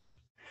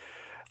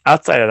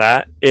 Outside of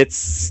that, it's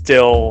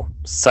still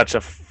such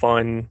a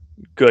fun,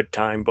 good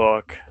time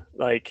book.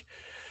 Like,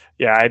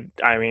 yeah,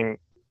 I mean,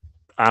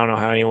 I don't know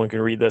how anyone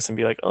can read this and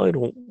be like, oh, I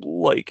don't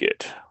like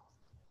it.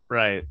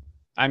 Right.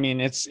 I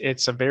mean,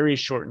 it's a very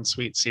short and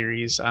sweet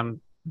series. I'm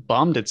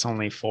bummed it's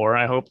only 4.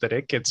 I hope that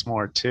it gets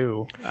more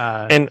too.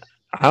 And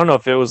I don't know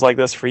if it was like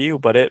this for you,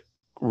 but it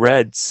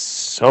read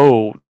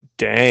so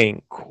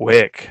dang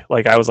quick.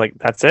 Like, I was like,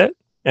 that's it?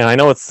 And I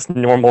know it's a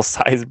normal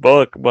size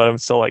book, but I'm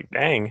still like,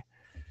 dang.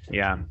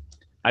 Yeah.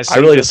 I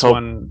really just hope...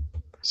 one.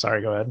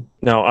 Sorry, go ahead.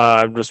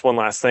 No, just one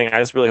last thing. I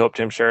just really hope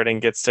Tim Sheridan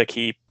gets to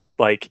keep,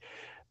 like,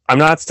 I'm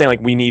not saying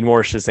like we need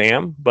more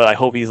Shazam, but I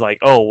hope he's like,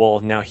 oh, well,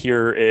 now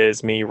here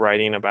is me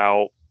writing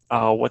about,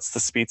 what's the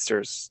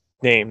speedster's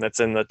name that's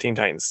in the Teen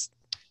Titans?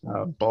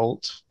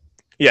 Bolt.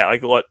 Yeah,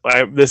 like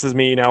this is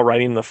me now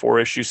writing the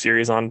 4-issue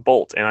series on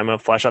Bolt, and I'm going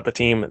to flesh out the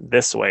team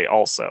this way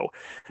also.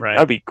 Right.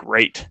 That'd be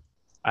great.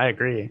 I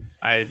agree.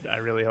 I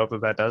really hope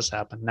that does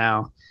happen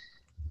now.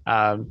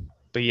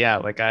 But yeah,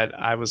 like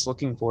I was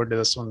looking forward to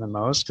this one the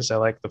most because I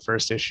liked the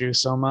first issue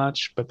so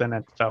much, but then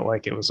it felt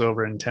like it was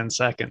over in 10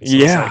 seconds. So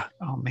yeah. Like,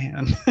 oh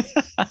man.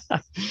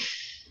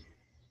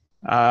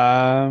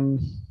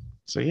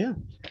 So yeah,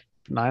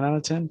 9 out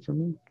of 10 for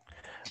me.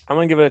 I'm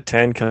gonna give it a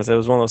 10 because it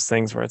was one of those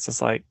things where it's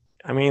just like,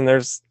 I mean,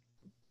 there's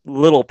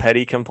little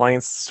petty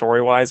complaints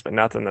story wise, but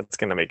nothing that's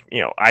gonna make,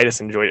 I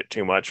just enjoyed it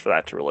too much for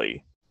that to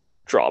really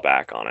draw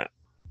back on it.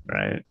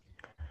 Right.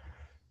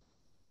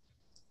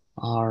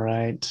 All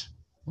right.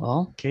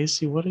 Well,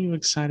 Casey, what are you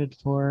excited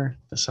for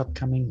this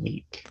upcoming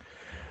week?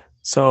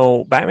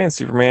 So Batman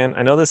Superman,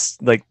 I know this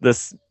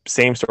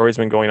same story's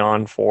been going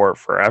on for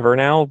forever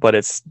now, but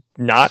it's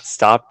not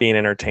stopped being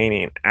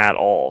entertaining at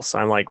all. So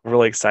I'm like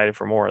really excited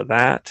for more of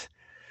that.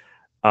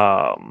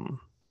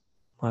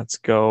 Let's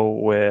go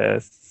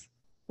with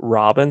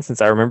Robin,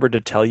 since I remembered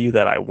to tell you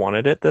that I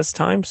wanted it this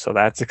time. So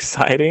that's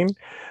exciting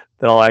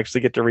that I'll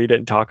actually get to read it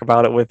and talk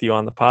about it with you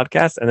on the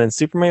podcast. And then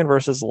Superman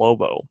versus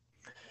Lobo.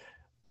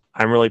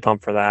 I'm really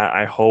pumped for that.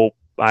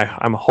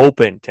 I'm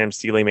hoping Tim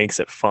Steele makes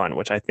it fun,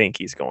 which I think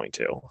he's going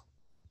to.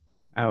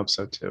 I hope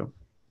so too.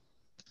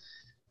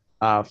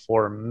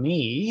 For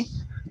me,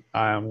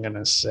 I'm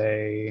gonna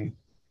say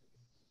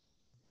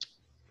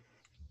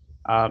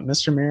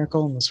Mr.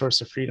 Miracle and the Source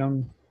of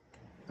Freedom.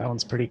 That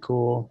one's pretty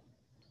cool.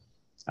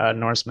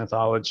 Norse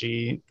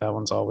mythology. That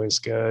one's always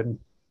good.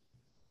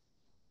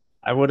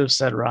 I would have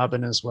said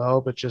Robin as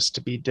well, but just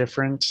to be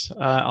different,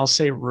 I'll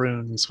say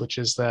Runes, which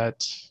is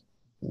that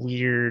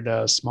weird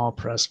small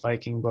press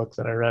Viking book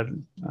that I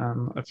read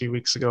a few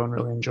weeks ago and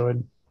really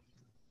enjoyed.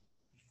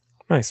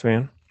 Nice,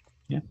 man.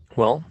 Yeah.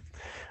 Well,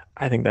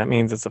 I think that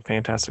means it's a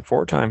Fantastic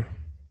Four time.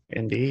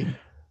 Indeed.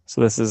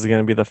 So this is going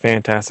to be the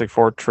Fantastic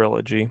Four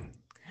trilogy.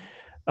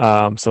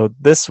 So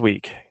this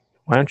week,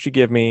 why don't you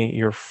give me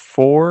your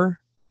 4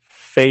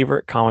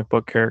 favorite comic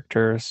book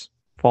characters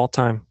of all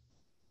time?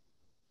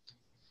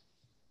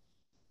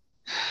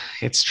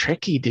 It's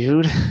tricky,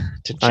 dude,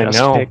 to I just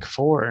know. pick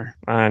four.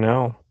 I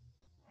know.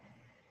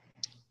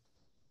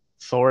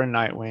 Thor and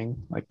Nightwing,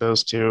 like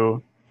those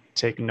two,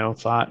 take no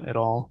thought at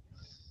all.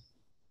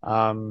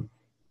 Um,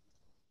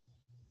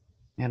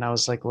 and I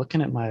was like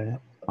looking at my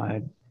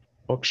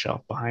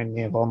bookshelf behind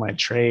me of all my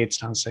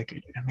trades, and I was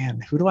like,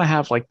 man, who do I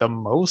have like the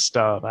most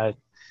of? I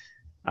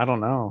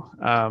don't know.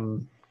 I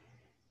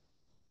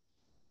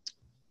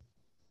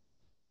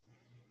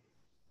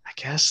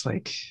guess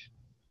like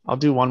I'll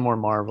do one more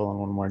Marvel and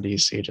one more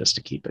DC just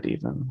to keep it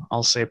even.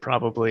 I'll say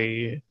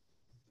probably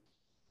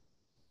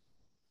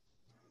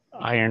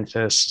Iron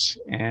Fist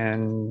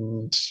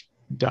and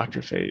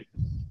Doctor Fate.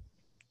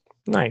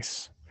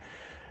 Nice.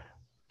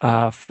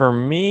 For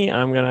me,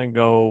 I'm gonna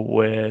go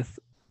with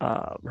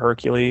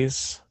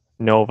Hercules,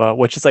 Nova,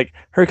 which is like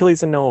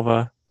Hercules and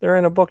Nova. They're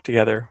in a book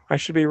together. I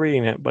should be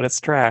reading it, but it's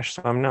trash,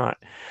 so I'm not.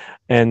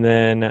 And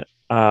then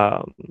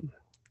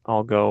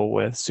I'll go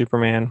with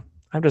Superman.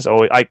 I'm just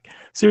always like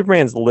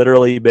Superman's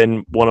literally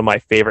been one of my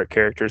favorite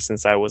characters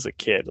since I was a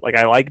kid. Like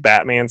I like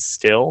Batman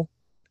still,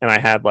 and I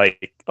had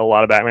like a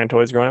lot of Batman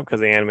toys growing up because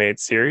of the animated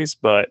series,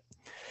 but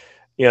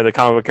the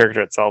comic book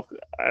character itself,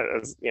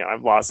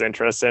 I've lost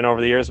interest in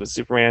over the years with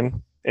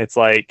Superman. It's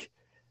like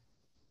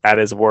at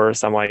his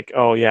worst, I'm like,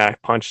 oh yeah, I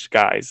punched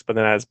guys, but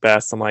then at his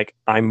best, I'm like,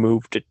 I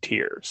moved to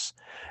tears,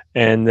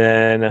 and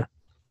then,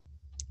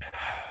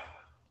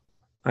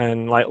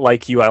 and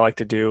like you, I like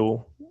to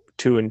do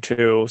 2 and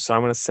 2, so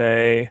I'm gonna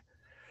say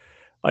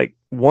like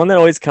one that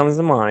always comes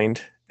to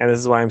mind, and this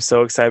is why I'm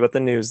so excited about the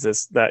news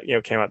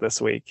that came out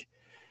this week.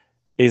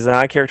 He's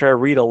not a character I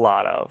read a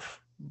lot of,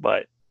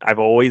 but I've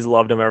always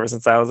loved him ever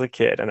since I was a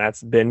kid, and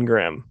that's Ben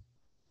Grimm.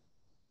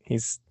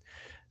 He's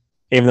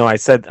even though I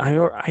said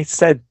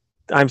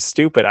I'm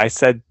stupid. I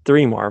said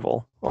 3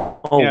 Marvel.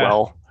 Oh Yeah,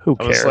 well, who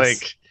I was cares?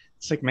 like,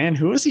 it's like, man,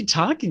 who is he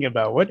talking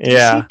about? What DC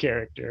Yeah,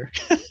 character?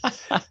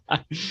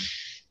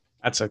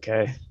 That's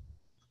okay.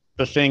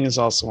 The Thing is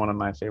also one of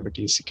my favorite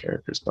DC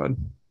characters, bud.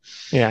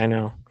 yeah, I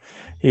know.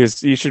 You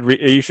should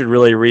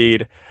really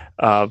read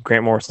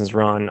Grant Morrison's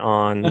run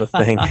on the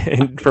Thing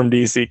from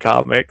DC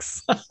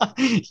Comics.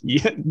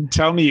 Yeah,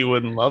 tell me you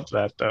wouldn't love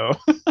that though.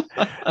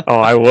 Oh,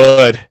 I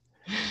would.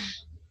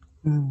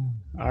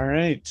 All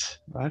right.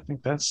 I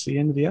think that's the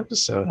end of the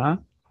episode, huh?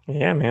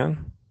 Yeah,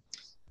 man.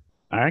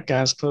 All right,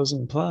 guys,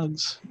 closing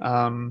plugs.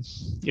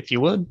 If you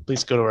would,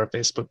 please go to our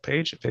Facebook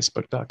page at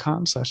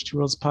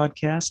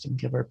facebook.com/2worldspodcast and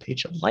give our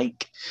page a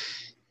like.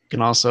 You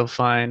can also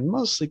find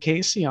mostly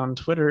Casey on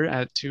Twitter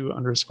at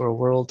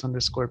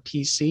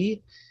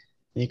 2_world_PC.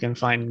 You can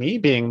find me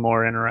being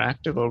more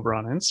interactive over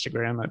on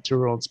Instagram at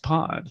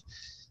 2worldspod.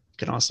 You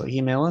can also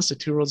email us at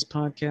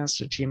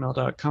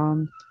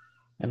 2worldspodcast@gmail.com.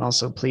 And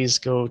also, please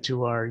go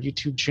to our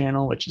YouTube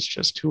channel, which is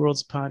just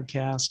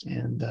 2worldspodcast,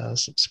 and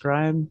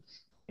subscribe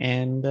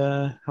and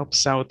help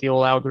us out with the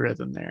old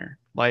algorithm there.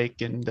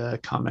 Like and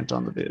comment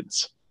on the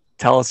vids.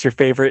 Tell us your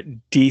favorite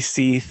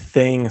DC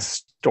Thing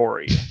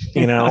story,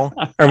 or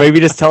maybe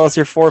just tell us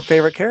your 4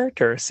 favorite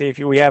characters. See if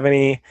we have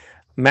any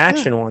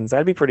matching ones.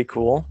 That'd be pretty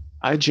cool.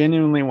 I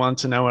genuinely want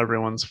to know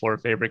everyone's 4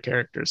 favorite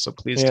characters, so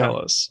please tell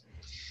us.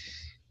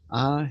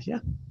 Yeah.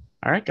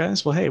 All right,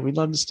 guys. Well, hey, we'd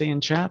love to stay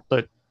in chat,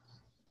 but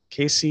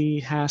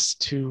Casey has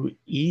to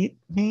eat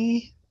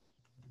me.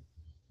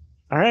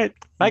 All right.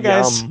 Bye,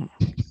 guys.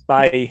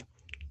 Bye.